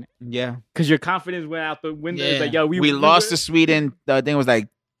you won. Yeah, Because your confidence went out the window. It's Yeah. like, yo, we lost to Sweden. The thing was like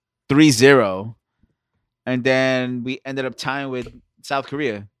 3-0, and then we ended up tying with South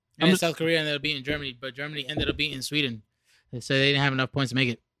Korea. And then South Korea ended up beating Germany, but Germany ended up beating Sweden. They said they didn't have enough points to make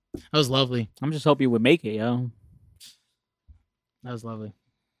it. That was lovely. I'm just hoping you would make it, yo. That was lovely.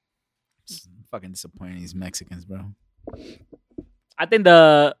 It's fucking disappointing, these Mexicans, bro. I think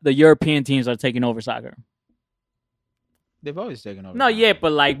the European teams are taking over soccer. They've always taken over. No, yeah,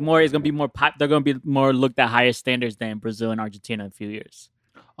 but like more is gonna be more pop. They're gonna be more looked at higher standards than Brazil and Argentina in a few years.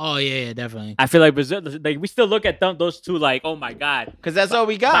 Oh yeah, definitely. I feel like Brazil, like we still look at those two like, oh my god, because that's all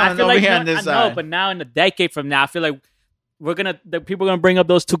we got. But I feel over like here on this I side. know, but now in a decade from now, I feel like the people are gonna bring up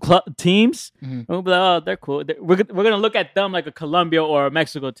those two teams. Mhm. And we'll be like, oh, they're cool. We're gonna look at them like a Colombia or a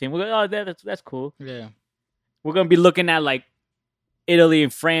Mexico team. We're like, oh, that's cool. Yeah. We're gonna be looking at like Italy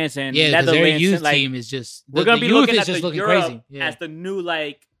and France and Yeah, because their Netherlands. youth and, like, team is just we're the gonna be youth looking is at just the looking Europe crazy. Yeah. as the new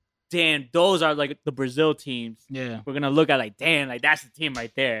like, damn, those are like the Brazil teams. Yeah. We're gonna look at like, damn, like that's the team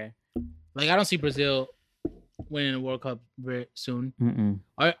right there. Like I don't see Brazil winning the World Cup very soon. Mm-mm.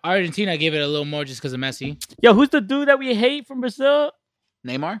 Argentina gave it a little more just because of Messi. Yo, who's the dude that we hate from Brazil?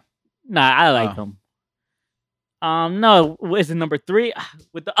 Neymar? Nah, I like Oh. him. No, is it number 3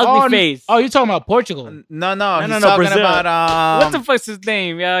 with the ugly face? Oh, you're talking about Portugal? No, no, he's no, talking Brazil. about what the fuck's his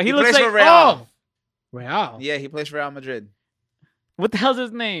name? Yeah, he looks plays like for Real. Oh, Real. Yeah, he plays for Real Madrid. What the hell's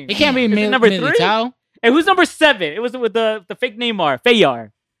his name? It can't be Is it number 3. Militao. And who's number 7? It was with the fake Neymar,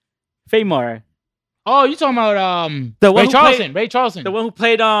 Faymar, Oh, you talking about The one Ray who Charleston? played- Ray Charleston, the one who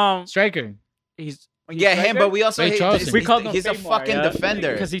played striker. He's Yeah, him, but we also Ray hate Charleston. We called him he's a Feymar, fucking yeah,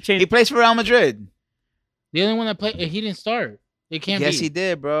 defender. because he He changed. plays for Real Madrid. The only one that played, he didn't start. It can't Yes, be. he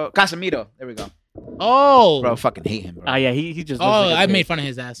did, bro. Casemiro. There we go. Oh, Bro, fucking hate him, bro. Oh yeah, he just. oh, looks like a I dick. made fun of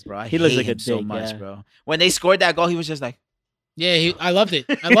his ass. Bro, I He looks hate like a him so dick, much, yeah. bro. When they scored that goal, he was just like, Yeah, I loved it.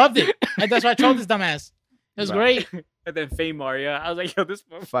 I loved it. And that's why I trolled this dumbass. It was Bro. great. And then Feymar, yeah. I was like, yo, this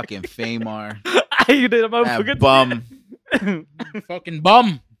motherfucker. fucking Feymar. You did a That motherfucker. bum. Fucking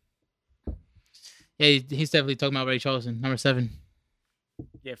bum. Yeah, he's definitely talking about Ray Charleston, number 7.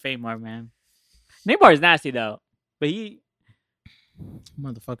 Yeah, Feymar, man. Neymar is nasty though, but he.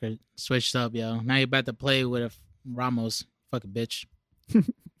 Motherfucker switched up, yo. Now you're about to play with a Ramos. Fucking bitch.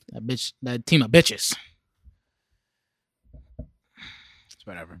 That bitch. That team of bitches. It's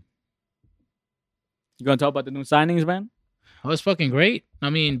whatever. You gonna talk about the new signings, man? Oh, it's fucking great. I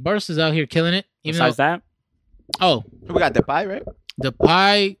mean, Burst is out here killing it. Even though, Besides that, oh, We got Depay, right?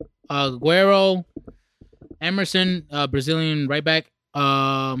 Depay, Aguero, Emerson, Brazilian right back, /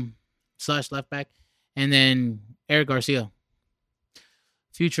 left back, and then Eric Garcia.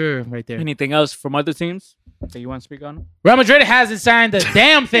 Future right there. anything else from other teams that you want to speak on? Real Madrid hasn't signed a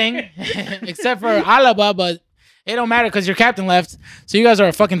damn thing except for Alaba, but it don't matter because your captain left. So you guys are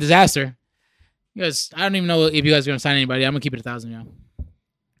a fucking disaster. You guys, I don't even know if you guys are gonna sign anybody. I'm gonna keep it 1,000, yo.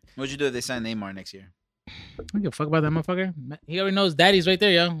 What'd you do if they sign Neymar next year? I don't give a fuck about that motherfucker. He already knows daddy's right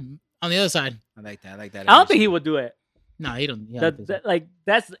there, yo. On the other side. I like that. I like that. I don't think he would do it. No, he don't. Yeah,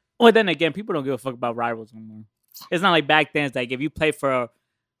 That's. Well, then again, people don't give a fuck about rivals anymore. It's not like back then. It's like if you play for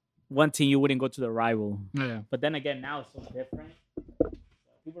one team, you wouldn't go to the rival. yeah. But then again, now it's so different.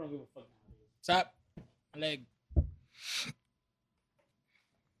 People don't give a fuck. Stop. Leg.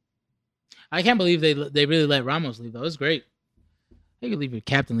 I can't believe they really let Ramos leave though. It's great. They could leave your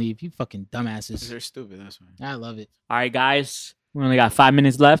captain leave. You fucking dumbasses. They're stupid. That's why. I love it. All right, guys, we only got 5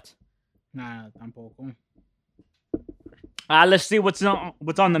 minutes left. Nah, tampoco. Let's see what's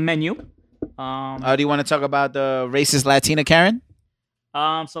on the menu. Do you want to talk about the racist Latina Karen?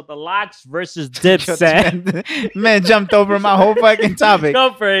 So the Locks versus Dipset. Man jumped over my whole fucking topic.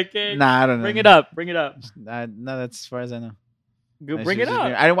 Go for it, kid. Nah, I don't know. Bring it up. No, that's as far as I know. Go, That's bring it just- up.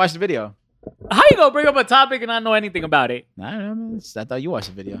 I didn't watch the video. How you gonna bring up a topic and not know anything about it? I don't know, man. I thought you watched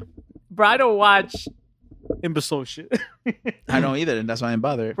the video. Bro, I don't watch imbecile shit. I don't either, and that's why I didn't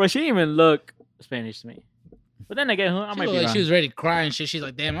bother. Bro, she didn't even look Spanish to me. But then again, I She might looked be like wrong. she was ready to cry and shit. She's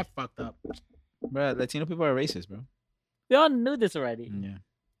like, damn, I fucked up. Bro, Latino people are racist, bro. We all knew this already. Yeah.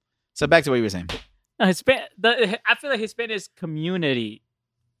 So back to what you were saying. No, I feel like Hispanic community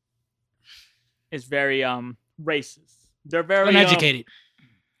is very racist. They're very Uneducated.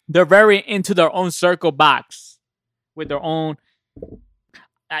 they're very into their own circle box with their own.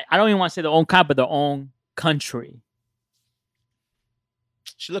 I don't even want to say their own kind, but their own country.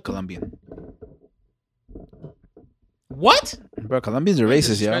 She look Colombian. What? Bro, Colombians are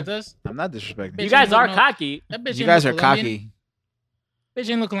racist, Disrespect yo. us? I'm not disrespecting. Bitch, You guys ain't are no- cocky. That bitch You ain't guys look are Colombian. cocky. Bitch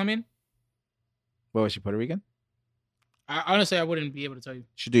ain't look Colombian. What was she, Puerto Rican? Honestly, I wouldn't be able to tell you.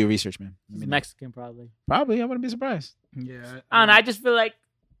 Should do your research, man. Let She's me know. Mexican, probably. Probably. I wouldn't be surprised. Yeah. I don't know. I just feel like.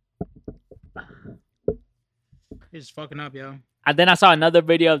 He's just fucking up, yo. And then I saw another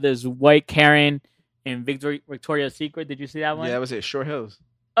video of this white Karen in Victoria's Secret. Did you see that one? Yeah, that was it. Short Hills.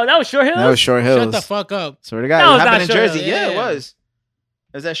 Oh, that was Short Hills? That was Short Hills. Shut the fuck up. Swear to God. That It was happened not in Short Jersey. Hills. Yeah, it Yeah. was.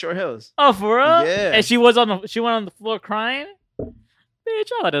 It was at Short Hills. Oh, for real? Yeah. And she went on the floor crying? Bitch,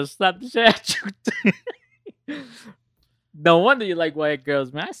 I would have slapped the shit at you. No wonder you like white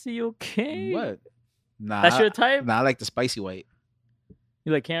girls, man. I see you, okay. What? Nah. That's your type? Nah, I like the spicy white.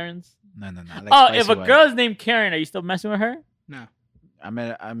 You like Karens? No. I like Oh, spicy if a white. girl's named Karen, are you still messing with her? No.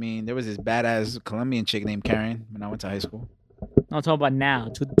 I mean, there was this badass Colombian chick named Karen when I went to high school. I'm talking about now,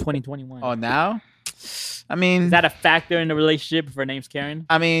 2021. Oh, now? I mean, Is that a factor in the relationship if her name's Karen?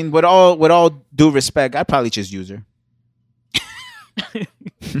 with all due respect, I'd probably just use her.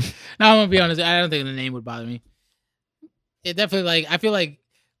 No, I'm gonna be honest. I don't think the name would bother me. It definitely I feel like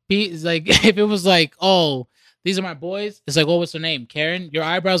it's like if it was like, oh, these are my boys. It's like, oh, what's her name? Karen. Your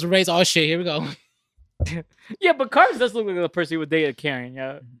eyebrows were raised. Oh shit, here we go. Yeah, but Carlos does look like a person who would date a Karen.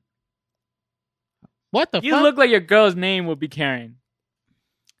 Yeah, What the you fuck? look like your girl's name would be Karen.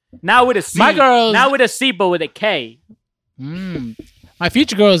 Not with a C. My girl's- Not with a C, but with a K. My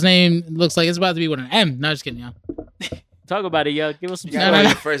future girl's name looks like it's about to be with an M. No, just kidding, yo. Talk about it, yo. Give us some. gotta go on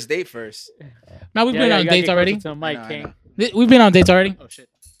your first date first. No, we've Yeah, been yeah, on you gotta dates get already. closer to the mic, I know, I King. know. We've been on dates already. Oh shit.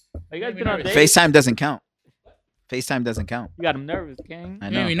 Oh, you guys Made me been on nervous. dates? FaceTime doesn't count. FaceTime doesn't count. You got him nervous, King. I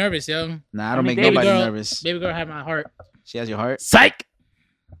You made me know. nervous, yo. Nah, I I don't mean, make baby nobody girl- nervous. Baby girl had my heart. She has your heart. Psych.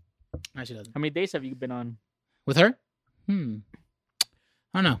 No, she doesn't. How many dates have you been on? With her? I don't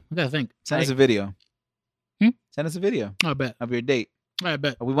know. I gotta think. Send us a video. Send us a video I bet. of your date. I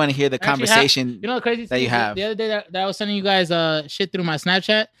bet. We want to hear the Actually, conversation. You know the crazy that thing you is have. the other day that I was sending you guys shit through my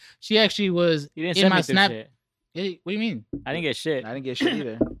Snapchat. She actually was You didn't in send my me through Snap. shit. Hey, what do you mean? I didn't get shit. I didn't get shit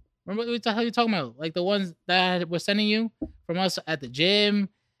either. Remember what the hell you talking about? Like the ones that were sending you from us at the gym,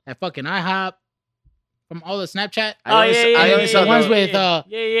 at fucking IHOP, from all the Snapchat. I only saw the ones those. with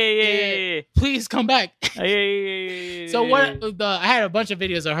yeah. please come back. Yeah. So what? I had a bunch of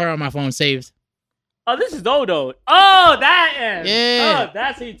videos of her on my phone saved. Oh, this is Dodo. Oh, that end. Yeah. Oh,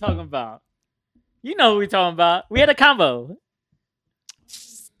 that's what you're talking about. You know who we talking about. We had a combo.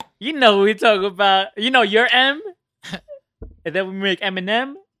 You know who we talking about. You know your M, and then we make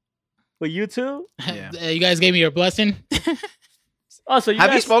Eminem with you two. Yeah. You guys gave me your blessing. Oh, so you Have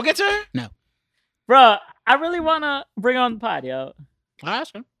you guys, spoken to her? bro? I really wanna bring her on the pod, yo. I'll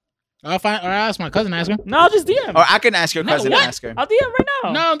ask her. I'll ask my cousin. Ask her. No, I'll just DM. Or I can ask your No, cousin what? and ask her. I'll DM right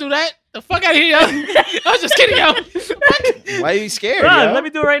now. No, don't do that. The fuck out of here, yo. I was just kidding, yo. Why are you scared, Bro, yo? let me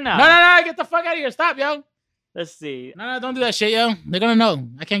do it right now. No, get the fuck out of here. Stop, yo. Let's see. No, don't do that shit, yo. They're gonna know.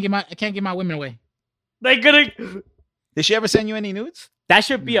 I can't give my women away. They gonna. Did she ever send you any nudes? That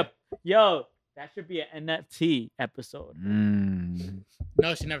should be That should be an NFT episode.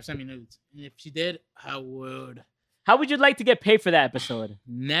 No, she never sent me nudes. And if she did, I would How would you like to get paid for that episode?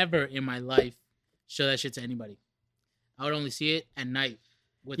 never in my life show that shit to anybody. I would only see it at night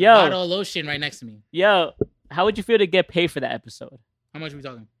with Yo. a bottle of lotion right next to me. Yo, how would you feel to get paid for that episode? How much are we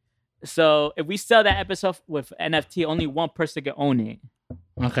talking? So if we sell that episode with NFT, only one person can own it.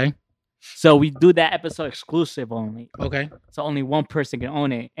 Okay. So we do that episode exclusive only. Okay. So only one person can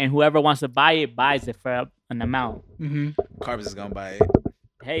own it. And whoever wants to buy it buys it for an amount. Mm-hmm. Carbs is gonna buy it.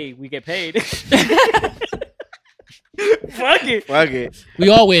 Hey, we get paid. Fuck it. Fuck it. We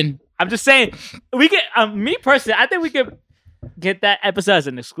all win. I'm just saying, we get me personally, I think we could get that episode as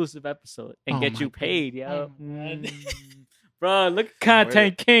an exclusive episode and Oh get my you God. paid, yo. Oh my God. Bro, look at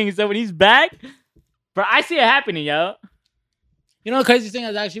Content King. So when he's back, bro, I see it happening, yo. You know the crazy thing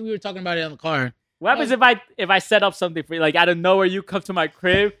is actually we were talking about it in the car. What happens if I set up something for you, like out of nowhere, you come to my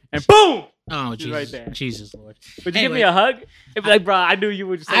crib and boom, Oh She's Jesus, right there. Jesus Lord. would you give me a hug? It'd be like, bro, I knew you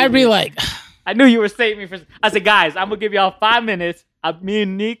would. Save I'd me. be like, I knew you were saving me for. I said, guys, I'm gonna give y'all 5 minutes. Me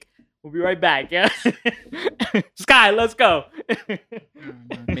and Nick will be right back. Yeah, Sky, let's go.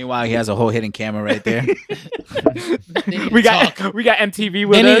 Meanwhile, he has a whole hidden camera right there. we got MTV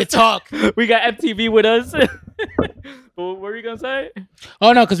with they need to us. talk. We got MTV with us. What were you gonna say?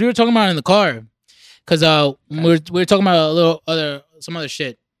 Oh no, because we were talking about it in the car. Because we were talking about some other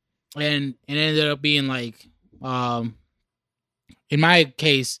shit, and it ended up being like, in my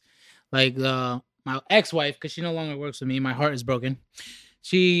case, like my ex-wife, because she no longer works with me. My heart is broken.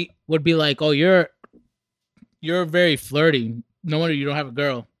 She would be like, "Oh, you're very flirty. No wonder you don't have a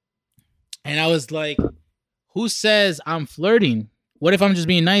girl." And I was like, "Who says I'm flirting? What if I'm just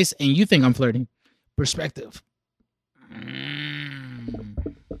being nice and you think I'm flirting?" Perspective.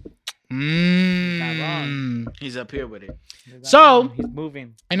 Not wrong. He's up here with it. So- he's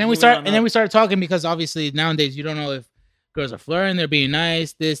moving. And then we started talking because obviously nowadays you don't know if girls are flirting, they're being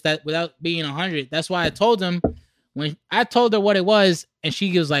nice, this, that, without being 100. That's why I told him when I told her what it was, and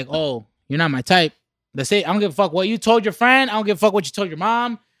she was like, "Oh, you're not my type." That's it. I don't give a fuck what you told your friend. I don't give a fuck what you told your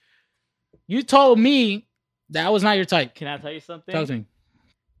mom. You told me that I was not your type. Can I tell you something? Talk to me.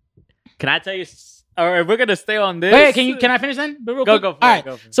 Can I tell you? Or we're gonna stay on this. Wait, can I finish then? But real quick. Go for All it. right.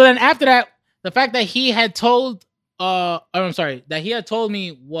 Go for it. So then after that, the fact that he had told that he had told me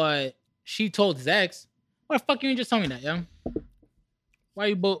what she told his ex. Why the fuck you ain't just tell me that, yo? Why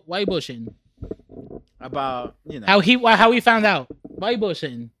you bullshitting? About How he found out? Why you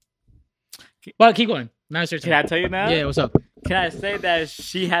bullshitting? But keep going. Now it's your Can I turn. tell you now? Yeah, what's up? Can I say that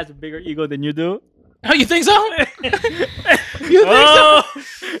she has a bigger ego than you do? Oh, you think so? You think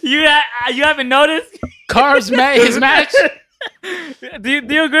you haven't noticed? Carbs met his match. do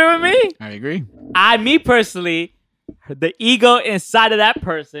you agree with me? I agree. Me personally, the ego inside of that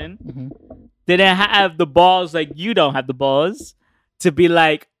person Mhm. didn't have the balls like you don't have the balls to be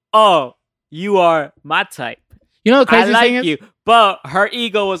like, oh, you are my type. You know the I crazy like thing is? you. But her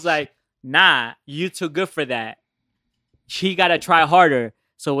ego was like, nah, you too good for that. She gotta try harder.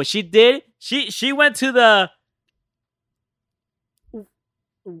 So what she did, she went to the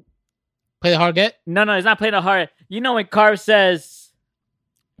Play the hard get. no, it's not playing the hard. You know when Carv says,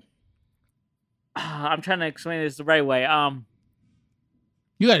 I'm trying to explain this the right way.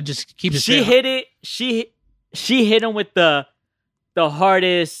 You gotta just keep it. She straight. hit it. She hit him with the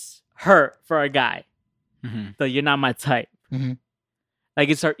hardest hurt for a guy. Mhm. So you're not my type. Mhm. Like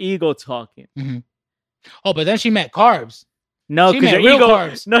it's her ego talking. Oh, but then she met Carbs. No, She because meant your real ego.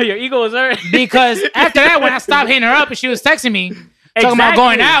 carbs. No, your ego was hurt. Because after that, when I stopped hitting her up and she was texting me, talking about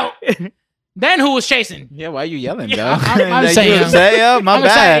going out, then who was chasing? Yeah, why are you yelling, Yeah, though? I'm Like, saying, you yo. upset, yo? My I'm bad.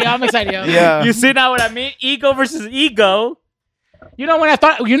 excited, yo. I'm excited, yo. Yeah. You see now what I mean? Ego versus ego. You know when I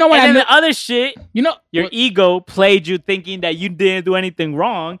thought, you know when And I then knew, the other shit, you know, your ego played you thinking that you didn't do anything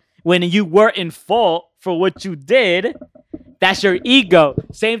wrong when you were in fault for what you did. That's your ego.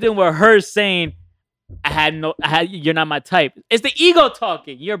 Same thing with her saying, you're not my type. It's the ego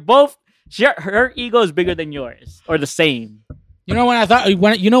talking. You're both, her ego is bigger than yours or the same. you know when I thought,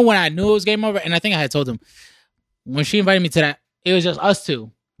 when I knew it was game over, and I think I had told him when she invited me to that, it was just us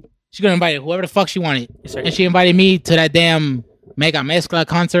two. She could have invited whoever the fuck she wanted, and she invited me to that damn Mega Mezcla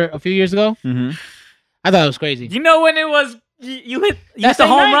concert a few years ago. Mm-hmm. I thought it was crazy. You know when it was, you hit That the same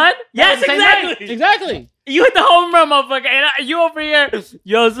home night. run? That Yes, was the same night. exactly. Exactly. You hit the home run, motherfucker, and you over here,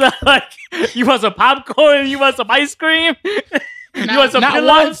 yo, so, like, you want some popcorn, you want some ice cream, you want some Not pillows?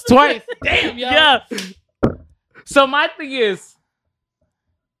 once, twice. Damn, yo. Yeah. So my thing is,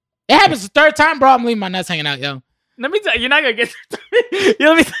 It happens the third time, bro. I'm leaving my nuts hanging out, yo. let me tell you, you're not gonna get.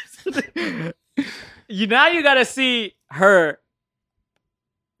 Let me tell you, now you gotta see her,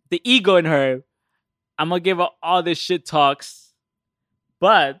 the ego in her. I'm gonna give her all this shit talks,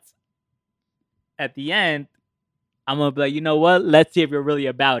 but at the end, I'm gonna be like, you know what? Let's see if you're really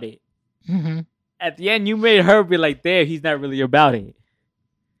about it. Mm-hmm. At the end, you made her be like, damn, he's not really about it.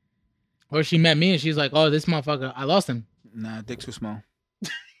 Or she met me and she's like, oh, this motherfucker, I lost him. Nah, dick too small.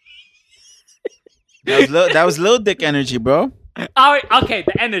 that was little dick energy, bro. All right, okay,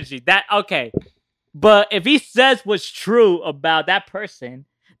 the energy. Okay. But if he says what's true about that person,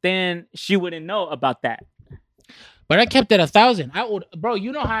 then she wouldn't know about that. But I kept it 1,000. Bro,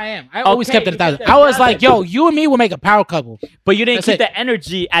 you know how I am. I always Okay, kept it you 1,000. kept it I was 1,000. like, yo, you and me will make a power couple. But you didn't That's keep it. the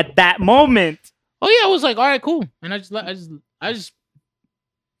energy at that moment. Oh yeah, I was like, all right, cool. And I just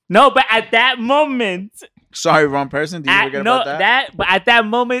No, but at that moment, Sorry, wrong person. Do you forget about that? but at that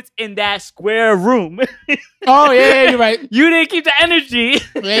moment in that square room, oh yeah, you're right. you didn't keep the energy.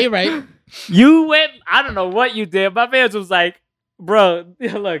 Yeah, you're right. You went. I don't know what you did. My fans was like, "Bro,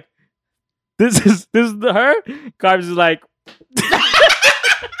 look, this is her." Carbs is like,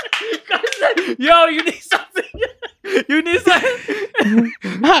 Carbs is like, "Yo, you need something. You need something."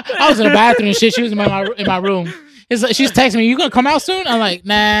 I was in the bathroom and shit. She was in my room. It's like, she's texting me, you gonna come out soon? I'm like,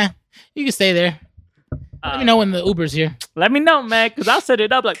 nah, you can stay there. Let me know when the Uber's here. Let me know, man, because I'll set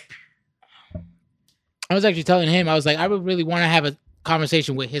it up. Like, I was actually telling him, I was like, I would really want to have a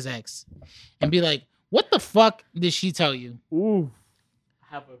conversation with his ex and be like, what the fuck did she tell you? ooh,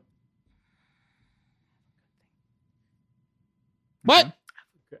 I What?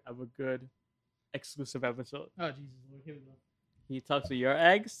 have a good exclusive episode. Oh, Jesus. Here we go. You talk to your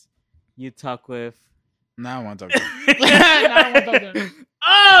ex. You talk with. Nah, I want to talk about it. Nah, I won't talk about it.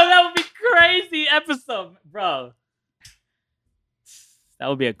 Oh, that would be crazy episode, bro. That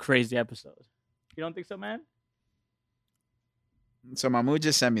would be a crazy episode. You don't think so, man? So Mahmoud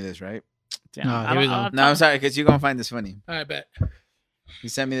just sent me this, right? Damn, Oh, here we go. No, I'm sorry, because you're going to find this funny. All right, bet. He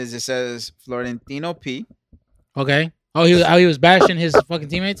sent me this. It says, Florentino P. Okay. Oh, he was bashing his fucking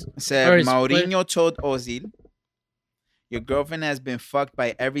teammates? said, Or his Mourinho told Ozil, your girlfriend has been fucked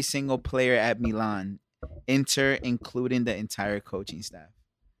by every single player at Milan, Inter, including the entire coaching staff.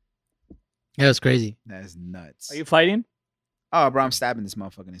 Yeah, that's crazy. That's nuts. Are you fighting? Oh, bro, I'm stabbing this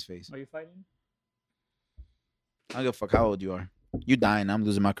motherfucker in his face. Are you fighting? I don't give a fuck how old you are. You dying. I'm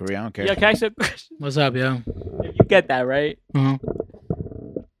losing my career. I don't care. Yeah, can I ask you a question? What's up, yo? If you get that, right? Uh-huh.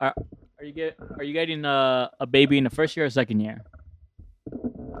 Are you getting a baby in the first year or second year?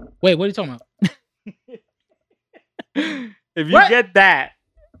 Wait, what are you talking about? If you What? get that,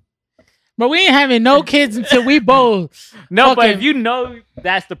 But we ain't having no kids until we both. no, but Okay. if you know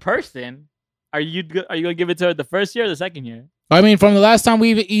that's the person, are you gonna give it to her the first year or the second year? I mean, from the last time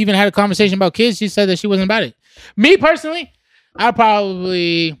we even had a conversation about kids, she said that she wasn't about it. Me personally, I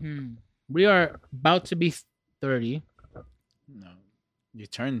probably we are about to be 30. No. You're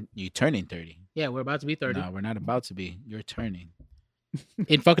turning 30. Yeah, we're about to be 30 No, we're not about to be. You're turning.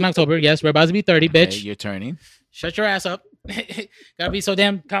 in fucking October. Yes, we're about to be 30, Okay, bitch. you're turning. Shut your ass up. Gotta be so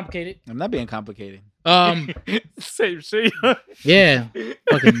damn complicated. I'm not being complicated. Same shit. Yeah,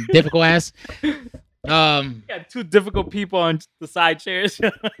 fucking difficult ass. Got two difficult people on the side chairs.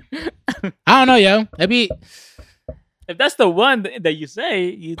 I don't know, yo. That'd be If that's the one that you say,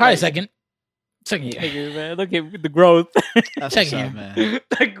 you probably like, second year. Thank you, man. Look at the growth. That's Second what's up, year. man.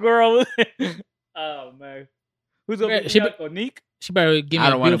 The growth. Oh man, who's gonna Yeah, be she- the uncle? Nick? She better give me I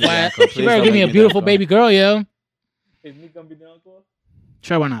a don't wanna be beautiful the ass. uncle. She Please better don't give me make a me the beautiful uncle. baby girl, yo. Is Nick gonna be the uncle?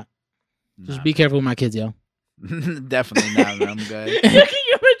 Sure, why not? Just be careful with my kids, yo. Definitely not, man. I'm good. You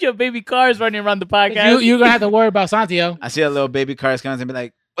imagine your baby cars running around the podcast. You're gonna have to worry about Santio. I see a little baby cars comes and be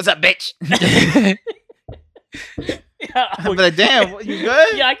like, "What's up, bitch?" I'm like, "Damn, you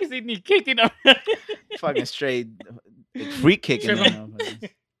good?" Yeah, I can see me kicking him. Fucking straight free kicking. Them.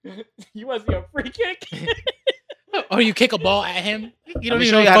 You want to see a free kick? Or you kick a ball at him. You don't Let me even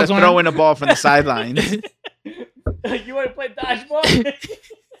show know you what how the to fuck's throw on. in a ball from the sideline. You want to play dodgeball?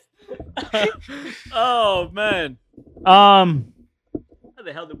 Oh man. How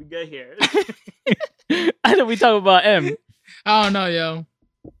the hell did we get here? I thought we talk about M. I don't know, yo.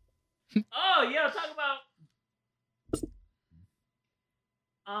 Oh yeah, talk about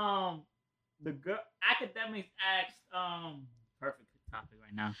the girl academics asked perfect topic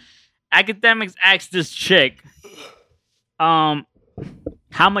right now. Academics asked this chick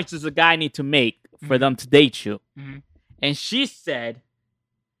how much does a guy need to make for them to date you? Mhm. And she said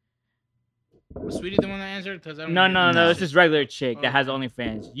Was Sweetie the one that answered? Because I don't no, remember. it's this regular chick that Oh. has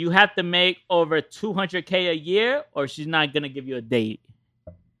OnlyFans. You have to make over $200K a year or she's not gonna give you a date.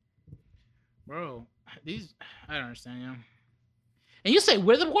 Bro, these I don't understand, yo. And you say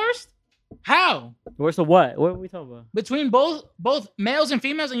we're the worst? How? Where's the what? What are we talking about? Between both males and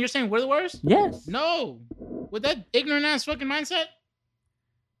females, and you're saying we're the worst? Yes. No. With that ignorant ass fucking mindset?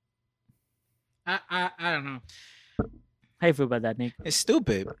 I don't know. How you feel about that, Nick? It's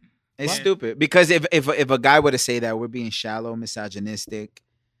stupid. It's Why? stupid because if a guy were to say that, we're being shallow, misogynistic.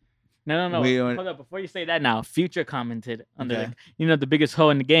 No. We don't- Hold up. Before you say that now, Future commented under Okay. the biggest hoe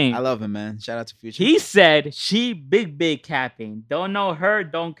in the game. I love him, man. Shout out to Future. He said she big capping. Don't know her,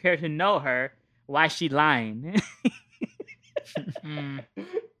 don't care to know her. Why she lying? Mm.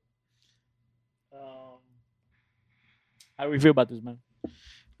 How do we feel about this, man?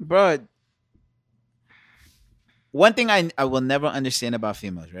 Bro, one thing I will never understand about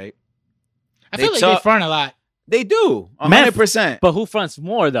females, right? I They feel like talk- they front a lot. They do, Men- 100%. But who fronts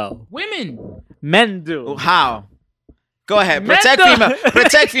more though? Women. Men do. How? Go ahead. Men Protect do- females.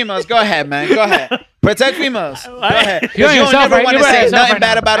 Protect females. Go ahead, man. Go ahead. Protect females. Go ahead. 'Cause You're on you don't yourself, never right? want You're to right say yourself nothing right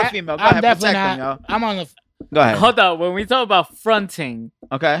bad now. about a female. Go I'm ahead. definitely Protect them, not. yo. I'm on the. Go ahead. Hold up. When we talk about fronting,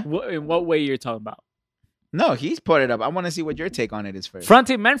 Okay. in what way you're talking about? No, he's put it up. I want to see what your take on it is first.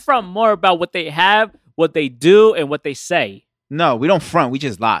 Fronting, men front more about what they have, what they do, and what they say. No, we don't front. We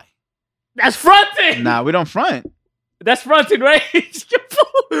just lie. That's fronting. Nah, we don't front. That's fronting, right?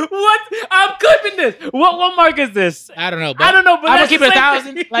 What? I'm clipping this. What mark is this? I don't know. But I don't know, but I'm gonna that's keep the it a same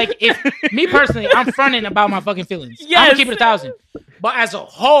 1,000. thing. Like if me personally, I'm fronting about my fucking feelings. I'm Yes. gonna keep it 1,000. But as a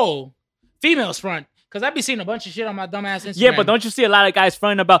whole, females front because I be seeing a bunch of shit on my dumbass Instagram. Yeah, but don't you see a lot of guys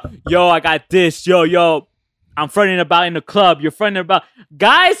fronting about, yo, I got this, yo, I'm fronting about in the club. You're fronting about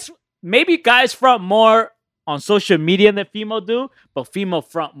guys. Maybe guys front more on social media than female do, but female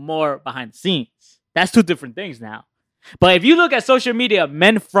front more behind the scenes. That's two different things now. But if you look at social media,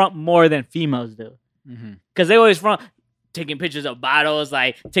 men front more than females do. Mm-hmm. Because they always front taking pictures of bottles,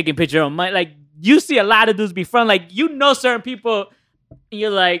 like taking pictures of money. Like you see a lot of dudes be front, like you know certain people, and you're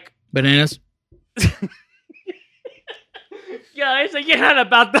like, bananas. yeah, it's like you're not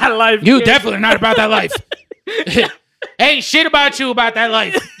about that life. You kid. definitely not about that life. Ain't shit about you about that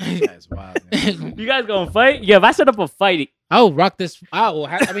life. That's wild. Man. You guys gonna fight? Yeah, if I set up a fight, I'll rock this. I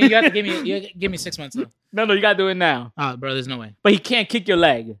mean, you have to give me 6 months though. no, you gotta do it now. Oh, bro, there's no way. But he can't kick your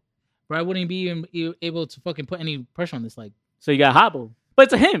leg, Bro, I wouldn't be even able to fucking put any pressure on this leg. so you got hobble.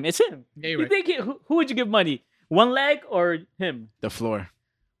 But it's him. It's him. Yeah, you're You right. think who would you give money? One leg or him? The floor.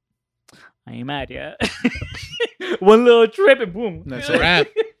 I ain't mad yet. One little trip and boom. That's It's a wrap.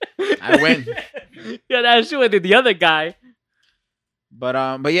 I win. Yeah, that's true. And then the other guy.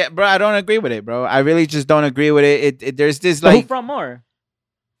 But yeah, bro, I don't agree with it, bro. I really just don't agree with it. It there's this But like who front more?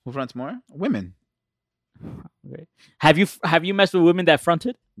 who fronts more? Women. Okay. Have you messed with women that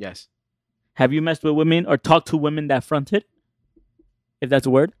fronted? Yes. Have you messed with women or talked to women that fronted? If that's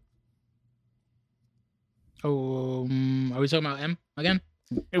a word. Oh, are we talking about M again?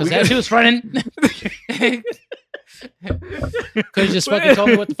 Was that she was fronting? Could have just fucking told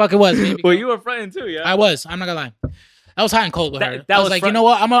me what the fuck it was. Maybe. Well, you were fronting too, yeah. I was. I'm not gonna lie. I was hot and cold with her. That I was was like, front- you know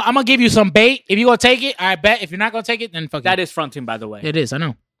what? I'm gonna give you some bait. If you gonna take it, I bet. If you're not gonna take it, then fuck That it. is fronting, by the way. It is. I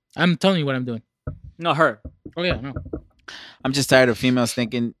know. I'm telling you what I'm doing. No, her. Oh yeah, no. I'm just tired of females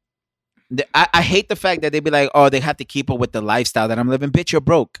thinking. I hate the fact that they be like, oh, they have to keep up with the lifestyle that I'm living. Bitch, you're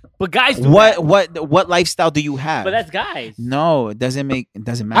broke. But guys do that. What lifestyle do you have? But that's guys. no, it doesn't matter.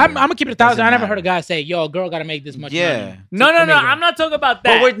 I'm gonna keep it 1,000. Doesn't I never matter. heard a guy say, "Yo, a girl gotta make this much Yeah. money." No. to make it. I'm not talking about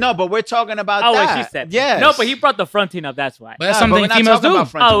that. But we're talking about Oh, that. what she said. Yes. No, but he brought the fronting up. That's why. But that's Nah, but something we're not females talking do.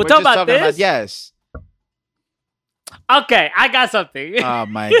 about fronting. Oh, we're We're talking just about talking this? yes. Okay, I got something. Oh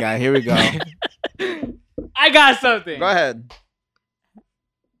my god, here we go. I got something. Go ahead.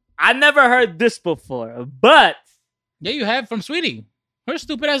 I never heard this before, but Yeah, you have from Sweetie. Her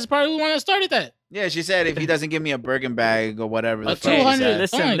stupid ass is probably the one that started that. Yeah, she said if he doesn't give me a Birkin bag or whatever. The A fuck she 200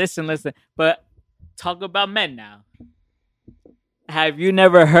 said. listen. But talk about men now. Have you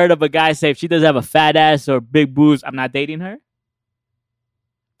never heard of a guy say if she doesn't have a fat ass or big boobs, I'm not dating her?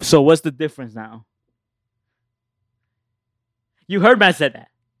 So what's the difference now? You heard man said that.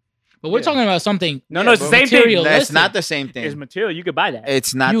 But we're Yeah. talking about something. No, it's the but same thing. material. That's Listen. not the same thing. It's material. You could buy that.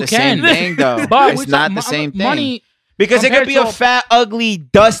 It's not You the can. same thing, though. But It's we're not talking the same thing. money. Because it could compared be to a a- fat, ugly,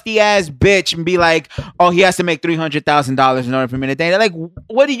 dusty ass bitch and be like, "Oh, he has to make $300,000 in order for me to date." They're like,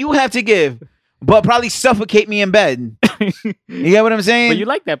 what do you have to give? But probably suffocate me in bed. You get what I'm saying? But you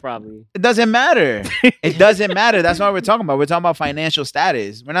like that probably. It doesn't matter. It doesn't matter. That's what we're talking about. We're talking about financial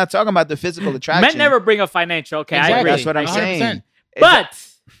status. We're not talking about the physical attraction. Men never bring up financial. Okay, I Exactly. agree. That's what I'm 100%. saying. But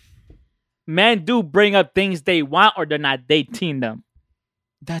men do bring up things they want or they're not dating them.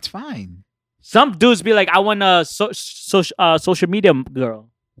 That's fine. Some dudes be like, I want a social media girl.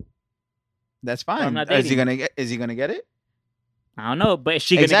 That's I'm fine. not Is he dating. gonna get? Is he gonna get it? I don't know, but is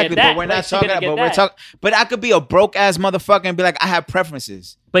she gonna Exactly. get that? But we're not Is she talking. gonna get But we're that? talking. But I could be a broke ass motherfucker and be like, I have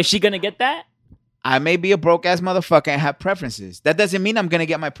preferences. But is she gonna get that? I may be a broke ass motherfucker and have preferences. That doesn't mean I'm gonna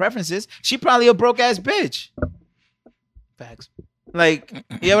get my preferences. She probably a broke ass bitch. Facts. Like,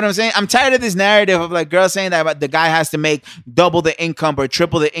 you know what I'm saying? I'm tired of this narrative of like girls saying that the guy has to make double the income or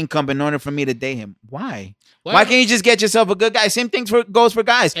triple the income in order for me to date him. Why? Why can't you just get yourself a good guy? Same thing goes for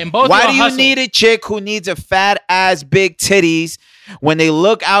guys. And both Why will do you hustle. need a chick who needs a fat ass, big titties when they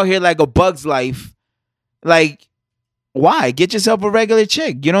look out here like a bug's life? Like, why? Get yourself a regular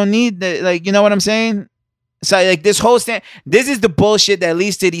chick. You don't need the, like, you know what I'm saying? So like this whole this is the bullshit that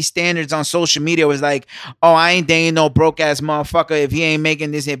leads to these standards on social media. Was like, oh, I ain't dating no broke ass motherfucker if he ain't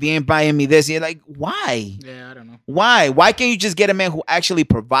making this, if he ain't buying me this. You're like, why? Yeah, I don't know. Why? Why can't you just get a man who actually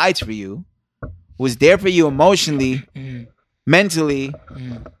provides for you, who's there for you emotionally, mentally,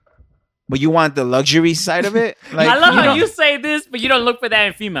 but you want the luxury side of it? Like, I love you how know- you say this, but you don't look for that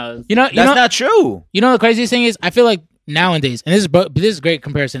in females. that's not true. You know the craziest thing is, I feel like nowadays, and this is a great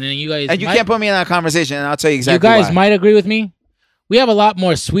comparison, and you guys, And you might, can't put me in that conversation, and I'll tell you exactly you guys why. might agree with me. We have a lot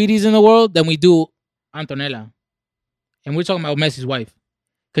more sweeties in the world than we do Antonella, and we're talking about Messi's wife,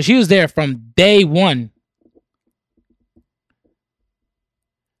 because she was there from day one,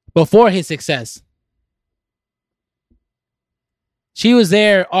 before his success. She was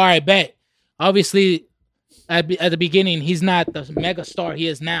there. All right, bet. Obviously, at the beginning, he's not the mega star he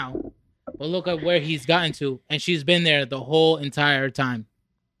is now. But look at where he's gotten to. And she's been there the whole entire time.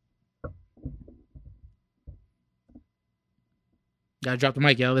 Gotta drop the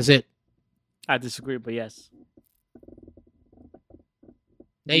mic, yo. That's it. I disagree, but yes.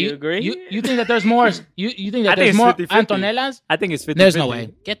 Hey, You agree? You think that there's more? You think that I think there's it's more 50-50. Antonellas? I think it's 50-50. There's no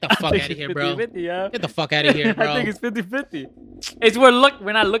way. Get the I fuck think out of it's here, bro. 50-50, yeah. Get the fuck out of here, bro. I think it's 50-50. It's we're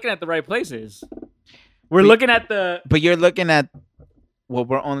not looking at the right places. We're looking at the But you're looking at what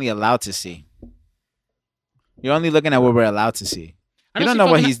we're only allowed to see. You're only looking at what we're allowed to see. You don't know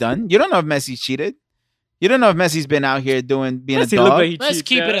what he's done. You don't know if Messi's cheated. You don't know if Messi's been out here being Messi a look dog. like he Let's cheats,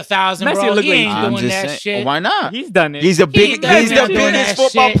 keep yeah. it 1,000, Messi bro. look He like ain't he- doing I'm just that saying, shit. why not? He's done it. He's the He biggest doesn't doing biggest that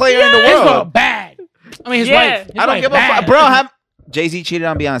football shit. player in the His world. wife bad. I mean, his Yeah. wife. I don't give a fuck, bro. Jay-Z cheated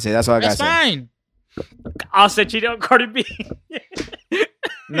on Beyonce. That's all I got to That's say. fine. Also cheated on Cardi B.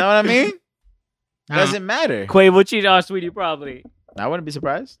 Know what I mean? Nah. Doesn't matter. Quavo cheated on Sweetie probably. I wouldn't be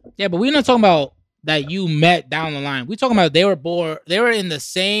surprised. Yeah, but we're not talking about that you met down the line. We're talking about they were in the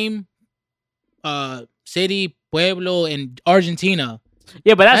same city, pueblo, in Argentina.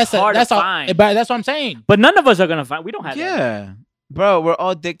 Yeah, but that's hard to all- find. But that's what I'm saying. But none of us are gonna find. We don't have that. Yeah. Bro, we're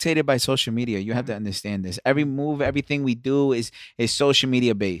all dictated by social media. You have to understand this. Every move, everything we do is social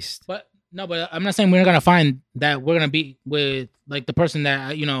media based. But no, but I'm not saying we're gonna find that we're gonna be with like the person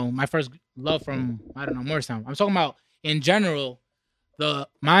that my first love from Morristown. I'm talking about in general the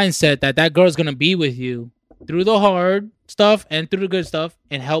mindset that girl's gonna be with you through the hard stuff and through the good stuff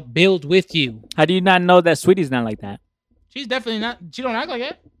and help build with you. How do you not know that Sweetie's not like that? She's definitely not. She don't act like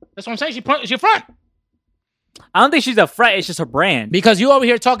that. That's what I'm saying. She front I don't think she's a fret. It's just her brand. because you over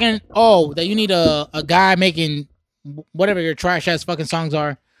here talking. Oh, that you need a guy making whatever your trash ass fucking songs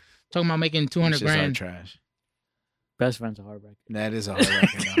are. Talking about making 200 It's just all grand. trash. Best friends are heartbreaking. That is a hard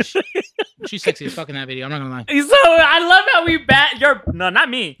record. though. She's sexy as fuck in that video. I'm not gonna lie. So I love how we no, not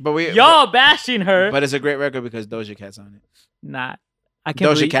me. But Y'all bashing her. But it's a great record because Doja Cat's on it. Nah, I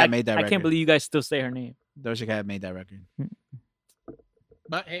can't Doja believe Cat made that I record. can't believe you guys still say her name. Doja Cat made that record.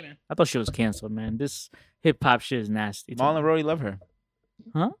 But hey, man. I thought she was canceled, man. This hip hop shit is nasty. Maul and Rory love her.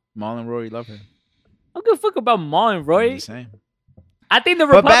 Huh? Maul and Rory love her. don't give a fuck about Maul and I'm Roy. just saying. I think the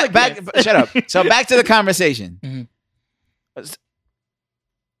But Republicans. shut up. So back to the conversation. Mhm.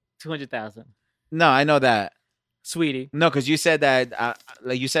 200,000, No, I know that. sweetie. No, because you said that.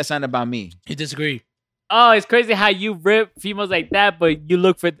 Like you said something about me. You disagree? Oh, it's crazy how you rip females like that, but you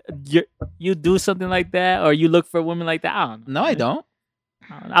look for you do something like that, or you look for women like that. I don't know. No, I don't.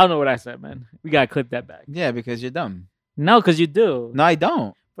 I don't know what I said, man. We gotta clip that back. Yeah, because you're dumb. No, because you do. No, I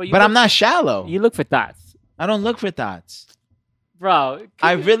don't. But, you But look, I'm not shallow. You look for thoughts, I don't look for thoughts. bro.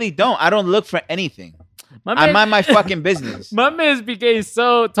 I really don't. I don't look for anything. My I man- mind my fucking business. My man's became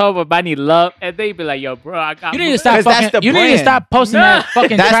so tough about I need love, and they be like, "Yo, bro, I got." You need to stop 'Cause that's fucking. the You need to brand. stop posting No. that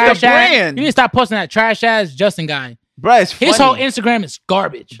fucking That's the trash ass. brand. You need to stop posting that trash ass Justin guy. Bruh, it's funny. His whole Instagram is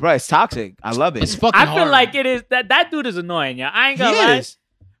garbage. Bruh, it's toxic. I love it. It's fucking. I feel hard. like it is that dude is annoying, yeah. I ain't He gonna lie. is.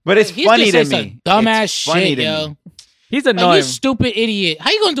 But it's He's funny just to some me. dumbass It's funny shit, to yo. me. He's Like, annoying. you stupid idiot.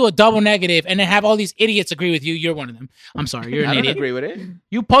 How you gonna do a double negative and then have all these idiots agree with you? You're one of them. I'm sorry, you're I an don't idiot. agree with it.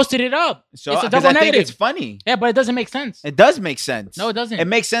 You posted it up. So, it's a 'cause double I think negative. it's funny. Yeah, but it doesn't make sense. It does make sense. No, it doesn't. It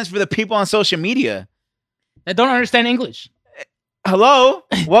makes sense for the people on social media. That don't understand English. Hello?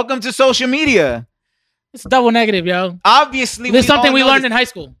 Welcome to social media. It's a double negative, yo. Obviously, It's something all we know learned this- in high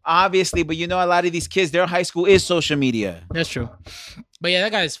school. Obviously, but you know, a lot of these kids, their high school is social media. That's true. But yeah,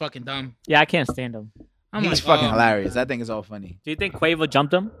 that guy is fucking dumb. Yeah, I can't stand him. I'm He's like, fucking oh. hilarious. I think it's all funny. Do you think Quavo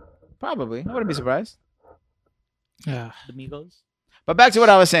jumped him? Probably. I wouldn't be surprised. Yeah. The Migos? But back to what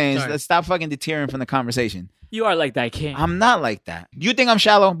I was saying. Sorry. Let's stop fucking deterring from the conversation. You are like that, King. I'm not like that. You think I'm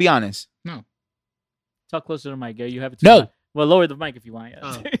shallow? Be honest. Talk closer to the mic, Gary. You have it. No. Well, lower the mic if you want. Yeah.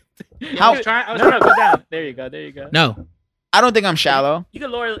 Oh. How- I was trying- I was No, trying- go down. There you go. There you go. No. I don't think I'm shallow. You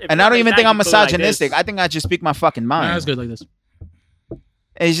can lower. if And you're I don't like even that, think I'm you go like misogynistic. this. I think I just speak my fucking Nah, mind. that's good like this.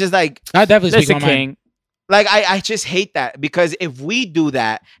 It's just like I definitely speak Listen, on mine. King. I just hate that because if we do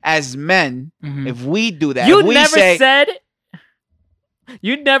that as men, Mhm. if we do that, You if we never say said.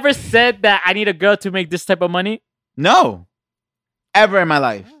 You never said that I need a girl to make this type of money. no, ever in my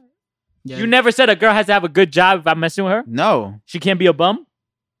life, Yeah. You never said a girl has to have a good job if I'm messing with her. no. She can't be a bum.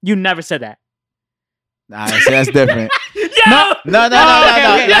 You never said that. Nah, see, that's different. Yo! No.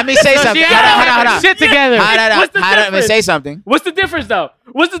 okay. Let me say So something. she Hold had on, hold on. shit together. What's the Let me difference? say something. What's the difference, though?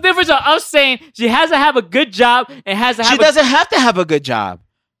 What's the difference of us saying she has to have a good job and has to have She doesn't have to have a good job.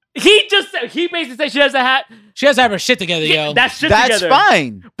 He just said, he basically said she has to have She has to have her shit together, yo. that shit That's together.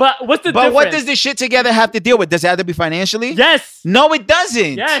 fine. But what's the But difference? what does this shit together have to deal with? Does it have to be financially? Yes. No, it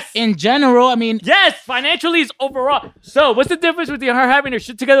doesn't. Yes. In general, I mean, Yes, financially is overall. So, what's the difference with her having her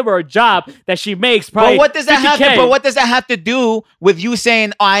shit together with her job that she makes? Probably But what does that have to? 50K? But what does that have to do with you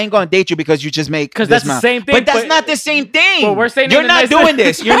saying, "Oh, I ain't gonna date you because you just make"? 'Cause this that's the amount"? same thing, But that's but- not the same thing. Well, we're saying it you're in a not nice doing way.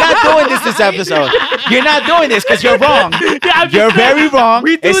 this. You're not doing this episode. You're not doing this because you're wrong. Yeah, I'm just You're saying, very wrong.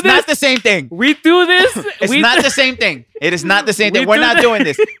 We do It's this. not the same thing. We do this. It's we not do- the same thing. It is not the same We thing. We're do not this. doing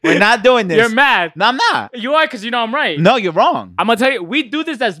this. We're not doing this. You're mad. No, I'm not. You are because you know I'm right. No, you're wrong. I'm gonna tell you, we do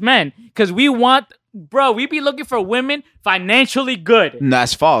this as men because we want, bro. We be looking for women financially good. No,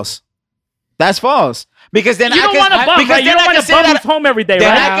 that's false. That's false. Because then You I don't can, want a bum, because right? You then don't I want can a say bum that. who's home every day, Then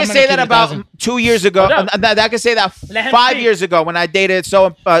right? I I'm can gonna say keep that it about 1,000. 2 years ago. Hold up. I can say that Let him 5 speak. years ago when I dated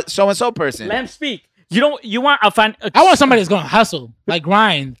so and so person. Let him speak. You want a fan? I want somebody that's gonna hustle, like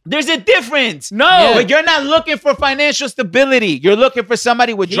grind. There's a difference. No, Yeah. But you're not looking for financial stability. You're looking for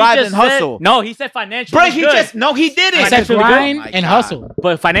somebody with He drive just and said- hustle. No, he said financially Bro, he good. just no, he didn't. I said Financially good? grind Oh my and God. hustle.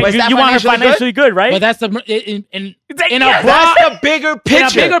 But Was that you want her financially financially good, right? But that's the in a Yes. broad, That's the bigger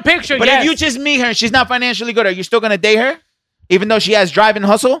picture. bigger picture, But yes. if you just meet her and she's not financially good, are you still gonna date her, even though she has drive and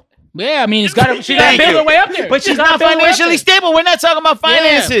hustle? yeah, I mean, it's got she got to Thank build you. her way up there. But she's gotta not build her way up financially there. stable. We're not talking about Yeah.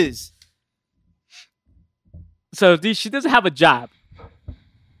 finances. So she doesn't have a job,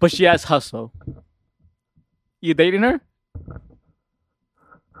 but she has hustle. You dating her?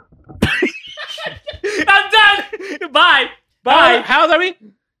 I'm done. Bye. Bye. How old are we?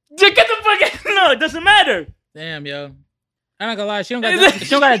 Just get the fuck out. No, it doesn't matter. Damn, yo. I'm not gonna lie. She don't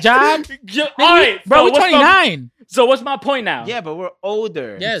got a job. All right, Bro, we're what's my- 29. So what's my point now? Yeah, but we're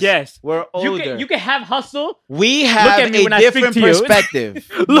older. Yes. Yes. We're older. You can have hustle. We have at me a when I speak different to you.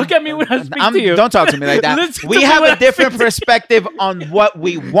 perspective. Look at me when I speak to you. Don't talk to me like that. Listen We to me have when a I different speak to you. perspective on what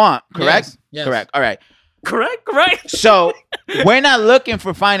we want, correct? Yes, yes. Correct. All right. Correct. Right. So we're not looking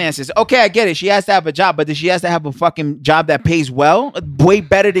for finances. Okay, I get it. She has to have a job, but does she has to have a fucking job that pays well, way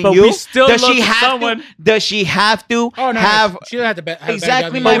better than But you? we still does look she for have someone- to? Does she have to Oh no, have? she don't have to have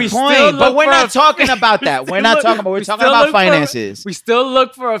Exactly a my better we job point. still But look we're for not a- talking about that. We're not talking about. We're talking about finances. We still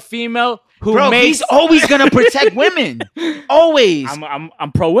look for a female who Bro, makes. he's always gonna protect women. Always.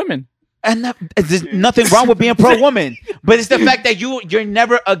 I'm pro women. And there's nothing wrong with being pro woman, but it's the fact that you're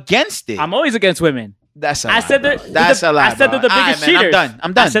never against it. I'm always against women. That's a I lot, said bro. that. That's a lot. I said bro. they're the All right, biggest man, cheaters.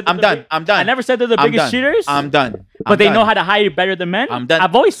 I'm I done. said I'm they're done. the I'm done. I never said they're the I'm biggest done. cheaters. I'm done. But they done. know how to hire better than men. I'm done.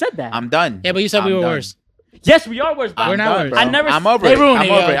 I've always said that. I'm done. Yeah, but you said we I'm were done. worse. Yes, we are worse. But We're not worse. I never. I'm over They it. ruined I'm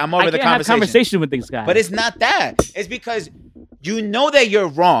it, over yo. it. I'm over I the can't have conversation. conversation with these guys. But it's not that. It's because you know that you're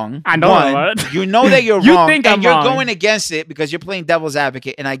wrong. I know, One, right? you know that you're You wrong, think and I'm you're wrong. going against it because you're playing devil's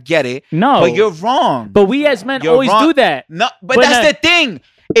advocate, and I get it. No, But you're wrong. But we as men You're always wrong. do that. No, but But that's no- the thing.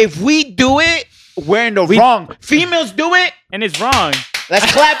 If we do it, we're in the wrong. Females do it. And it's wrong.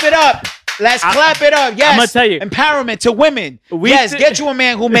 Let's clap it up. Let's clap it up. Yes. I'ma tell you. Empowerment to women. We Yes. thi- Get you a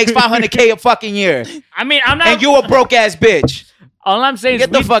man who makes $500K a fucking year, I mean, I'm not. and you a broke ass bitch. all I'm saying Get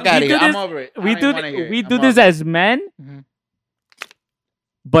is the we- fuck we out of do here. I'm this- over it. I We don't do even wanna hear it. we I'm do over this it. as men, Mhm.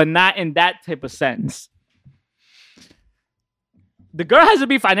 but not in that type of sense. The girl has to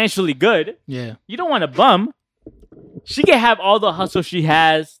be financially good. Yeah. You don't want a bum. She can have all the hustle she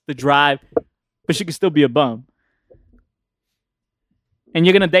has, the drive, but she can still be a bum. And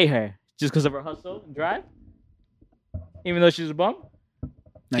you're gonna date her just because of her hustle and drive, even though she's a bum.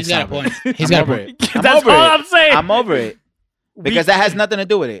 Next He's got a topic. point. He's I'm got a over point. it. I'm That's over all it. I'm saying. I'm over it because that has nothing to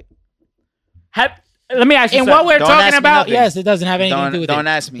do with it. Let me ask you And something. what we're Don't ask talking me about, nothing. yes, it doesn't have anything to do Don't with don't it.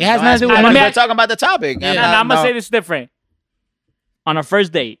 ask me. It has Don't nothing ask to do me. with Let me- We're talking about the topic. Yeah. No, I'm gonna say this different. On a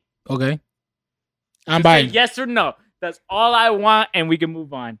first date, Okay. I'm say buying. yes or no. That's all I want, and we can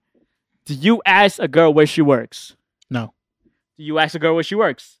move on. Do you ask a girl where she works? No. Do you ask a girl where she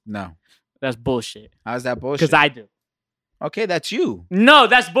works? No. That's bullshit. How's that bullshit? Because I do. Okay, that's you. No,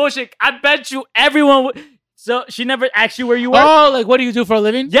 that's bullshit. I bet you everyone would. So she never asked you where you work? Oh, like what do you do for a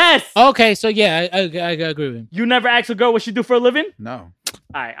living? Yes. Okay, so yeah, I agree with him. You never asked a girl what she do for a living? No.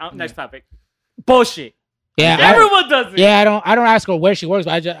 All right, next topic. Bullshit. Yeah, Everyone does it. yeah, I don't ask her where she works,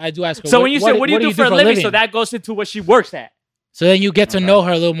 but I do ask her. So when you say what do you do for a living, so that goes into what she works at. so then you get to Okay. know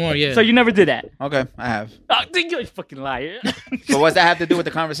her a little more. Yeah. So you never did that. Okay, I have. Oh, you're a fucking liar. But what's that have to do with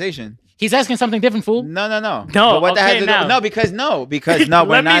the conversation? He's asking something different, fool. No. No, But what that okay, has to now. do? No, because no, we're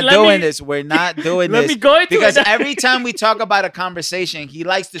Let me- not let doing me- this. We're not doing Let this. me go into because it. every time we talk about a conversation, he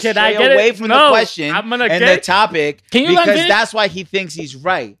likes to Can I stray get it? away from No, the question I'm gonna and get- the topic Can you let me because finish? that's why he thinks he's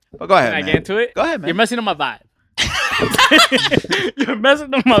right. But go ahead, Can I man. get into it? Go ahead, man. You're messing up my vibe. You're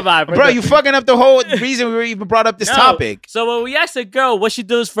messing up my vibe. right Bro, there. you fucking up the whole reason we even brought up this No. topic. So when we ask a girl what she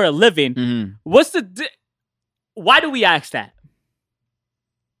does for a living, Mhm. what's why do we ask that?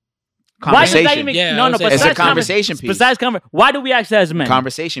 Why does Conversation. that even? Yeah, no, I no. would say It's a besides conversation piece. Besides why do we ask that as men?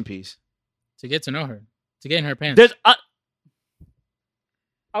 Conversation piece. To get to know her, to get in her pants. There's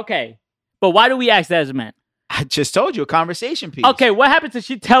okay, but why do we ask that as men? I just told you a conversation piece. Okay, what happens if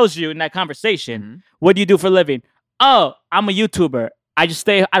she tells you in that conversation, Mhm. what do you do for a living? Oh, I'm a YouTuber. I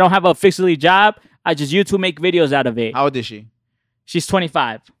don't have a officially job. I just YouTube, make videos out of it. How old is she? She's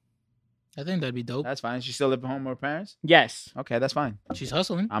 25. I think that'd be dope. That's fine. She still live at home with her parents? Yes. Okay, that's fine. She's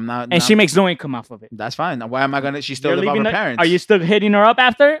hustling. I'm not. And she makes no income off of it. That's fine. Why am I gonna? She still You're live with leaving her the- parents. Are you still hitting her up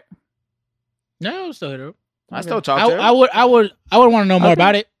after? No, I'll still hit her up. I still talk to her. I would want to know more Okay.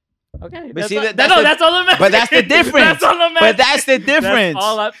 about it. Okay. But see, all, that's the- that's all I'm asking. but that's the difference. That's all I'm asking. But that's the difference. That's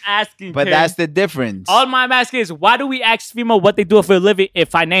all I'm asking. But Kim. that's the difference. All I'm asking is why do we ask female what they do for a living if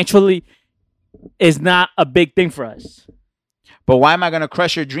financially is not a big thing for us? But why am I gonna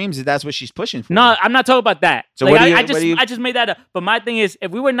crush her dreams if that's what she's pushing for? No, I'm not talking about that. So Like, what do you- I what just do you- I just made that up. But my thing is,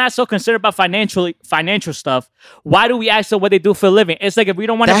 if we were not so concerned about financial stuff, why do we ask them what they do for a living? It's like if we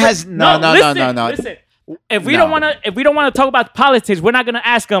don't want to. That has- no. Listen, if we No. don't want to talk about politics, we're not gonna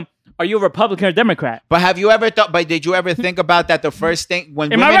ask them, "Are you a Republican or Democrat?" But have you ever thought? But did you ever think about that? The first thing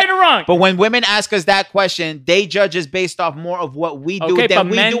when Am women, I right or wrong? But when women ask us that question, they judge us based off more of what we do Okay, than but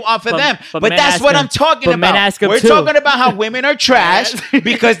we men- do off of but- them. but But men that's ask what them- I'm talking but men about. ask them We're too. talking about how women are trash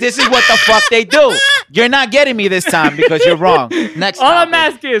because this is what the fuck they do. You're not getting me this time because you're wrong. Next All topic. I'm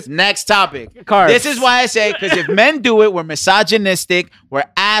asking is, Next topic. Carbs. This is why I say, because if men do it, we're misogynistic, we're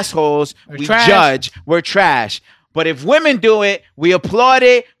assholes, We're we trash. judge, we're trash. But if women do it, we applaud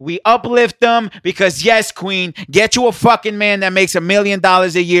it, we uplift them because yes, queen, get you a fucking man that makes $1 million a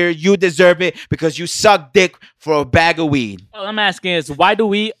year. You deserve it because you suck dick for a bag of weed. all I'm asking is, why do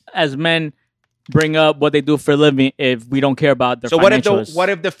we as men bring up what they do for a living if we don't care about their So financials? what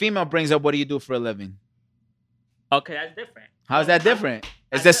if the female brings up what do you do for a living? Okay, that's different. How's that different?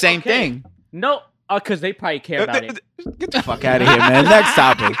 It's the same Okay. thing. No, because they probably care about it. Get the fuck out of here, man. Next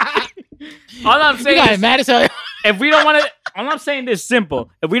topic. All I'm You saying got is, mad as hell. if we don't want to, all I'm saying is simple.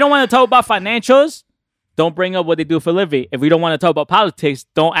 If we don't want to talk about financials, don't bring up what they do for a living. If we don't want to talk about politics,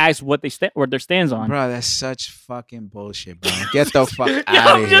 don't ask what their stands on. Bro, that's such fucking bullshit, bro. Get the fuck Yo, out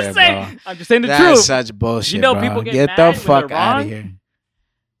I'm of just here, saying. bro. I'm just saying the That's truth. such bullshit, You know bro. people get Get mad the when fuck they're out wrong. of here.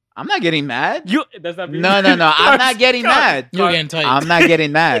 I'm not getting mad. That's not No. I'm not getting mad. You're getting tight. I'm not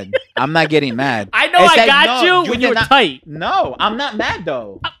getting mad. I'm not getting mad. I know It's I that- got no, you when did you were not- tight. No, I'm not mad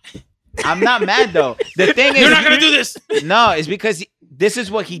though. I'm not mad though. The thing is, You're not gonna do this. No, it's because this is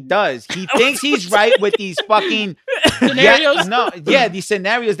what he does. He thinks he's right with these fucking Scenarios? these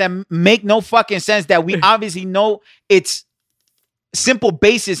scenarios that make no fucking sense. That we obviously know it's simple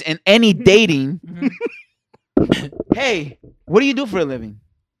basis in any dating. Hey, what do you do for a living?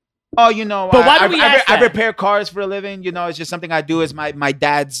 Oh, you know, But why do we ask I that? repair cars for a living. You know, it's just something I do as my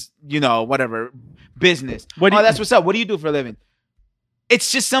dad's, you know, whatever business. That's what's up. What do you do for a living?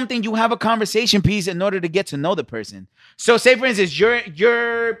 It's just something you have a conversation piece in order to get to know the person. So say for instance,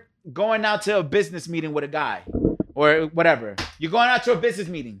 you're going out to a business meeting with a guy or whatever. You're going out to a business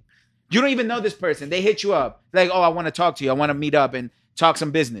meeting. You don't even know this person. They hit you up. Like, oh, I want to talk to you. I want to meet up and talk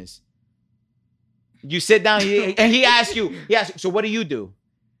some business. You sit down and he asks you, so what do you do?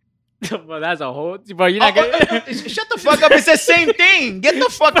 Well, that's a whole. Bro, you're not gonna. Shut the fuck up. It's the same thing. Get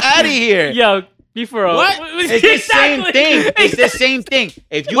the fuck out of here. Yo, be for real. What? It's the same thing. It's the same thing.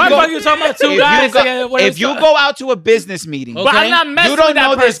 If you Why the go, fuck you talking about two if guys? you go, together? What if is you that? go out to a business meeting, Okay. But I'm not messing you don't with that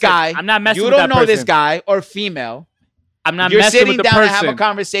know this person. guy. I'm not messing You with don't that know this person. guy or female. I'm not You're messing sitting with the down person. to have a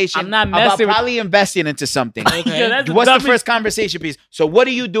conversation I'm not about messing with- probably investing into something. Okay. Yo, that's What's the dumbest- first conversation piece? So what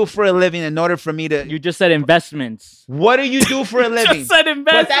do you do for a living in order for me to... You just said investments. What do you do for a living? Just said But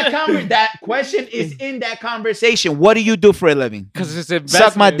investments. that question is in that conversation. What do you do for a living? Because it's investment.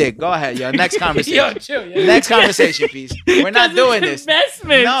 Suck my dick. Go ahead, yo. Next conversation. Yo, chill. Yo. Next conversation, please. We're not doing this.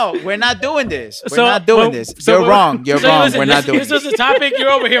 Investment. No, we're not doing this. We're So, not doing well, this. so You're what- wrong. You're So wrong. listen, We're not doing this this. was the topic. You're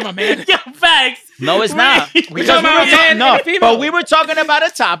over here, my man. Yo, facts. No, it's not. talking Because about a man and a female. but we were talking about a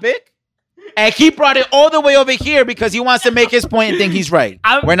topic, and he brought it all the way over here because he wants to make his point and think he's right.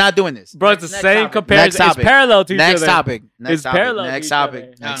 We're not doing this. Bro, it's the Next same topic. comparison. Next It's topic. parallel to each Next other. topic. Next It's topic. parallel to Next each topic. other.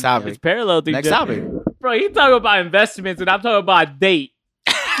 Next No, topic. It's parallel to Next each other. topic. Bro, he talking about investments and I'm talking about a date.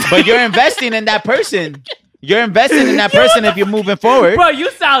 But you're investing in that person. You're investing in that person if you're moving forward. Bro, you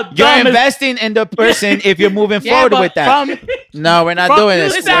sound You're dumb as investing in the person if you're moving Yeah, forward but with that. No, we're not from- doing you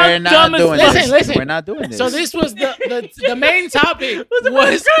this. sound We're not dumb as doing fuck. this. Listen. We're not doing this. So this was the main topic about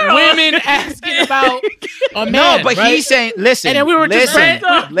was the girl. women asking about a man. no, but right? he's saying, listen. And then we were just listen,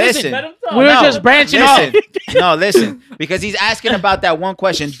 bran- listen. Let him talk. We were No, just branching listen. off. No, listen. Because he's asking about that one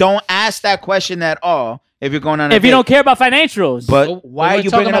question. Don't ask that question at all if you're going on a If you date. don't care about financials. But we're why are you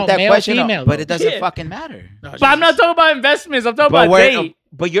talking bringing up about that male, question? female, But though. it doesn't Yeah. fucking matter. No, But I'm not talking about investments. I'm talking But about we're, date.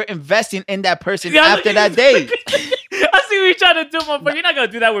 but you're investing in that person Yeah, after that date. I see what you're trying to do, motherfucker. You're not going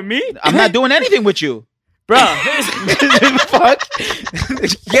to do that with me. I'm not doing anything with you. Bro. Fuck.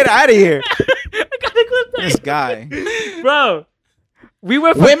 Get out of here. I gotta clip This guy. that. Bro. We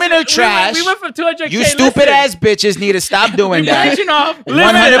went from, Women are trash. We went from 200K. You stupid ass bitches need to stop doing that. branching off. 100%.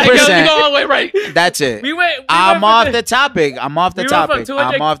 Like, yo, you go all the way right. That's it. We went I'm from off the topic. I'm off the We went from topic.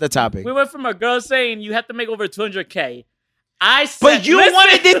 200 I'm off the topic. We went from a girl saying you have to make over 200K. I said, But you listen.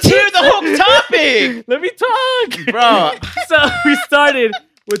 wanted to tear the whole topic. Let me talk, Bro. So we started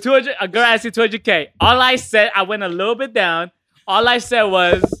with 200. A girl asked you 200K. All I said, I went a little bit down. All I said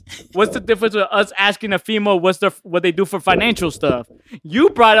was, "What's the difference with us asking a female what they do for financial stuff?"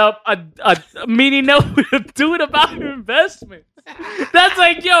 You brought up a meeting note with a dude about her investment. That's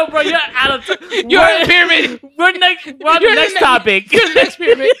like, yo, bro, you're out of. You're in the pyramid. We're on the You're next the topic. You're the next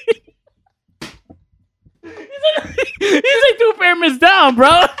pyramid. He's like 2 pyramids down,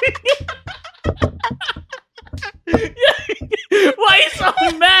 bro. Why you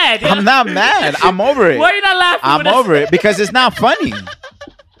so mad? I'm not mad. I'm over it. Why you not laughing? I'm when I over say- it because it's not funny.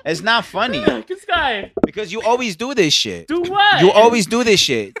 It's not funny This guy, because you always do this shit. do what? You always do this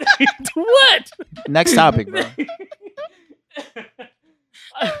shit. do what? Next topic, bro.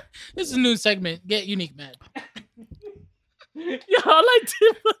 This is a new segment. Get unique, mad. Yo, all I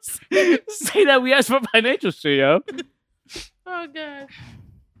did was say that we asked for financial shit, yo. Oh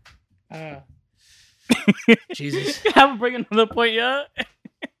god. Jesus. I'm bringing another point, yo.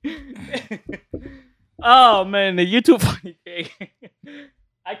 Oh man, the YouTube funny thing.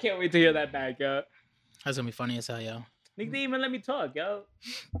 I can't wait to hear that back, yo. That's gonna be funny as hell, yo. Nigga didn't even let me talk, yo.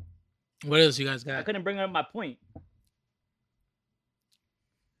 What else you guys I got? couldn't bring up my point.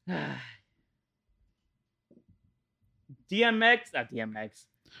 DMX, not DMX.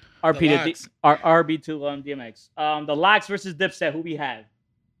 RP to D, Lox. RB to DMX. The Lox versus Dipset. Who we have?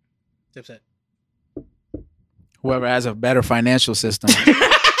 Dipset. Whoever has a better financial system.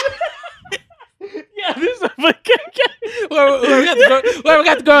 Yeah, this is a Whoever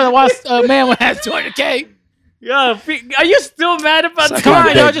got the girl that wants a man when has 200K. Yo, are you still mad about Suck this? Come my on,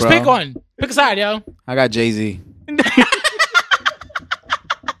 dick, yo, just bro. pick one. Pick a side, yo. I got Jay-Z.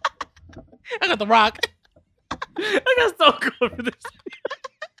 I got the rock. I got so cold for this.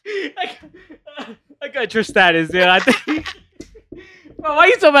 I got your status, yeah. I think. Bro, why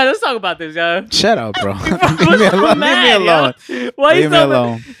you so mad? Let's talk about this, yo. Shut up, bro. Leave me What's alone. mad, Leave me alone. yo? Why you Leave me so mad?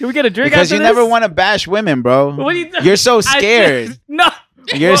 alone. Can we get a drink Because after you this? never want to bash women, bro. What are you You're so scared. No.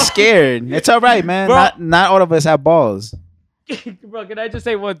 You're scared. It's all right, man. Bro. Not all of us have balls. Bro, can I just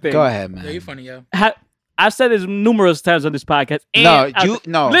say one thing? Go ahead, man. Yeah, you funny, yo. I've said this numerous times on this podcast. No, and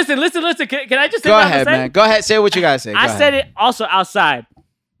no. Listen. Can I just say Go what I'm ahead, saying? man. Go ahead. Say what you gotta say. I said it also outside.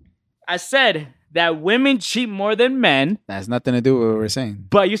 I said that women cheat more than men, That has nothing to do with what we're saying.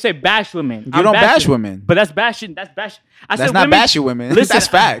 but you say bash women. You don't bash women. But that's bashing. That's bashing. I That's said not women, bashing women. Listen, That's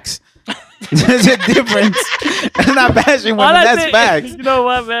facts. There's a difference. That's not bashing all women. I That's said- facts. You know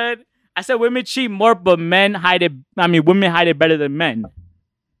what, man? I said women cheat more, but men hide it. I mean, women hide it better than men.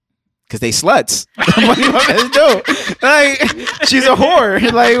 Because they sluts. What do you want me to do? Like, she's a whore.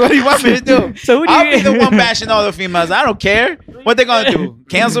 Like, what do you want me to do? So who do I'll you- be the one bashing all the females. I don't care. What they gonna do?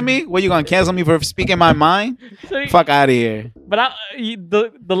 Cancel me? What, you gonna cancel me for speaking my mind? So- Fuck out of here. But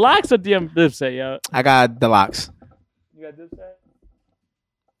the locks or Dipset, yo. I got the locks. You got Dipset?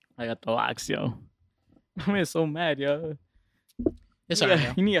 I got the locks, yo. I'm so mad, yo. It's all right,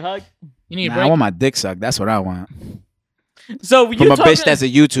 yo. You need a hug. You need a Nah, break. I want my dick sucked. That's what I want. So you From a talking, bitch that's a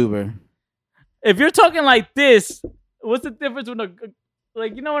YouTuber. if you're talking like this, what's the difference with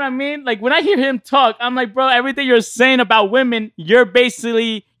like, you know what I mean? Like when I hear him talk, I'm like, bro, everything you're saying about women, you're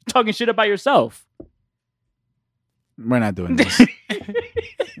basically talking shit about yourself. We're not doing this.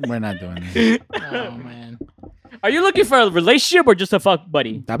 We're not doing this. Oh man. Are you looking for a relationship or just a fuck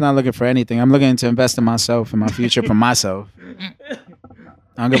buddy? I'm not looking for anything. I'm looking to invest in myself and my future for myself.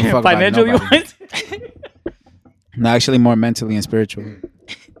 I don't give a fuck Financial, you about nobody. want? No, actually more mentally and spiritual.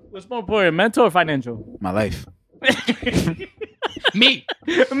 What's more important, mental or financial? My life. Me.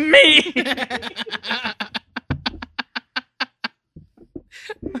 Me.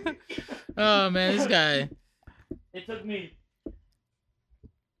 Oh man, this guy. It took me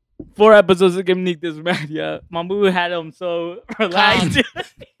 4 episodes to get Nick this mad, yeah. My movie had him so relaxed.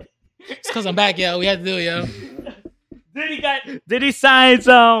 It's because I'm back, yo. We had to do it, yo. Diddy signs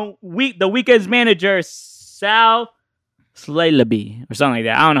the Weeknd's manager Sal Slalaby or something like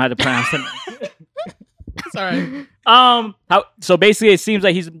that. I don't know how to pronounce it. It's all right. So basically it seems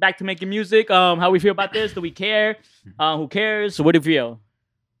like he's back to making music. How we feel about this? Do we care? Who cares? So what do you feel?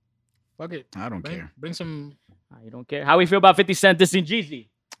 Fuck it. I don't care. Bring some. You don't care. How we feel about 50 Cent dissing Jeezy?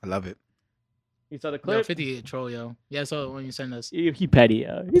 I love it. You saw the Yo, clip? 50 a troll, yo. Yeah, I saw it when you sent us. He petty,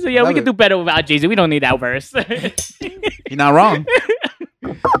 yo. He said, "Yeah, we Love can it. do better without Jeezy. We don't need that verse." You're not wrong.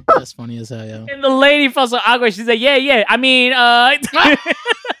 That's funny as hell, yo. And the lady felt so awkward. She said, "Yeah. I mean, Oh,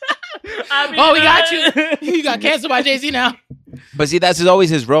 we got you. You got canceled by Jay-Z now. But see, that's always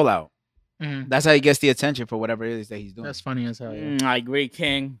his rollout. Mhm. That's how he gets the attention for whatever it is that he's doing. That's funny as hell, yo. I agree,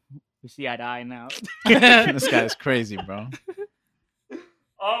 King. We see eye to eye now. This guy's crazy, bro.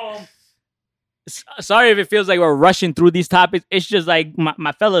 Sorry if it feels like we're rushing through these topics. It's just like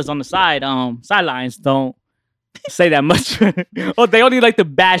my fellas on the sidelines don't say that much. Oh, they only like to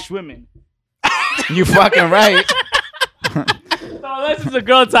bash women. You fucking right. So unless it's a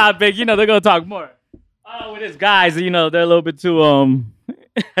girl topic, they're gonna talk more. With his guys, they're a little bit too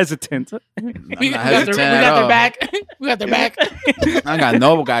hesitant. We not got hesitant their at all. back. We got their back. I got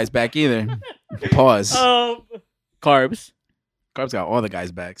no guys back either. Pause. Carbs. Carbs got all the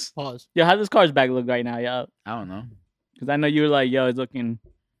guys' backs. Pause. Yo, how does Carbs back look right now, yo? I don't know. Because I know you're like, yo, it's looking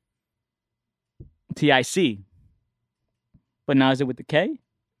TIC. But now is it with the K?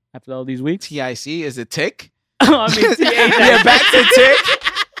 After all these weeks? TIC is a tick. I mean, TH. Yeah, back to tick.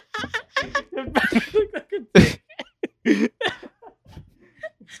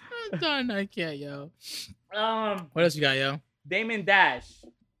 I'm done. I can't, yo. Um, What else you got, yo? Damon Dash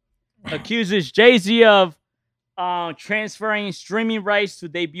accuses Jay-Z of transferring streaming rights to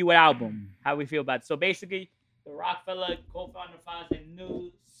debut album. How we feel about it? So basically, the Rockefeller co-founder files a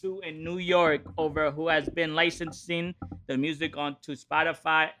new suit in New York over who has been licensing the music onto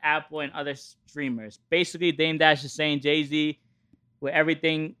Spotify, Apple, and other streamers. Basically, Dame Dash is saying Jay-Z, with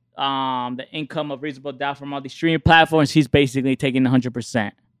everything, the income of Reasonable Doubt from all these streaming platforms, he's basically taking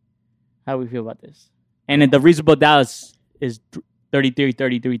 100%. How we feel about this? And then the Reasonable Doubt is 33.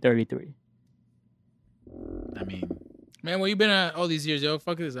 I mean, Man, where you been at all these years, yo?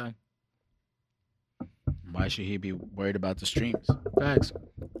 Fuck this guy. why should he be worried about the streams? Facts.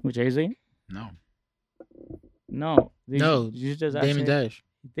 With Jay-Z? No. No. No, You just Damon Dash.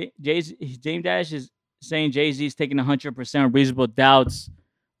 Dame Dash is saying Jay-Z is taking 100% of Reasonable Doubt's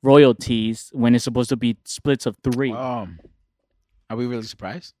royalties when it's supposed to be splits of 3. Are we really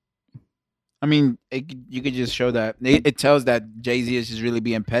surprised? I mean, you could just show that it tells that Jay-Z is just really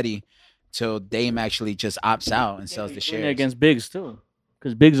being petty till Dame actually just opts out and sells the He's doing it shares. against Biggs too,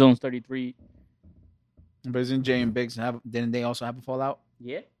 because Biggs owns 33. But isn't Jay and Biggs didn't they also have a fallout?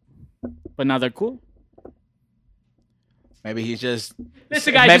 Yeah, but now they're cool. Maybe he's just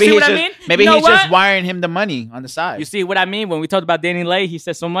Listen, guys, maybe you see he's what I just- mean? Maybe You know he's just what? wiring him the money on the side. You see what I mean? When we talked about Danny Lay, he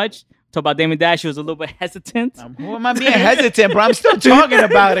said so much. Talk about Damon Dash, he was a little bit hesitant. Who am I being hesitant, bro? I'm still talking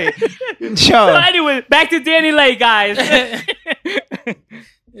about it. So Yo, anyway, back to Danny Lay, guys. you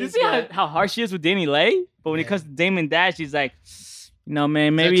This see guy. how harsh she is with Danny Lay? But when it comes to Damon Dash, he's like, man,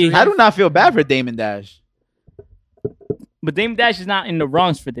 that maybe. true? I do not feel bad for Damon Dash. But Damon Dash is not in the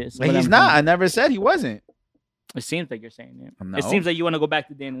wrongs for this. Like, what he's I'm not. saying. I never said he wasn't, It seems like you're saying it. No. It seems like you want to go back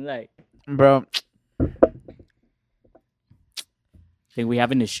to Danny Lay. bro. I think we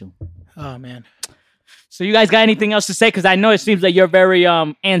have an issue. Oh man. So you guys got anything else to say? Because I know it seems like you're very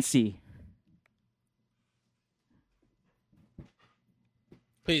antsy.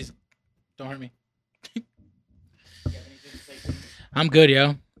 Please, don't hurt me. I'm good,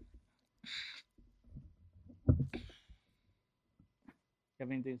 yo. You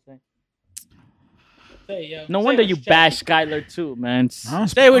have anything to say? Say, yo. No Say wonder with you your bash chest. Skylar too, man.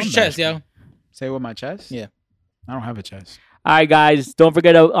 Say it with your chest, yo. Say it with my chest. Yeah. I don't have a chest. All right, guys. Don't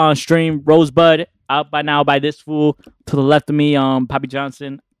forget to stream Rosebud out by now by this fool to the left of me, Poppy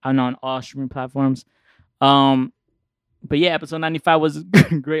Johnson. I'm on all streaming platforms. But yeah, episode 95 was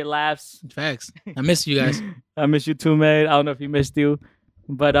great laughs. Facts. I miss you guys. I miss you too, man. I don't know if he missed you,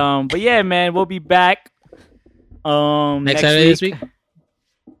 but yeah, man, we'll be back Next Saturday this week.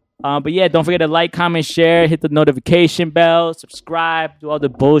 But yeah, don't forget to like, comment, share, hit the notification bell, subscribe, do all the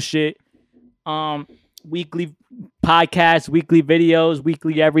bullshit. Weekly podcasts, weekly videos,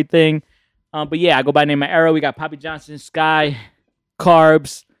 weekly everything. But yeah, I go by the name of Arrow. We got Poppy Johnson, Sky,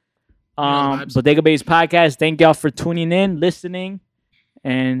 Carbs, vibes. Bodega Based Podcast. Thank y'all for tuning in, listening,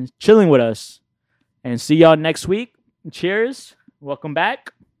 and chilling with us. And see y'all next week. Cheers. Welcome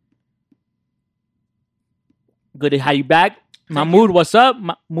back. Good to have you back. Mahmoud, what's up?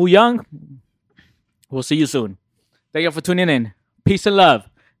 Mu Young. We'll see you soon. Thank you for tuning in. Peace and love.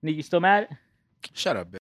 Nick, you still mad? Shut up, bitch.